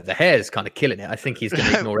hair though. The hair is kind of killing it. I think he's going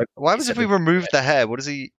to ignore it. What happens if we remove the hair? What does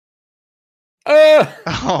he?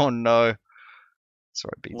 Oh no!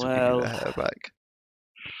 Sorry, Beans. Well, we'll give you the hair back.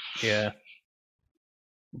 Yeah.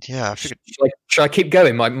 Yeah, I figured. Should I keep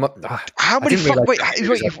going? How many? Wait,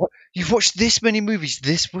 you've watched this many movies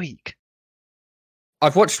this week?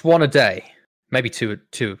 I've watched one a day, maybe two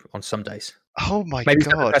on some days. Oh my maybe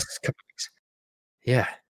god! The past couple of weeks. Yeah,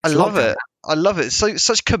 I love it. I love it. So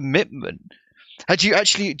such commitment. Do you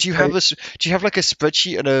have like a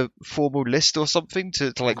spreadsheet and a formal list or something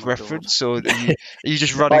to like reference, or are you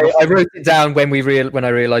just running? I wrote it down when I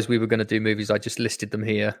realized we were going to do movies. I just listed them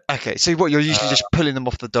here. Okay, so what, you're usually just pulling them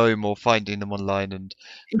off the dome or finding them online and?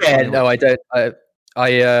 Yeah, no, I don't.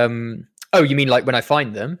 Oh, you mean like when I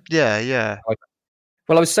find them? Yeah.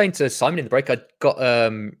 Well, I was saying to Simon in the break, I got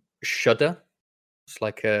Shudder. It's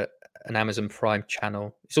like an Amazon Prime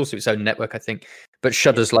channel. It's also its own network, I think. But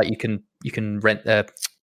Shudder's like you can rent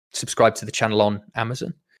subscribe to the channel on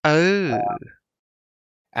Amazon. Oh.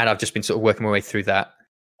 And I've just been sort of working my way through that.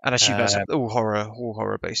 And I assume that's all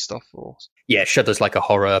horror based stuff, or yeah, Shudder's like a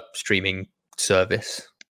horror streaming service.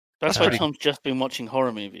 That's why Tom's just been watching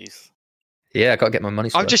horror movies. Yeah, I got to get my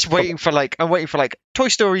money's worth. I'm just waiting for Toy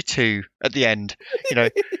Story 2 at the end,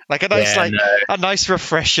 like a nice a nice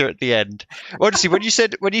refresher at the end. Honestly, when you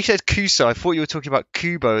said Kuso, I thought you were talking about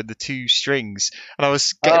Kubo and the two strings, and I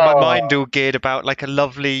was getting my mind all geared about like a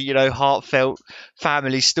lovely, heartfelt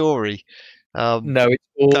family story. No, it's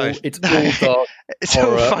all dark. It's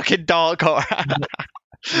all fucking dark horror.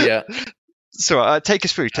 Yeah. So take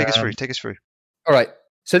us through. All right.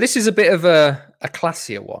 So this is a bit of a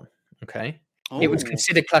classier one. Okay. Ooh. It was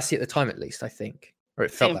considered classy at the time, at least, I think, or it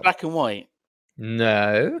felt in black and white.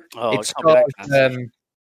 No, it's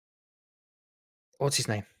what's his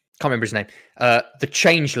name? Can't remember his name. The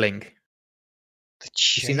Changeling. The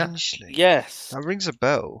Changeling. Yes, that rings a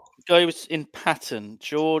bell. The guy was in Patton,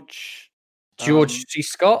 George C.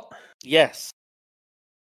 Scott. Yes.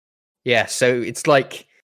 Yeah. So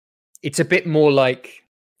it's a bit more like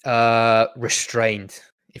restrained,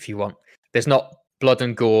 if you want. There's not blood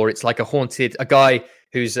and gore. It's like a guy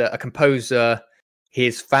who's a composer.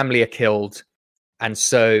 His family are killed, and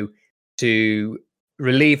so to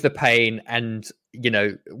relieve the pain and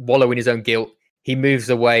wallow in his own guilt, he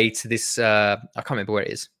moves away to this I can't remember where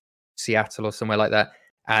it is, Seattle or somewhere like that,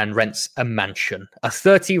 and rents a mansion, a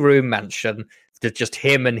 30-room mansion, to just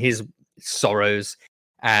him and his sorrows.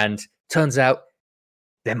 And turns out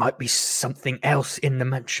there might be something else in the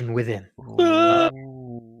mansion with him.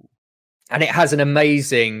 And it has an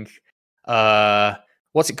amazing,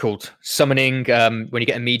 what's it called? Summoning, when you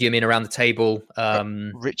get a medium in around the table.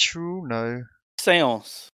 Ritual? No.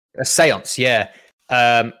 Seance. A seance, yeah.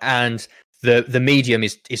 And the medium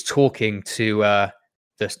is talking to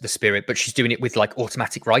the spirit, but she's doing it with like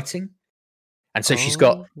automatic writing. And so she's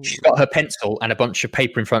got her pencil and a bunch of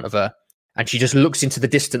paper in front of her, and she just looks into the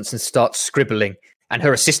distance and starts scribbling. and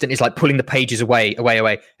her assistant is like pulling the pages away,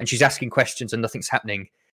 and she's asking questions and nothing's happening.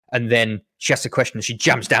 And then she asks a question and she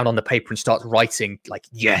jams down on the paper and starts writing like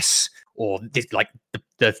yes or this, like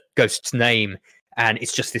the ghost's name, and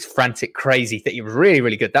it's just this frantic, crazy thing. It was really,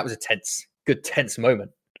 really good. That was a tense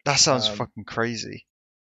moment. That sounds fucking crazy.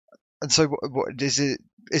 And so, what is it?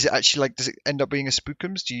 Is it actually like? Does it end up being a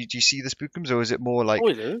Spookums? Do you see the Spookums, or is it more like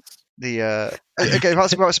the? Okay,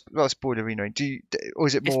 that's about spoilery, or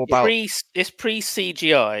is it more about? It's pre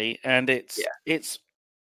CGI, and it's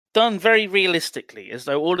done very realistically, as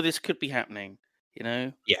though all of this could be happening.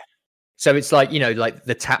 Yeah. So it's like like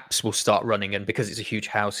the taps will start running, and because it's a huge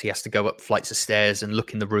house, he has to go up flights of stairs and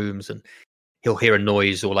look in the rooms, and he'll hear a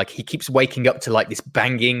noise, or like he keeps waking up to like this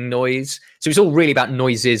banging noise. So it's all really about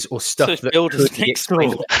noises or stuff that could be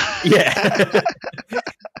explained. Yeah.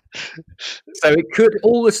 So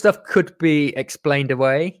all the stuff could be explained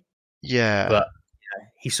away. Yeah. But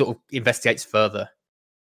he sort of investigates further,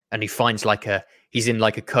 and he finds he's in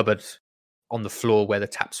like a cupboard on the floor where the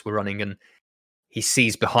taps were running, and he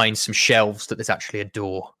sees behind some shelves that there's actually a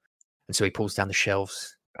door, and so he pulls down the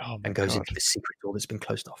shelves. And goes into the secret door that's been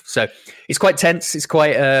closed off. So it's quite tense. It's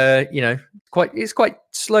quite, it's quite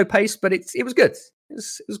slow paced, but it was good.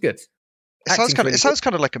 It was good. It sounds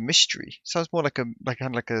kind of like a mystery. It sounds more like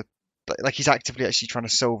he's actively actually trying to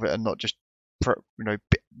solve it and not just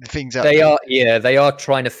things out. They are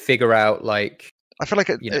trying to figure out like. I feel like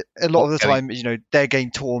a lot of the time, they're getting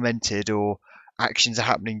tormented or actions are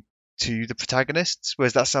happening to the protagonists,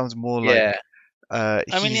 whereas that sounds more like.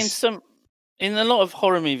 In a lot of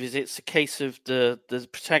horror movies, it's a case of the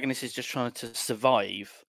protagonist is just trying to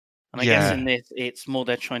survive, and I guess in this, it's more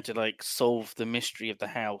they're trying to like solve the mystery of the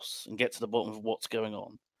house and get to the bottom of what's going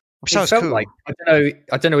on. Which sounds cool. Like,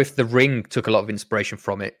 I don't know if The Ring took a lot of inspiration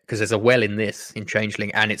from it, because there's a well in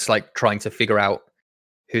Changeling, and it's like trying to figure out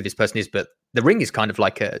who this person is. But The Ring is kind of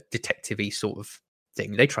like a detective-y sort of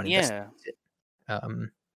thing. They try and investigate it,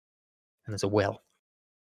 and there's a well.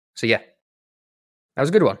 So yeah, that was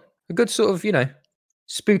a good one. A good sort of,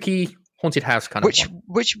 spooky haunted house kind of one.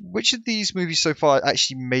 Which of these movies so far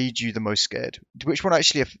actually made you the most scared? Which one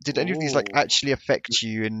actually did any of these like actually affect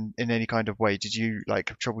you in any kind of way? Did you like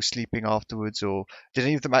have trouble sleeping afterwards, or did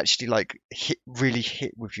any of them actually like really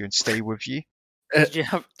hit with you and stay with you? Did you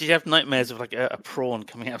have nightmares of like a prawn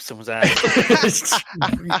coming out of someone's ass?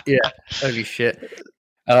 Yeah, holy shit.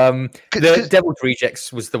 The Devil's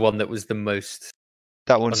Rejects was the one that was the most.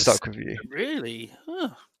 That one stuck with you. Really?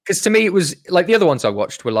 Huh. Because to me, it was like the other ones I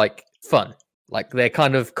watched were like fun, like they're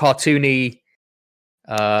kind of cartoony.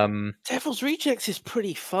 Devil's Rejects is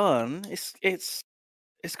pretty fun. It's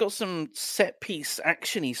got some set piece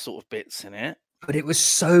actiony sort of bits in it, but it was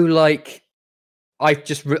so like I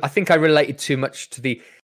think I related too much to the.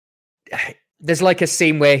 There's like a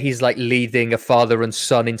scene where he's like leading a father and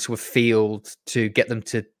son into a field to get them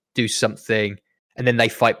to do something, and then they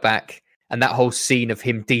fight back. And that whole scene of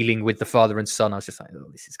him dealing with the father and son, I was just like, oh,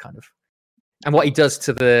 this is kind of. And what he does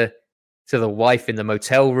to the wife in the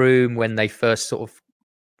motel room when they first sort of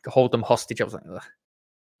hold them hostage, I was like, ugh,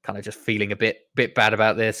 kind of just feeling a bit bad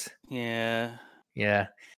about this. Yeah.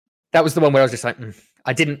 That was the one where I was just like,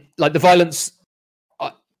 I didn't like the violence.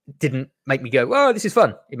 Didn't make me go, oh, this is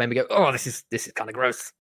fun. It made me go, oh, this is kind of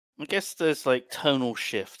gross. I guess there's like tonal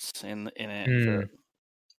shifts in it.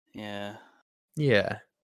 Yeah.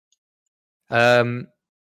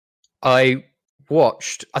 I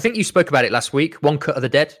watched. I think you spoke about it last week. One Cut of the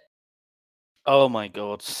Dead. Oh my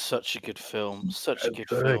god, such a good film! Such a good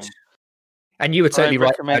film. And you were totally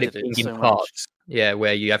right about it being in parts. Yeah,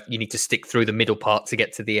 where you need to stick through the middle part to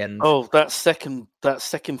get to the end. Oh, that second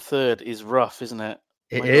third is rough, isn't it?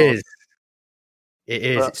 It is. It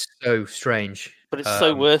is. It's so strange. But it's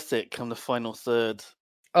so worth it come the final third.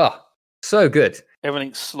 Oh, so good.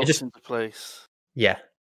 Everything slots into place.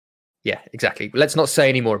 Yeah, exactly. But let's not say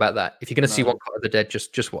any more about that. If you're going to see One Cut of the Dead,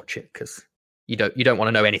 just watch it, because you don't want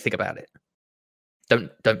to know anything about it.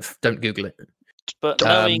 Don't Google it. But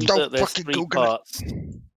knowing that there's three parts,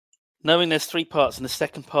 knowing there's three parts, and the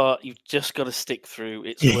second part you've just got to stick through.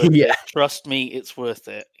 It's worth it. Trust me, it's worth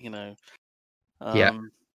it.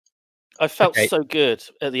 I felt so good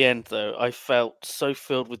at the end, though. I felt so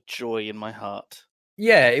filled with joy in my heart.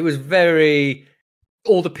 Yeah, it was very.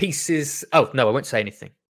 All the pieces. Oh no, I won't say anything.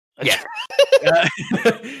 Yeah.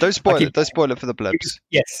 Don't spoil it. Don't spoil it for the plebs.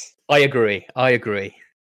 Yes, I agree.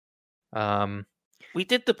 We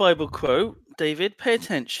did the Bible quote, David. Pay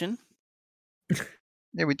attention.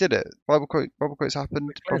 Yeah, we did it. Bible quotes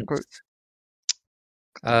happened. Bible quote.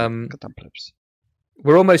 Goddamn plebs.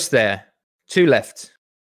 We're almost there. 2 left.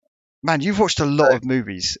 Man, you've watched a lot of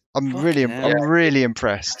movies. I'm really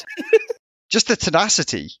impressed. just the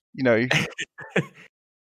tenacity, you know.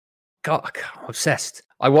 God, I'm obsessed.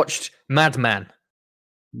 I watched Madman.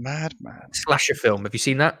 Madman slasher film. Have you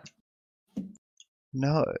seen that?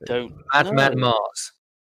 No. Madman Mars.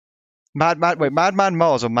 Madman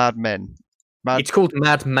Mars or Mad Men? It's called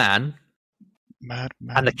Madman.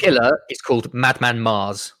 Madman. And the killer is called Madman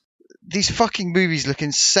Mars. These fucking movies look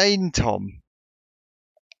insane, Tom.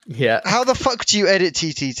 Yeah. How the fuck do you edit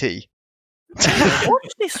TTT?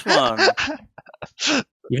 What's this one?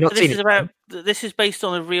 You've not seen it? This is based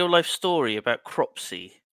on a real life story about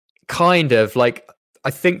Cropsey. Kind of. Like,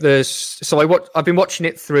 I think I've been watching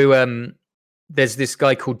it through there's this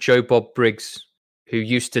guy called Joe Bob Briggs who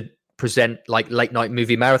used to present like late night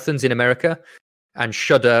movie marathons in America, and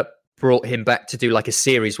Shudder brought him back to do like a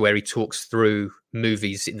series where he talks through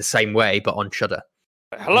movies in the same way but on Shudder.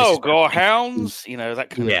 Hello, Gorehounds. You know, that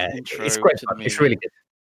kind of intro. It's great. It's really good.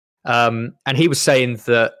 And he was saying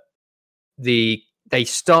that they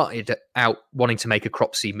started out wanting to make a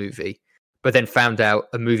Cropsey movie, but then found out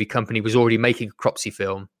a movie company was already making a Cropsey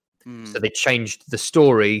film. So they changed the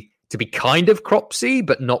story to be kind of Cropsey,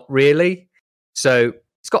 but not really. So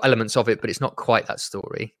it's got elements of it, but it's not quite that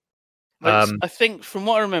story. I think from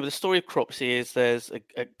what I remember, the story of Cropsey is there's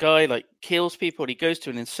a guy like kills people. He goes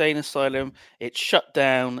to an insane asylum. It's shut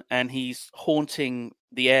down, and he's haunting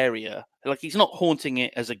the area. Like, he's not haunting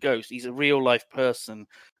it as a ghost. He's a real life person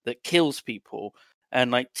that kills people.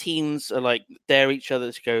 And like teens are like dare each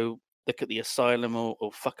other to go look at the asylum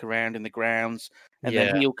or fuck around in the grounds. And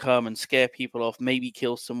then he'll come and scare people off, maybe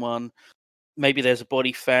kill someone. Maybe there's a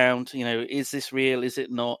body found. You know, is this real? Is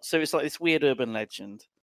it not? So it's like this weird urban legend.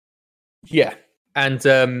 Yeah. And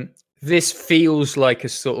this feels like a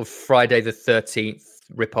sort of Friday the 13th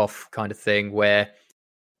ripoff kind of thing where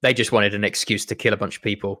they just wanted an excuse to kill a bunch of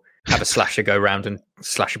people, have a slasher go around and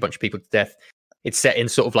slash a bunch of people to death. It's set in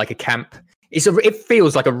sort of like a camp. It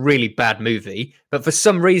feels like a really bad movie, but for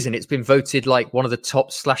some reason it's been voted like one of the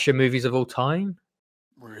top slasher movies of all time.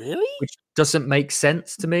 Really? Which doesn't make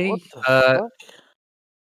sense to me. What the fuck?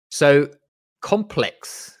 So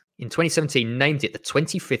Complex in 2017 named it the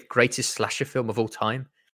 25th greatest slasher film of all time.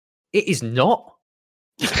 It is not.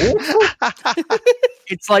 It's awful.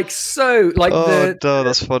 It's like so like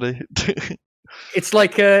that's funny. It's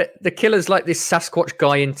like the killer's like this Sasquatch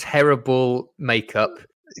guy in terrible makeup.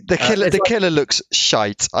 The killer looks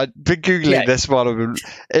shite. I've been googling this one of him.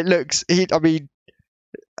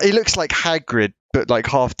 He looks like Hagrid, but like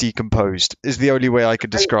half decomposed. Is the only way I could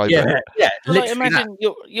describe it. Yeah. Well, like, imagine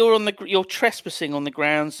you're trespassing on the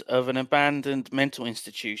grounds of an abandoned mental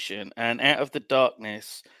institution, and out of the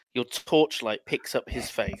darkness, your torchlight picks up his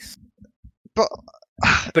face. But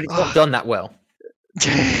it's not done that well.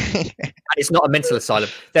 And it's not a mental asylum.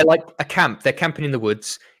 They're like a camp. They're camping in the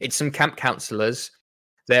woods. It's some camp counselors.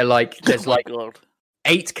 They're like there's God.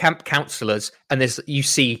 8 camp counselors, and you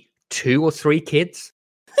see 2 or 3 kids.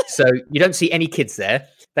 So you don't see any kids there.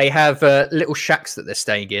 They have little shacks that they're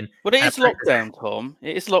staying in. But it is lockdown, Tom.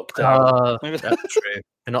 It is lockdown. That's true.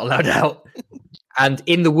 They're not allowed out. And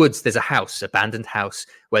in the woods, there's a house, abandoned house,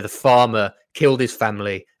 where the farmer killed his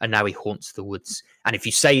family, and now he haunts the woods. And if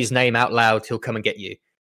you say his name out loud, he'll come and get you.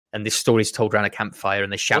 And this story is told around a campfire,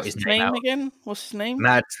 and they shout his name out. Again? What's his name?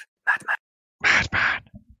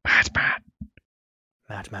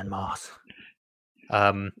 Madman Mars.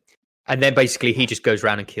 And then basically he just goes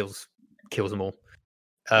around and kills them all.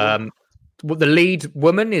 The lead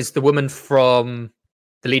woman is the woman from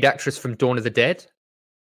the lead actress from Dawn of the Dead.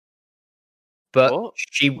 But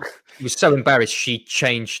she was so embarrassed she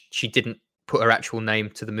didn't put her actual name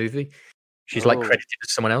to the movie. She's like credited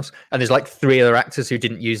as someone else. And there's like 3 other actors who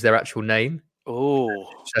didn't use their actual name. Oh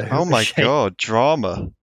my God, drama.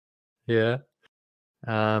 Yeah.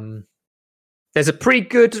 There's a pretty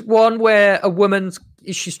good one where a woman,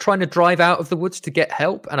 she's trying to drive out of the woods to get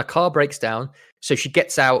help, and a car breaks down. So she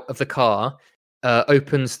gets out of the car,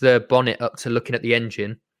 opens the bonnet up to looking at the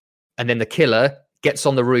engine, and then the killer gets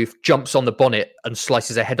on the roof, jumps on the bonnet, and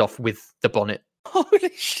slices her head off with the bonnet.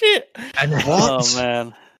 Holy shit! And what? Oh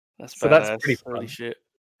man, that's pretty fun. Holy shit.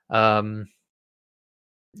 So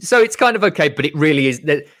it's kind of okay, but it really is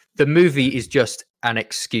the movie is just an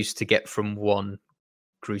excuse to get from one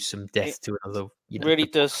gruesome death to another. It really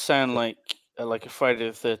does sound like a Friday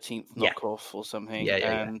the 13th knockoff or something.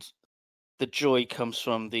 And the joy comes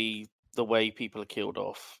from the way people are killed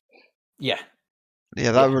off. Yeah.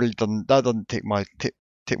 Yeah, that really doesn't tick my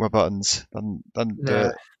buttons. Doesn't do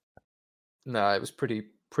it. No, it was pretty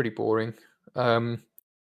boring. And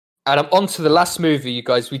I'm on to the last movie, you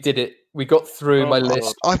guys. We did it. We got through my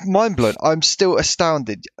list. I'm mind blown. I'm still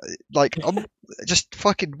astounded. Like, I'm just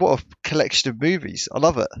fucking what a collection of movies. I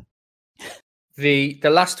love it. The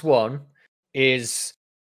last one is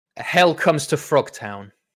Hell Comes to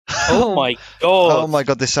Frogtown. Oh my god! Oh my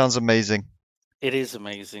god, this sounds amazing. It is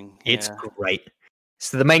amazing. It's great.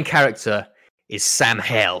 So the main character is Sam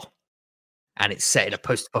Hell, and it's set in a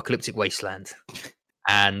post-apocalyptic wasteland.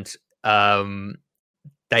 And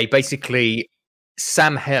they basically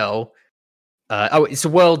Sam Hell. It's a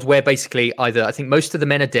world where basically either I think most of the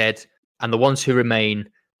men are dead, and the ones who remain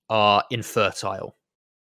are infertile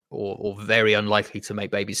or very unlikely to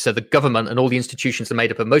make babies. So the government and all the institutions are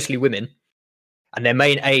made up of mostly women, and their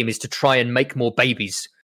main aim is to try and make more babies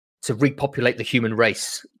to repopulate the human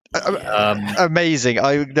race. Amazing.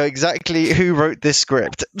 I know exactly who wrote this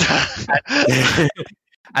script.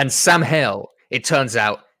 And Sam Hell, it turns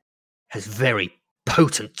out, has very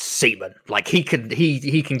potent semen. Like he can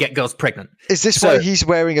get girls pregnant. Is this why he's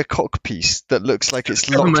wearing a cock piece that looks like it's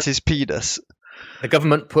locked his penis? The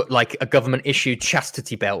government put like a government issued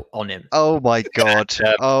chastity belt on him. Oh my god!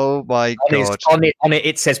 Oh my god! On it,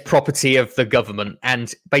 it says property of the government,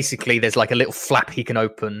 and basically there's like a little flap he can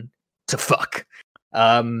open to fuck.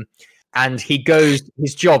 And he goes.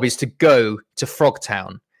 His job is to go to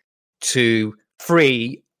Frogtown to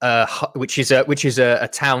free, which is a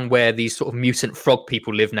town where these sort of mutant frog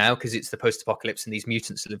people live now, because it's the post-apocalypse and these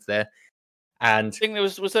mutants live there. And I think there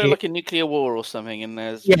was there like a nuclear war or something in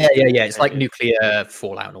there? Yeah. It's like nuclear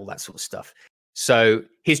fallout and all that sort of stuff. So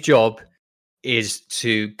his job is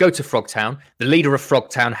to go to Frogtown. The leader of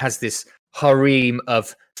Frogtown has this harem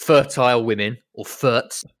of fertile women, or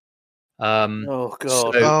ferts. Oh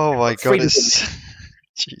god! Oh my god!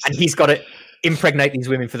 And he's got to impregnate these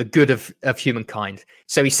women for the good of humankind.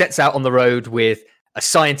 So he sets out on the road with a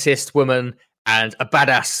scientist woman and a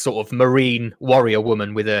badass sort of marine warrior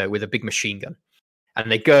woman with a big machine gun,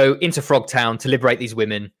 and they go into Frogtown to liberate these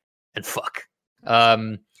women and fuck.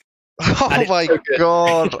 Oh my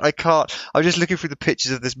god! I can't. I'm just looking through the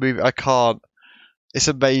pictures of this movie. I can't. It's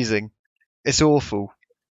amazing. It's awful.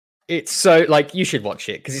 It's so like you should watch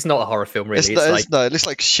it because it's not a horror film, really. It looks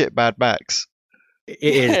like shit Mad Max. It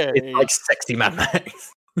is. It's like sexy Mad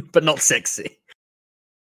Max, but not sexy.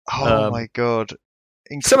 Oh my god!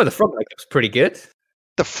 Some of the frog makeup's pretty good.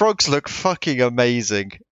 The frogs look fucking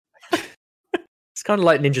amazing. It's kind of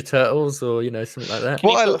like Ninja Turtles, or something like that. Can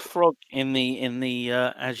you put a frog in the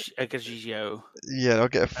Agajio? Yeah, I'll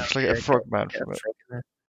get a frog man from it.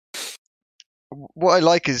 What I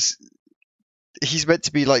like is he's meant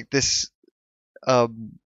to be like this.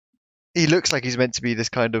 He looks like he's meant to be this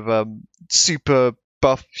kind of super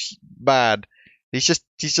buff man. He's just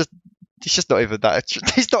not even that.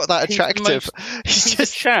 He's not that attractive. He's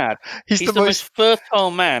just Chad. He's the most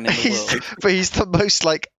fertile man in the world. But he's the most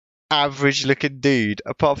like average-looking dude.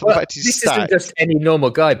 Apart from the fact he's this isn't just any normal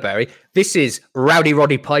guy, Barry. This is Rowdy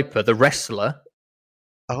Roddy Piper, the wrestler.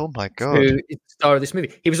 Oh my god! Who is the star of this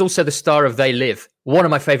movie? He was also the star of They Live, one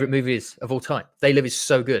of my favorite movies of all time. They Live is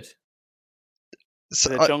so good.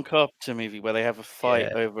 So the John Carpenter movie where they have a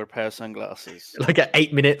fight over a pair of sunglasses, like an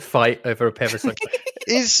 8-minute fight over a pair of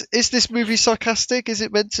sunglasses. Is this movie sarcastic? Is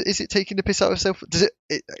it meant to? Is it taking the piss out of itself?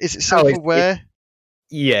 Is it self-aware?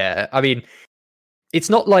 Yeah, I mean, it's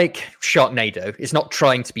not like Sharknado. It's not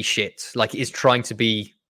trying to be shit. Like it is trying to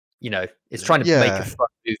be, it's trying to make a fun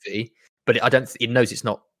movie. But it knows it's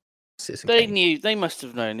not. They must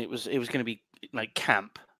have known it was going to be like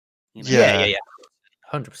camp. Yeah,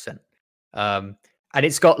 100%. And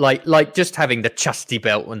it's got like just having the chastity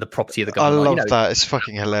belt and the property of the government. I love that. It's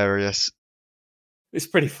fucking hilarious. It's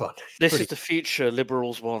pretty fun. This is the future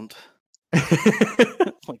liberals want.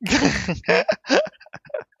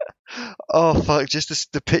 Oh fuck!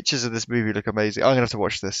 Just the pictures of this movie look amazing. I'm gonna have to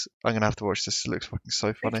watch this. It looks fucking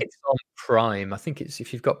so funny. I think it's on Prime. I think it's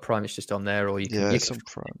if you've got Prime, it's just on there, or you can. It's on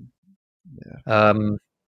Prime. Yeah.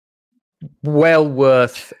 Well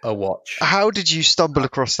worth a watch. How did you stumble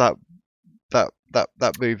across that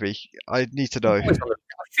movie? I need to know.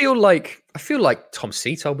 I feel like Tom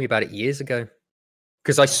C told me about it years ago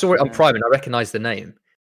because I saw it on Prime and I recognised the name.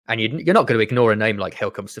 And you're not going to ignore a name like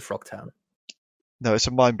Hell Comes to Frogtown. No, it's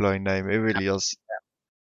a mind-blowing name. It really is.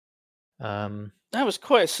 That was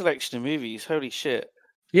quite a selection of movies. Holy shit!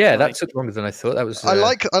 Yeah, that took longer than I thought. That was. I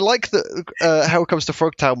like that. Hell Comes to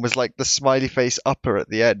Frogtown was like the smiley face upper at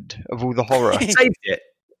the end of all the horror. I saved it.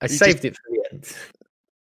 I saved it for the end.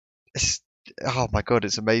 Oh my god,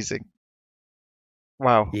 it's amazing!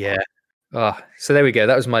 Wow. Yeah. Oh, so there we go.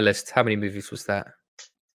 That was my list. How many movies was that?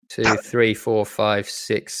 2, 3, 4, 5,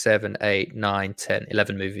 6, 7, 8, 9, 10,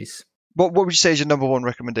 11 movies. What would you say is your number one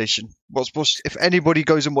recommendation? What's if anybody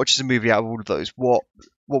goes and watches a movie out of all of those, what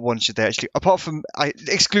one should they actually? Apart from I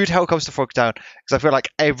exclude Hell Comes to Frogtown because I feel like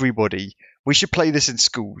everybody We should play this in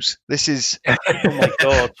schools. This is. Oh my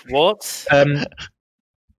god! What?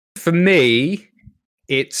 For me,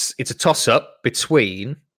 it's a toss-up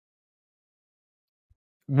between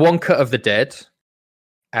One Cut of the Dead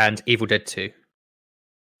and Evil Dead 2.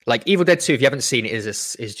 Like Evil Dead 2, if you haven't seen it,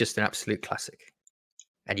 is just an absolute classic,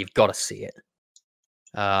 and you've got to see it.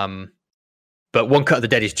 But One Cut of the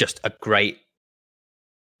Dead is just a great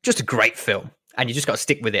film, and you just got to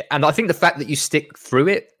stick with it. And I think the fact that you stick through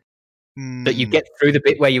it, that you get through the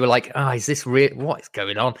bit where you were like, is this real? What is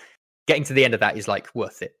going on? Getting to the end of that is like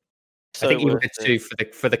worth it. So I think Evil Dead 2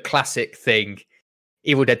 for the classic thing,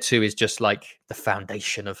 Evil Dead 2 is just like the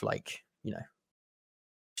foundation of like,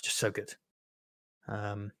 it's just so good.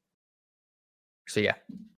 So yeah.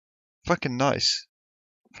 Fucking nice.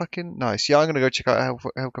 Yeah, I'm gonna go check out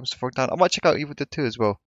Hell Comes to Frogtown. I might check out Evil Dead 2 as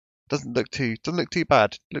well. Doesn't look too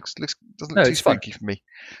bad. Doesn't look too spooky for me.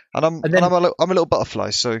 And I'm a little butterfly,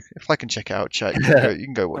 so if I can check it out, chat, you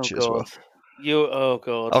can go watch it as well. Oh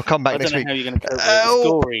god! I'll come back next week. I don't know how you're going to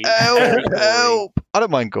cope with it. Help! I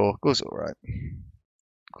don't mind gore. Gore's all right.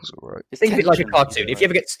 Think of it like a cartoon. If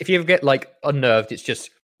you ever get like unnerved, it's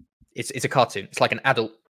a cartoon. It's like an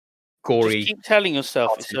adult gory. Just keep telling yourself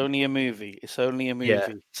cartoon. It's only a movie. It's only a movie. Yeah.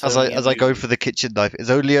 As I go for the kitchen knife,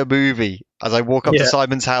 it's only a movie. As I walk up to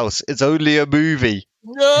Simon's house, it's only a movie.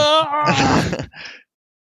 No!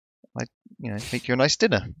 Make you a nice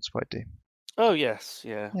dinner. That's what I do. Oh yes,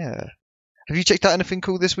 yeah. Yeah. Have you checked out anything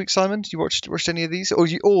cool this week, Simon? Did you watched any of these, or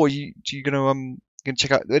you gonna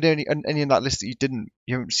check out any in that list that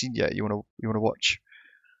you haven't seen yet? You wanna watch?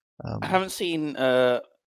 I haven't seen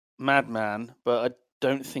Madman, but I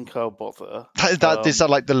don't think I'll bother. That is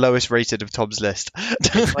like the lowest rated of Tom's list.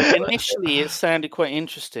 Like initially, it sounded quite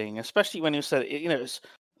interesting, especially when you said it's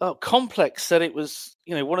Complex said it was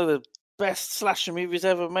one of the best slasher movies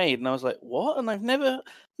ever made, and I was like, what? And I've never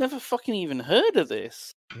fucking even heard of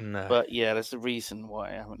this. No. But yeah, there's a reason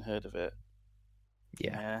why I haven't heard of it.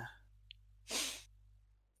 Yeah.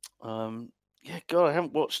 Yeah, God, I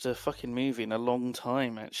haven't watched a fucking movie in a long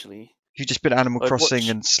time, actually. You've just been Animal Crossing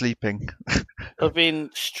and sleeping. I've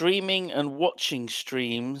been streaming and watching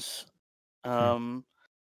streams, watching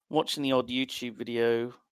the odd YouTube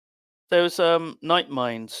video. There was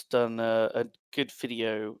Nightminds done a good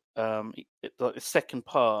video, like the second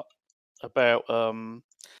part about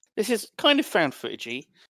this is kind of found footagey.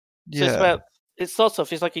 So it starts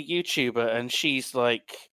off, it's like a YouTuber, and she's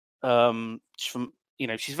like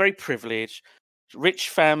she's very privileged, rich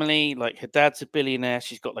family, like her dad's a billionaire,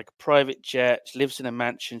 she's got like a private jet, she lives in a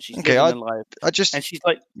mansion, she's living a life. And she's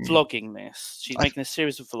like vlogging this. She's making a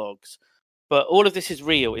series of vlogs. But all of this is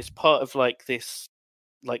real. It's part of like this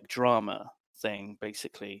like drama thing,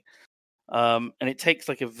 basically. And it takes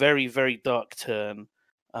like a very, very dark turn.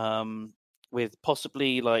 With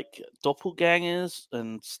possibly like doppelgangers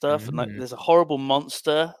and stuff, and like there's a horrible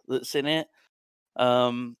monster that's in it.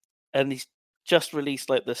 And he's just released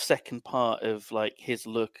like the second part of like his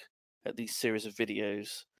look at these series of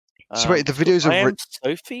videos. So wait, the videos are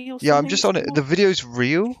Sophie? Or yeah, I'm just on it. The video's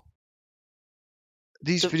real.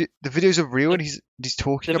 The videos are real, and he's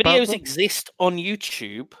talking about them? The videos exist on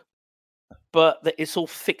YouTube, but it's all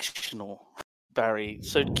fictional, Barry.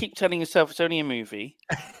 So keep telling yourself it's only a movie.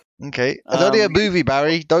 Okay, it's only a movie,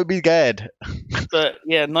 Barry. Don't be scared. But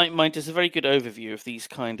yeah, Nightmind is a very good overview of these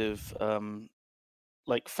kind of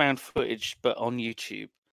like found footage, but on YouTube.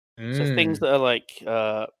 So things that are like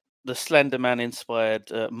the Slender Man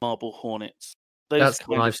inspired Marble Hornets. That's the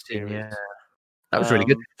one I've seen. Yeah, that was really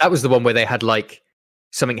good. That was the one where they had like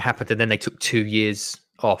something happened, and then they took 2 years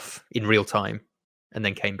off in real time, and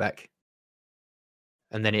then came back.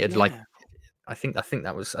 And then it had like, I think that's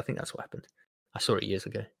what happened. I saw it years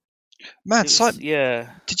ago. Man, Simon,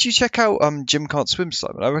 did you check out Jim Can't Swim,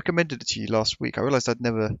 Simon? I recommended it to you last week. I realised I'd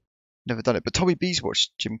never done it, but Tommy B's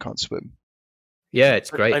watched Jim Can't Swim. Yeah, it's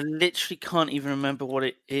great. I literally can't even remember what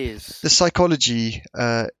it is. The psychology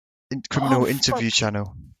criminal interview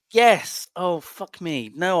channel. Yes. Oh, fuck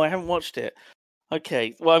me. No, I haven't watched it.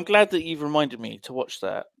 Okay. Well, I'm glad that you've reminded me to watch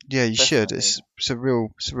that. Yeah, you should. It's a real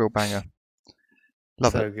banger.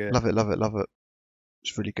 Love it. Good. Love it.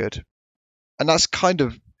 It's really good. And that's kind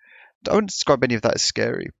of, I wouldn't describe any of that as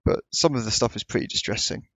scary, but some of the stuff is pretty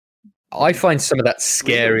distressing. I find some of that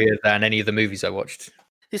scarier than any of the movies I watched.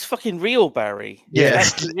 It's fucking real, Barry. Yeah,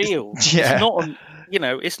 it's actually real. Yeah. It's not,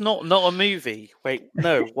 it's not a movie. Wait,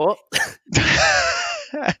 no, what?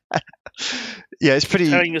 Yeah, it's pretty.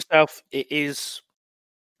 You're telling yourself it is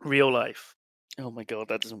real life. Oh my god,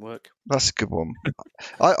 that doesn't work. That's a good one.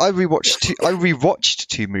 I rewatched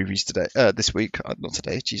two movies today. This week, not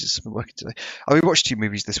today. Jesus, I've been working today. I rewatched two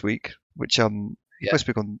movies this week, which won't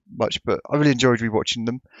speak on much, but I really enjoyed rewatching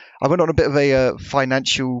them. I went on a bit of a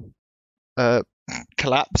financial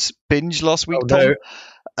collapse binge last week, Tom,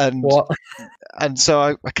 and so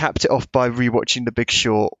I capped it off by rewatching The Big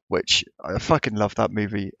Short, which I fucking love that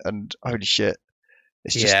movie, and holy shit,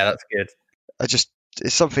 it's just that's good.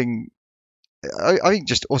 It's something. I think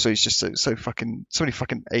just also it's just so many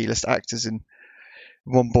fucking A-list actors in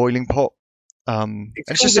one boiling pot.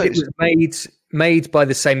 It's just it was made by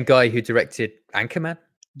the same guy who directed Anchorman.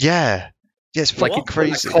 Yeah, it's fucking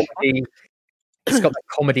crazy. It's got that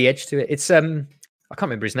comedy edge to it. It's I can't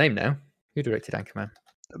remember his name now. Who directed Anchorman?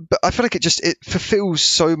 But I feel like it fulfills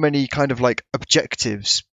so many kind of like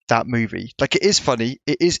objectives. That movie, like, it is funny,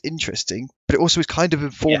 it is interesting, but it also is kind of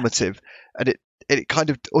informative, and it kind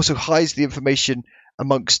of also hides the information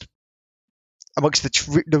amongst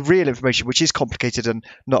the real information, which is complicated and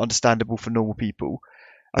not understandable for normal people.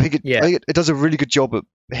 I think it does a really good job at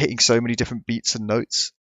hitting so many different beats and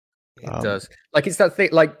notes. It does. Like, it's that thing,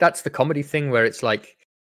 like, that's the comedy thing where it's like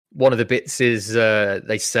one of the bits is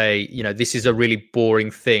they say, this is a really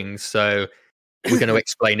boring thing, so we're going to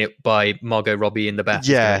explain it by Margot Robbie in the bath.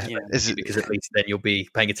 Because at least then you'll be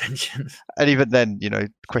paying attention. And even then,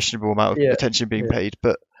 questionable amount of attention being paid.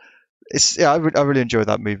 But I really enjoyed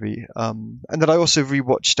that movie. And then I also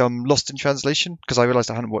rewatched Lost in Translation, because I realised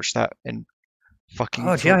I hadn't watched that in fucking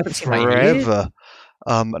forever.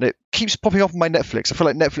 And it keeps popping up on my Netflix. I feel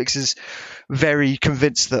like Netflix is very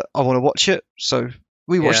convinced that I want to watch it, so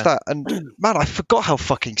we watched that, and man, I forgot how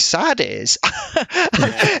fucking sad it is.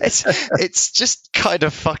 It's just kind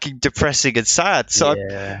of fucking depressing and sad. So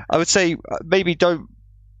I would say maybe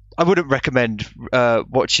I wouldn't recommend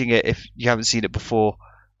watching it if you haven't seen it before,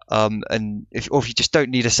 and if you just don't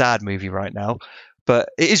need a sad movie right now. But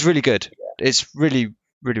it is really good. It's really,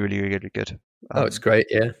 really, really, really good. It's great.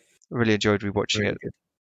 Yeah, I really enjoyed rewatching it. Good.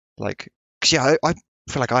 Like, cause I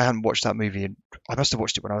feel like I hadn't watched that movie, and I must have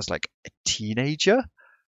watched it when I was like a teenager.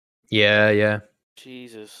 Yeah.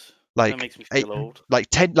 Jesus. Like, that makes me feel old. Like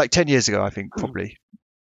 10 years ago, I think, probably.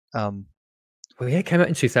 It came out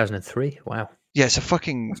in 2003. Wow. Yeah, it's that's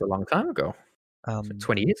a long time ago.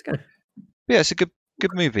 20 years ago. Yeah, it's a good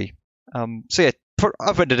movie. So yeah,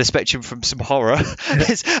 other end of the spectrum from some horror,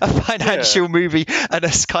 it's a financial movie and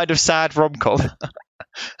a kind of sad rom-com.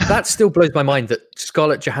 That still blows my mind that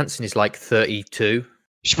Scarlett Johansson is like 32.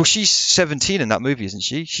 Well, she's 17 in that movie, isn't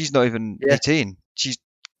she? She's not even 18.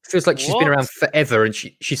 Feels like she's been around forever, and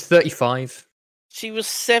she's 35. She was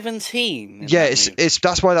 17. Yeah, it's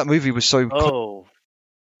that's why that movie was so.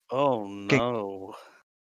 Oh no.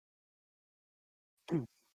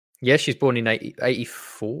 Yeah, she's born in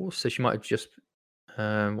 84, so she might have just.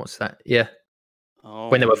 What's that? Yeah.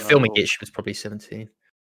 When they were filming it, she was probably 17.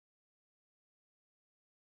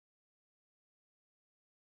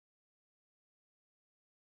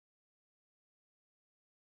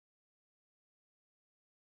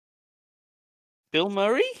 Bill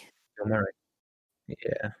Murray? Bill Murray.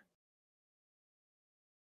 Yeah.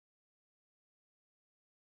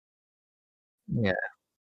 Yeah.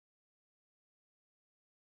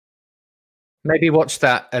 Maybe watch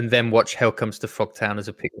that and then watch Hell Comes to Frogtown as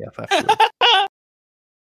a pick-me-up afterwards.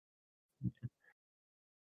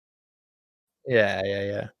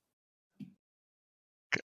 Yeah.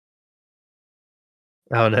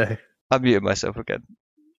 Oh no. I muted myself again.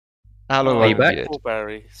 How long are you back? Poor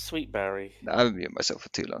Barry. Sweet Barry. No, I haven't muted myself for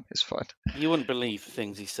too long. It's fine. You wouldn't believe the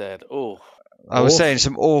things he said. I was saying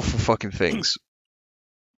some awful fucking things.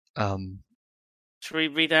 Should we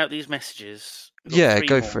read out these messages? Yeah,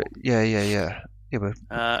 go for it. Yeah, we're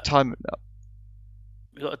timing up.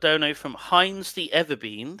 We got a dono from Heinz the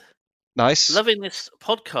Everbean. Nice. Loving this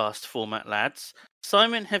podcast format, lads.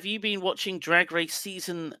 Simon, have you been watching Drag Race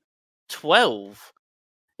Season 12?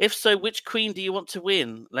 If so, which queen do you want to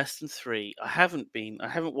win? Less than 3. I haven't been. I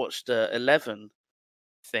haven't watched 11,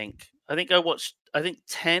 I think I watched,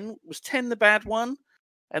 10. Was 10 the bad one?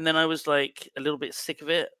 And then I was like a little bit sick of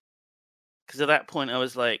it. Because at that point I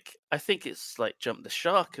was like, I think it's like jumped the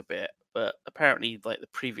shark a bit. But apparently like the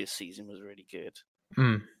previous season was really good. So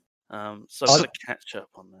I'm going to catch up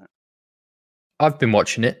on that. I've been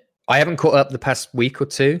watching it. I haven't caught up the past week or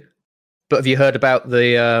two. But have you heard about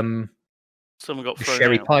the... Someone got the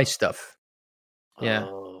sherry pie stuff. Yeah,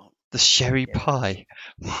 the sherry pie.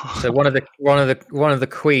 So one of the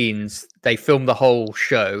queens, they filmed the whole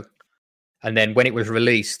show, and then when it was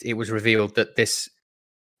released, it was revealed that this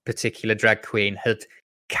particular drag queen had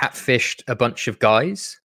catfished a bunch of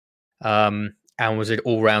guys, and and was an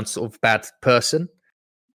all-round sort of bad person.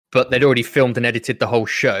 But they'd already filmed and edited the whole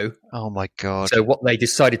show. Oh my god! So what they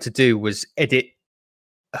decided to do was edit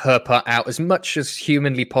her part out as much as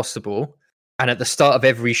humanly possible. And at the start of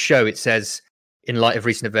every show, it says, "In light of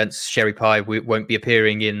recent events, Sherry Pie won't be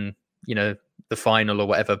appearing in, the final or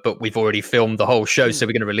whatever. But we've already filmed the whole show, so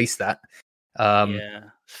we're going to release that."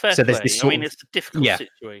 Fair so play. There's this it's a difficult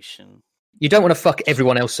situation. You don't want to fuck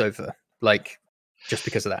everyone else over, just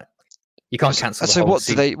because of that. You can't cancel. So what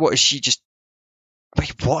do they? What is she just?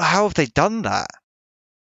 Wait, what? How have they done that?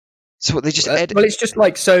 So what they just edit? Well, it's just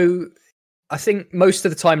so. I think most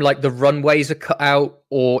of the time, the runways are cut out,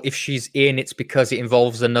 or if she's in, it's because it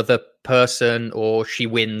involves another person, or she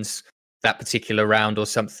wins that particular round or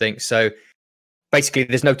something. So basically,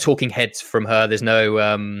 there's no talking heads from her. There's no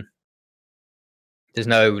as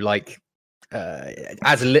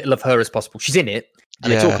little of her as possible. She's in it,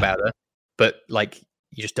 and they talk about her, but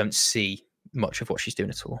you just don't see much of what she's doing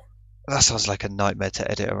at all. That sounds like a nightmare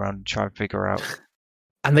to edit around and try and figure out.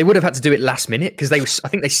 And they would have had to do it last minute because I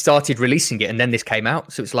think they started releasing it and then this came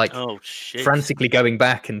out. So it's frantically going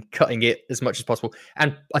back and cutting it as much as possible.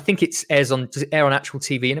 And I think does it air on actual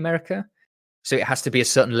TV in America? So it has to be a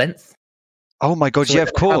certain length. Oh my god! So yeah,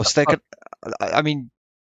 of course they could. I mean,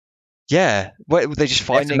 yeah. Were they just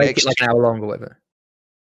finding make it an hour long or whatever?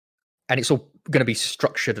 And it's all going to be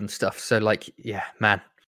structured and stuff. So yeah, man,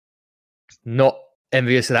 not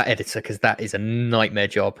envious of that editor because that is a nightmare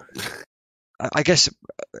job. I guess,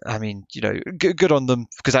 I mean, good on them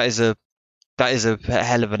because that is a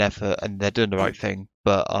hell of an effort and they're doing the right thing.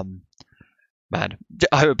 But man,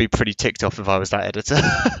 I would be pretty ticked off if I was that editor.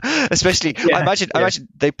 Especially, I imagine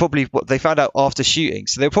they found out after shooting,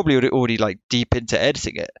 so they were probably already deep into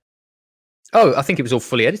editing it. Oh, I think it was all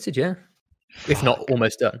fully edited, yeah, if not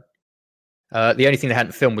almost done. The only thing they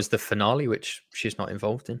hadn't filmed was the finale, which she's not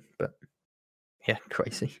involved in. But yeah,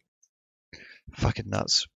 crazy. Fucking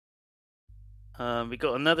nuts. We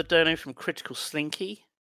got another dono from Critical Slinky.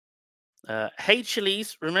 Hey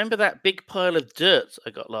Chili's, remember that big pile of dirt I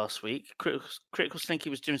got last week? Critical Slinky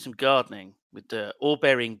was doing some gardening with dirt, or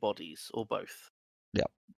burying bodies, or both.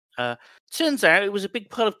 Yeah. Turns out it was a big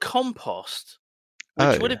pile of compost,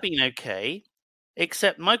 which would have been okay,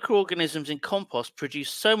 except microorganisms in compost produce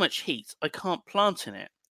so much heat I can't plant in it.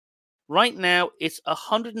 Right now it's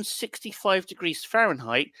 165 degrees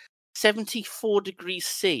Fahrenheit, 74 degrees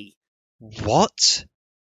C. What?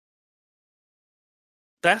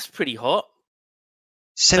 That's pretty hot.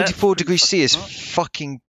 74 degrees C is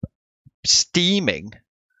fucking steaming.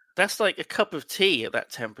 That's like a cup of tea at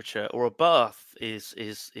that temperature, or a bath is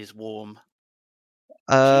warm.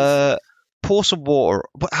 Pour some water.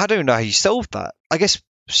 I don't know how you solve that. I guess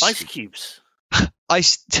ice cubes.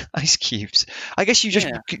 Ice cubes. I guess you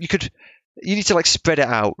need to spread it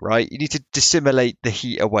out, right? You need to dissimulate the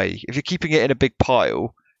heat away. If you're keeping it in a big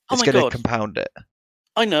pile, it's going to compound it.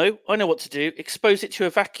 I know what to do. Expose it to a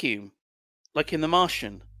vacuum, like in The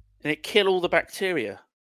Martian, and it kill all the bacteria.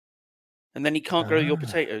 And then you can't grow your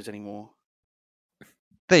potatoes anymore.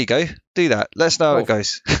 There you go. Do that. Let us know how it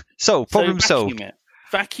goes. Problem solved.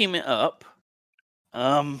 Vacuum it up.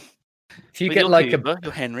 If you get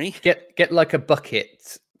your Henry, get a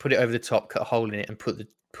bucket, put it over the top, cut a hole in it, and put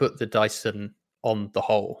the Dyson on the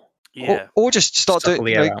hole. Yeah. Or just start doing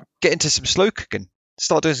get into some slow cooking.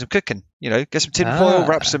 Start doing some cooking. Get some tin foil,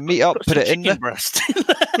 wrap some meat up, put it in there. Breast.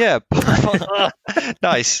 Yeah.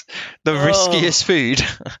 Nice. The riskiest food.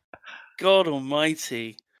 God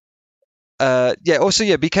almighty.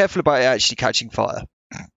 Also, be careful about it actually catching fire.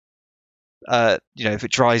 If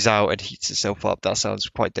it dries out and heats itself up, that sounds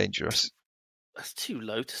quite dangerous. That's too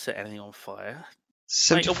low to set anything on fire.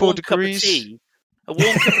 74 degrees. A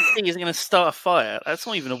warm cup of tea isn't going to start a fire. That's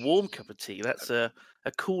not even a warm cup of tea. That's a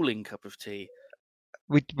cooling cup of tea.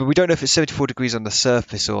 We don't know if it's 74 degrees on the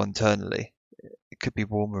surface or internally. It could be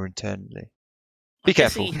warmer internally. Be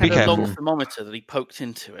careful. He had a long thermometer that he poked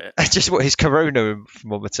into it. Just his corona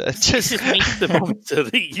thermometer. This is meat thermometer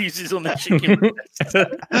that he uses on the chicken breast.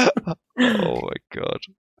 Oh my god.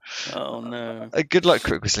 Oh no. Good luck,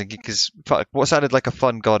 Critical Slinky, because what sounded like a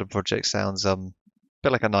fun garden project sounds a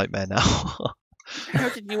bit like a nightmare now. How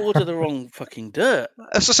did you order the wrong fucking dirt?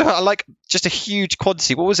 So I like just a huge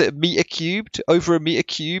quantity. What was it? Over a meter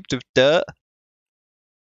cubed of dirt?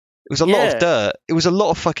 It was a lot of dirt. It was a lot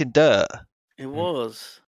of fucking dirt. It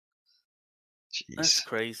was. Jeez. That's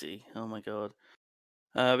crazy. Oh my god.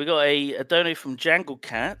 We got a dono from Jangle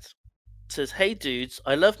Cat. It says, "Hey dudes,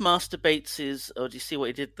 I love Master Bates's." Oh, do you see what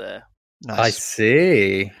he did there? Nice. I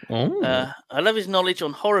see. I love his knowledge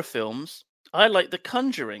on horror films. I like The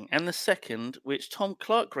Conjuring and the second, which Tom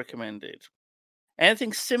Clark recommended.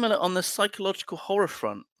 Anything similar on the psychological horror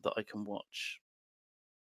front that I can watch?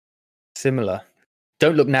 Similar.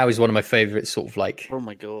 Don't Look Now is one of my favourite sort of like Oh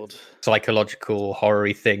my god, psychological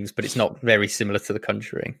horror-y things, but it's not very similar to The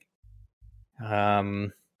Conjuring.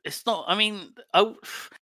 It's not. I mean, The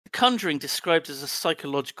Conjuring described as a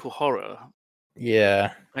psychological horror.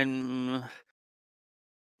 Yeah. And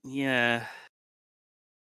yeah.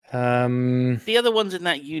 The other ones in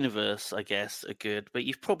that universe, I guess, are good, but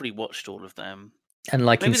you've probably watched all of them. And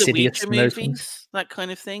like maybe Insidious the and Ouija those movies, ones. that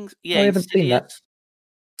kind of things. Yeah, I haven't seen that.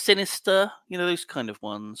 Sinister, those kind of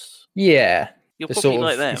ones. Yeah. You'll probably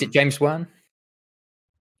like them. Is it James Wan?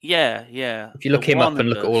 Yeah. If you look him up and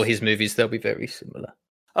look at all his movies, they'll be very similar.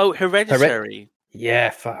 Oh, Hereditary. Yeah,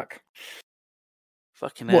 fuck.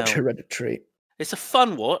 Fucking hell. Watch Hereditary. It's a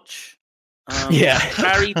fun watch. Yeah.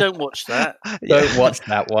 Harry, don't watch that. Don't watch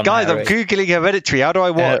that one, guys. Harry. I'm googling Hereditary. How do I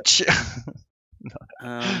watch?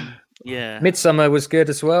 Yeah. Midsommar was good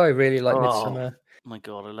as well. I really like Midsommar. Oh my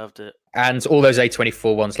god, I loved it. And all those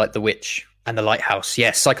A24 ones like The Witch and The Lighthouse.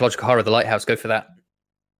 Yes, psychological horror, The Lighthouse. Go for that.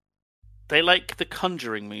 They like the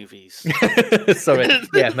Conjuring movies. Sorry.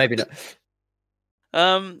 Yeah, maybe not.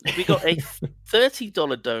 We got a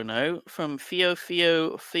 $30 dono from Fio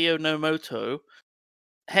Nomoto.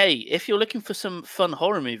 Hey, if you're looking for some fun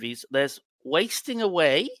horror movies, there's Wasting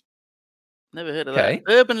Away. Never heard of that.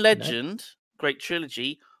 Urban Legend, great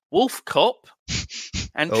trilogy. Wolf Cop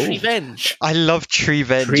and Treevenge. I love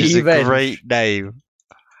Treevenge. It's a great name.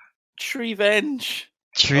 Treevenge.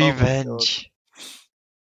 Treevenge.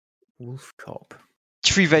 Wolf Cop.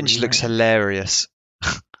 Treevenge looks hilarious.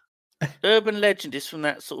 Urban Legend is from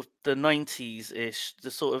that sort of the 90s-ish,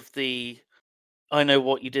 the sort of the I Know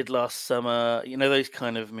What You Did Last Summer, those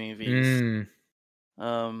kind of movies.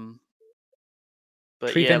 But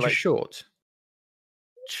Treevenge is short.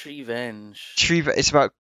 Treevenge. It's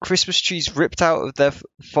about Christmas trees ripped out of their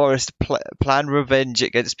forest, plan revenge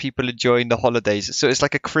against people enjoying the holidays. So it's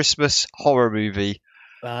like a Christmas horror movie.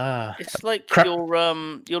 It's like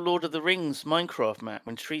your Lord of the Rings Minecraft map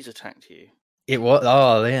when trees attacked you. It was.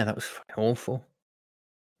 Oh yeah, that was fucking awful,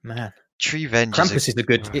 man. Treevenge. Krampus is a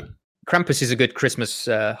good. Krampus is a good Christmas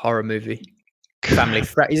horror movie. Family.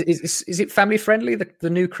 Is it family friendly? The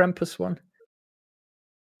new Krampus one.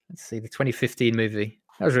 Let's see the 2015 movie.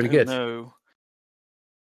 That was really good. No.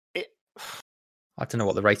 I don't know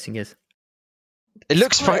what the rating is. It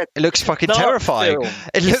looks fucking terrifying.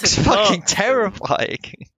 It looks fucking terrifying.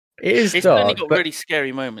 It is it's dark. It's only got really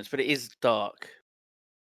scary moments, but it is dark.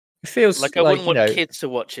 It feels like I wouldn't want kids to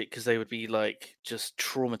watch it because they would be like just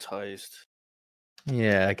traumatized.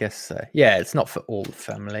 Yeah, I guess so. Yeah, it's not for all the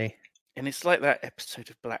family. And it's like that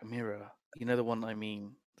episode of Black Mirror. You know the one I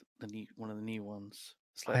mean, one of the new ones.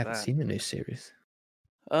 It's like I haven't seen the new series.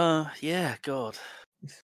 Yeah, God.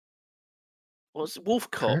 What's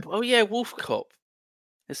Wolf Cop? Oh yeah, Wolf Cop.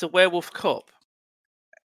 It's a werewolf cop.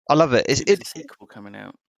 I love it. It's a sequel coming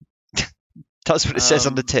out. That's what it says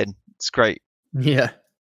on the tin. It's great. Yeah.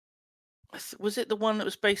 Was it the one that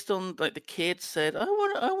was based on like the kid said, I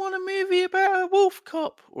want a movie about a wolf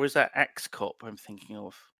cop, or is that Axe Cop I'm thinking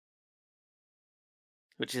of?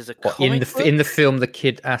 Which is a comic book? In the film the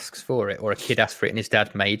kid asks for it, or a kid asked for it and his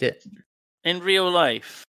dad made it? In real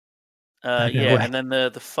life. And then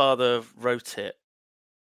the father wrote it.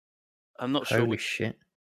 I'm not sure. Holy shit.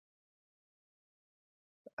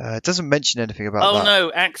 It doesn't mention anything about that. Oh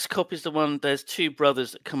no, Axe Cop is the one. There's two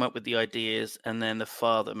brothers that come up with the ideas, and then the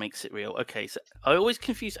father makes it real. Okay, so I always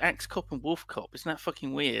confuse Axe Cop and Wolf Cop. Isn't that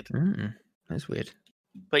fucking weird? That's weird.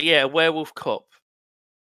 But yeah, Werewolf Cop.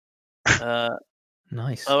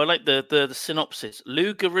 Nice. Oh, I like the synopsis.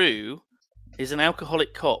 Lou Garou is an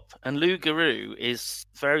alcoholic cop, and Lou Garou is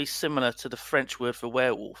very similar to the French word for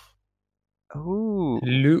werewolf. Oh,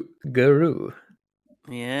 Lou Garou.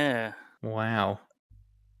 Yeah. Wow.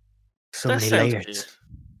 So that many layers. Good.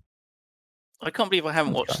 I can't believe I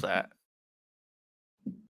haven't watched that.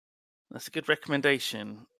 That's a good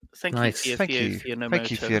recommendation. Thank you, Fio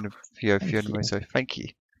Nomoto. Thank you.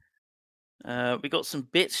 We got some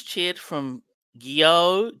bits cheered from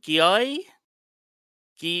Guy,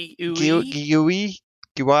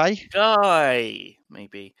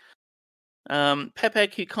 maybe.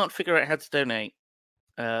 Pepeg, who can't figure out how to donate.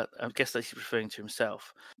 I guess that he's referring to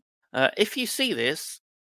himself. If you see this,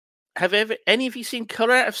 have any of you seen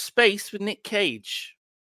Color Out of Space with Nick Cage?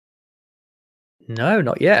 No,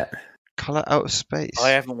 not yet. Color Out of Space.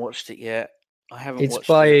 I haven't watched it yet. It's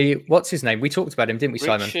by what's his name? We talked about him, didn't we,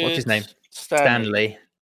 Simon? What's his name? Stanley.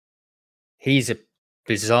 He's a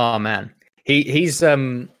bizarre man. He's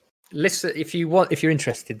listen, if you're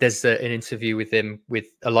interested, there's an interview with him with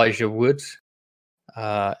Elijah Wood.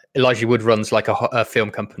 Elijah Wood runs like a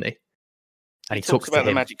film company, and he talks about to him,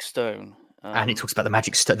 the magic stone, and he talks about the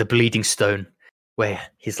magic stone, the bleeding stone, where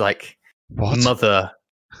he's like, What?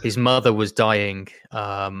 his mother was dying,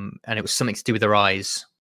 and it was something to do with her eyes,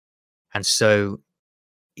 and so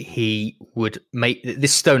he would make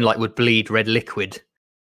this stone would bleed red liquid,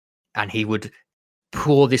 and he would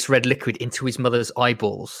pour this red liquid into his mother's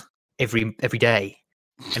eyeballs every day,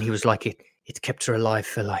 and he was like, it kept her alive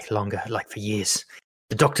for longer, for years.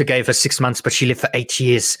 The doctor gave her 6 months, but she lived for 8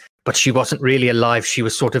 years. But she wasn't really alive. She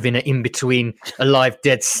was sort of in an in-between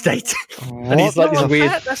alive-dead state. What? And he's like this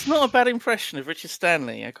weird. That's not a bad impression of Richard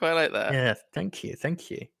Stanley. I quite like that. Yeah, thank you.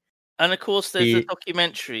 And of course, there's a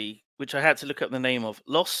documentary which I had to look up the name of,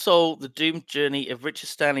 Lost Soul: The Doomed Journey of Richard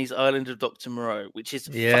Stanley's Island of Dr. Moreau, which is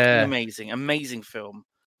fucking amazing film.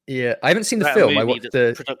 Yeah, I haven't seen the film. I watched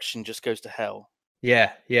the production just goes to hell.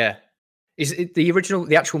 Yeah. Is it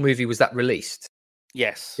the actual movie, was that released?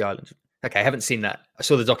 Yes. The Island. Okay, I haven't seen that. I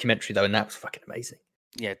saw the documentary though, and that was fucking amazing.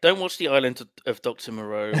 Yeah, don't watch The Island of Dr.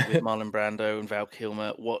 Moreau with Marlon Brando and Val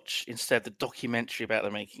Kilmer. Watch instead the documentary about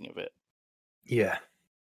the making of it. Yeah.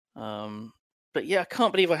 But yeah, I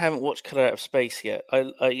can't believe I haven't watched Color Out of Space yet. I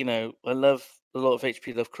love a lot of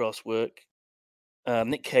H.P. Lovecraft's work.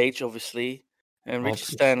 Nick Cage, obviously, and Richard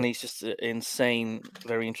Stanley's just an insane,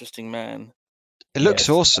 very interesting man. It looks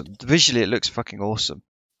awesome. Visually, it looks fucking awesome.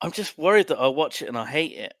 I'm just worried that I'll watch it and I'll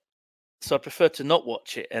hate it. So I prefer to not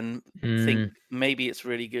watch it and think maybe it's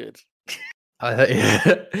really good.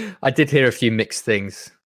 I did hear a few mixed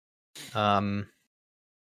things. But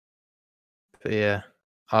yeah,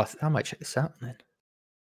 I might check this out then.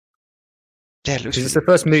 Yeah, it looks. It's the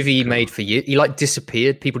first movie he made for you. He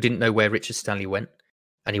disappeared. People didn't know where Richard Stanley went,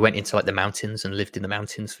 and he went into the mountains and lived in the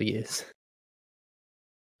mountains for years.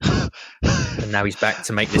 And now he's back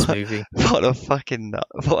to make this movie. What a fucking nut!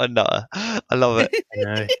 What a nutter! I love it.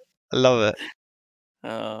 I love it.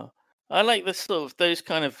 I like the sort of those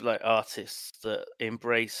kind of artists that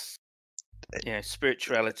embrace,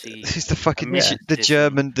 spirituality. Who's the fucking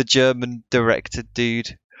the German director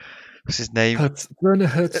dude? What's his name? Werner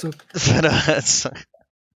Herzog. Werner Herzog.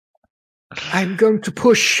 I'm going to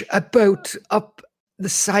push a boat up the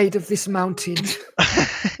side of this mountain.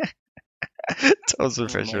 Tom's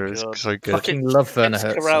impression is so good. Fucking love Werner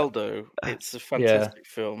Herzog. Fitzcarraldo. It's a fantastic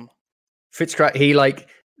film. Fitzcarraldo.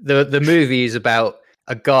 The movie is about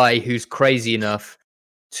a guy who's crazy enough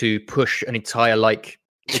to push an entire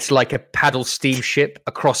it's like a paddle steamship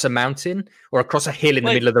across a mountain or across a hill in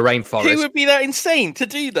the middle of the rainforest. Who would be that insane to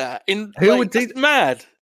do that? Who would do mad?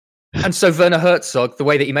 And so Werner Herzog, the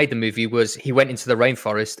way that he made the movie was he went into the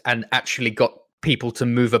rainforest and actually got people to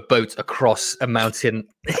move a boat across a mountain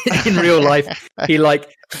in real life. He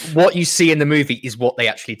what you see in the movie is what they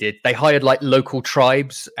actually did. They hired local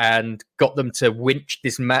tribes and got them to winch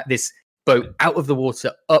this boat out of the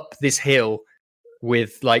water up this hill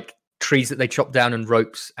with trees that they chopped down and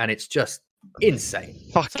ropes, and it's just insane.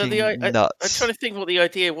 Fucking nuts. I'm trying to think what the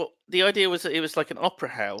idea was. That it was like an opera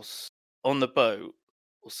house on the boat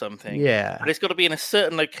or something. Yeah, but it's got to be in a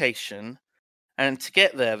certain location. And to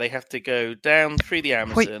get there, they have to go down through the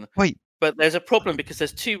Amazon. Wait. But there's a problem because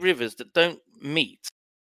there's two rivers that don't meet.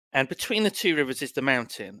 And between the two rivers is the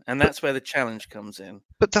mountain. And that's where the challenge comes in.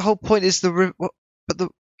 But the whole point is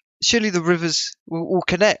surely the rivers will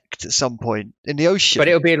connect at some point in the ocean. But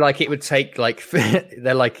it'll be it would take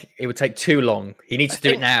it would take too long. He needs to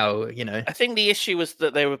do it now, I think the issue was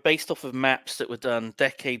that they were based off of maps that were done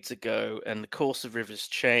decades ago, and the course of rivers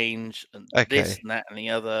change, and this and that and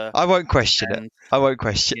the other. I won't question it. I won't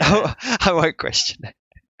question it.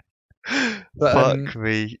 But, fuck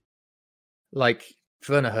me.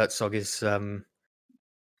 Werner Herzog is there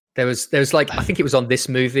was I think it was on this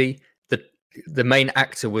movie. The main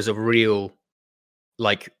actor was a real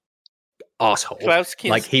asshole. Klaus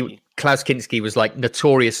Kinski. Klaus Kinski was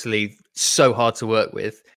notoriously so hard to work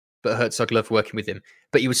with, but Herzog loved working with him.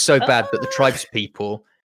 But he was so bad that the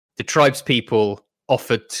tribespeople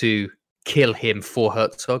offered to kill him for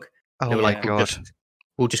Herzog. They were God.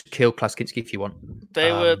 We'll just kill Klaus Kinski if you want.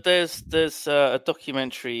 There's a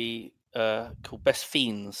documentary called Best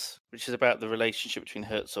Fiends, which is about the relationship between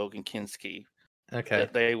Herzog and Kinski. Okay.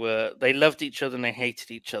 They loved each other and they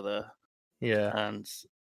hated each other. Yeah. And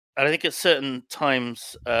I think at certain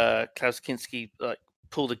times, Klaus Kinski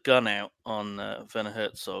pulled a gun out on Werner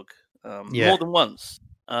Herzog more than once.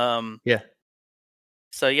 Yeah.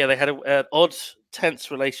 So yeah, they had an odd,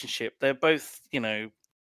 tense relationship. They're both,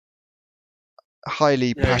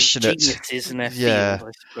 highly passionate geniuses in their field,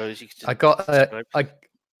 I suppose. I got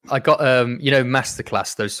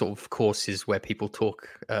masterclass, those sort of courses where people talk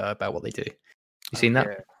about what they do. You seen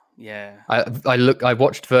that? Yeah. I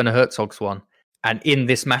watched Werner Herzog's one, and in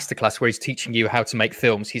this masterclass where he's teaching you how to make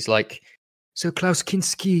films, he's like, so Klaus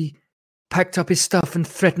Kinski packed up his stuff and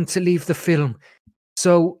threatened to leave the film.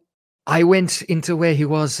 So I went into where he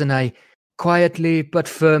was and I quietly but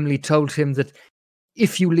firmly told him that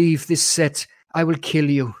if you leave this set, I will kill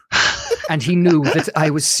you. And he knew that I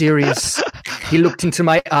was serious. He looked into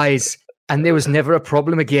my eyes and there was never a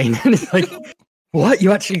problem again. And it's like, what?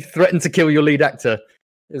 You actually threatened to kill your lead actor?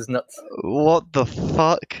 It was nuts. What the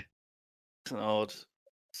fuck? It's an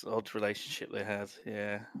odd relationship they had.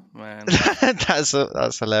 Yeah, man.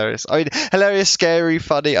 That's hilarious. I mean, hilarious, scary,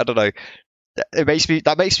 funny. I don't know.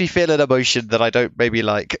 That makes me feel an emotion that I don't maybe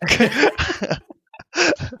like.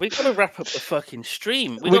 We've got to wrap up the fucking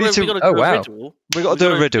stream. We got to do a riddle. We got to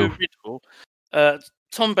do a riddle.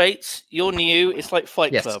 Tom Bates, you're new. It's like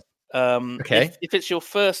Fight Yes. Club. Okay. If it's your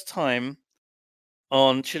first time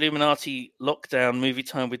on Chilluminati Lockdown Movie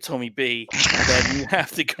Time with Tommy B, then you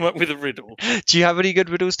have to come up with a riddle. Do you have any good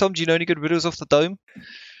riddles, Tom? Do you know any good riddles off the dome?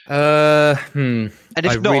 And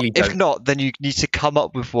if not, then you need to come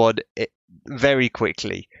up with one very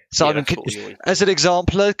quickly. Simon, as an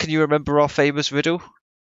exemplar, can you remember our famous riddle?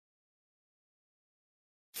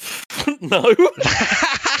 No.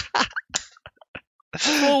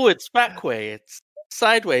 Forwards, backwards,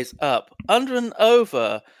 sideways, up, under and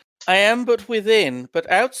over. I am but within, but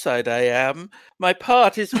outside I am. My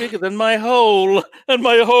part is bigger than my whole, and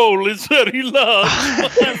my whole is very large.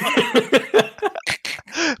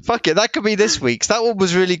 Fuck it, that could be this week's. That one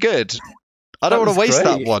was really good. I don't want to waste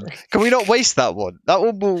that one. Can we not waste that one? That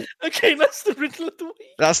one will... Okay, that's the riddle of the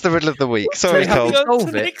week. That's the riddle of the week. Sorry, Tom.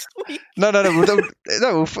 Next week. No.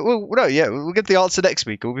 We'll get the answer next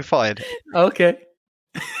week. We'll be fine. Okay.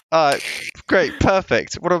 All right, great,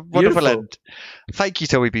 perfect. What a wonderful end. Thank you,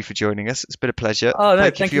 Tommy B, for joining us. It's been a pleasure. Oh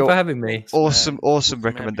no, thank you for having me. Awesome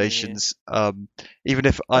recommendations. Even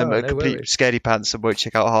if I'm a complete scaredy pants and won't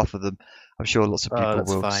check out half of them, I'm sure lots of people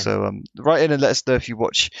will. Fine. So write in and let us know if you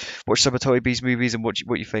watch some of Tommy B's movies and what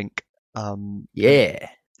you think. Yeah.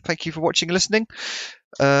 Thank you for watching and listening.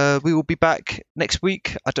 We will be back next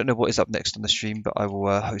week. I don't know what is up next on the stream, but I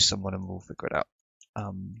will host someone and we'll figure it out.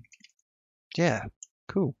 Yeah.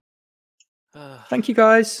 Cool. Thank you,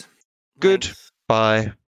 guys. Good.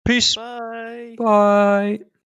 Bye. Peace. Bye. Bye.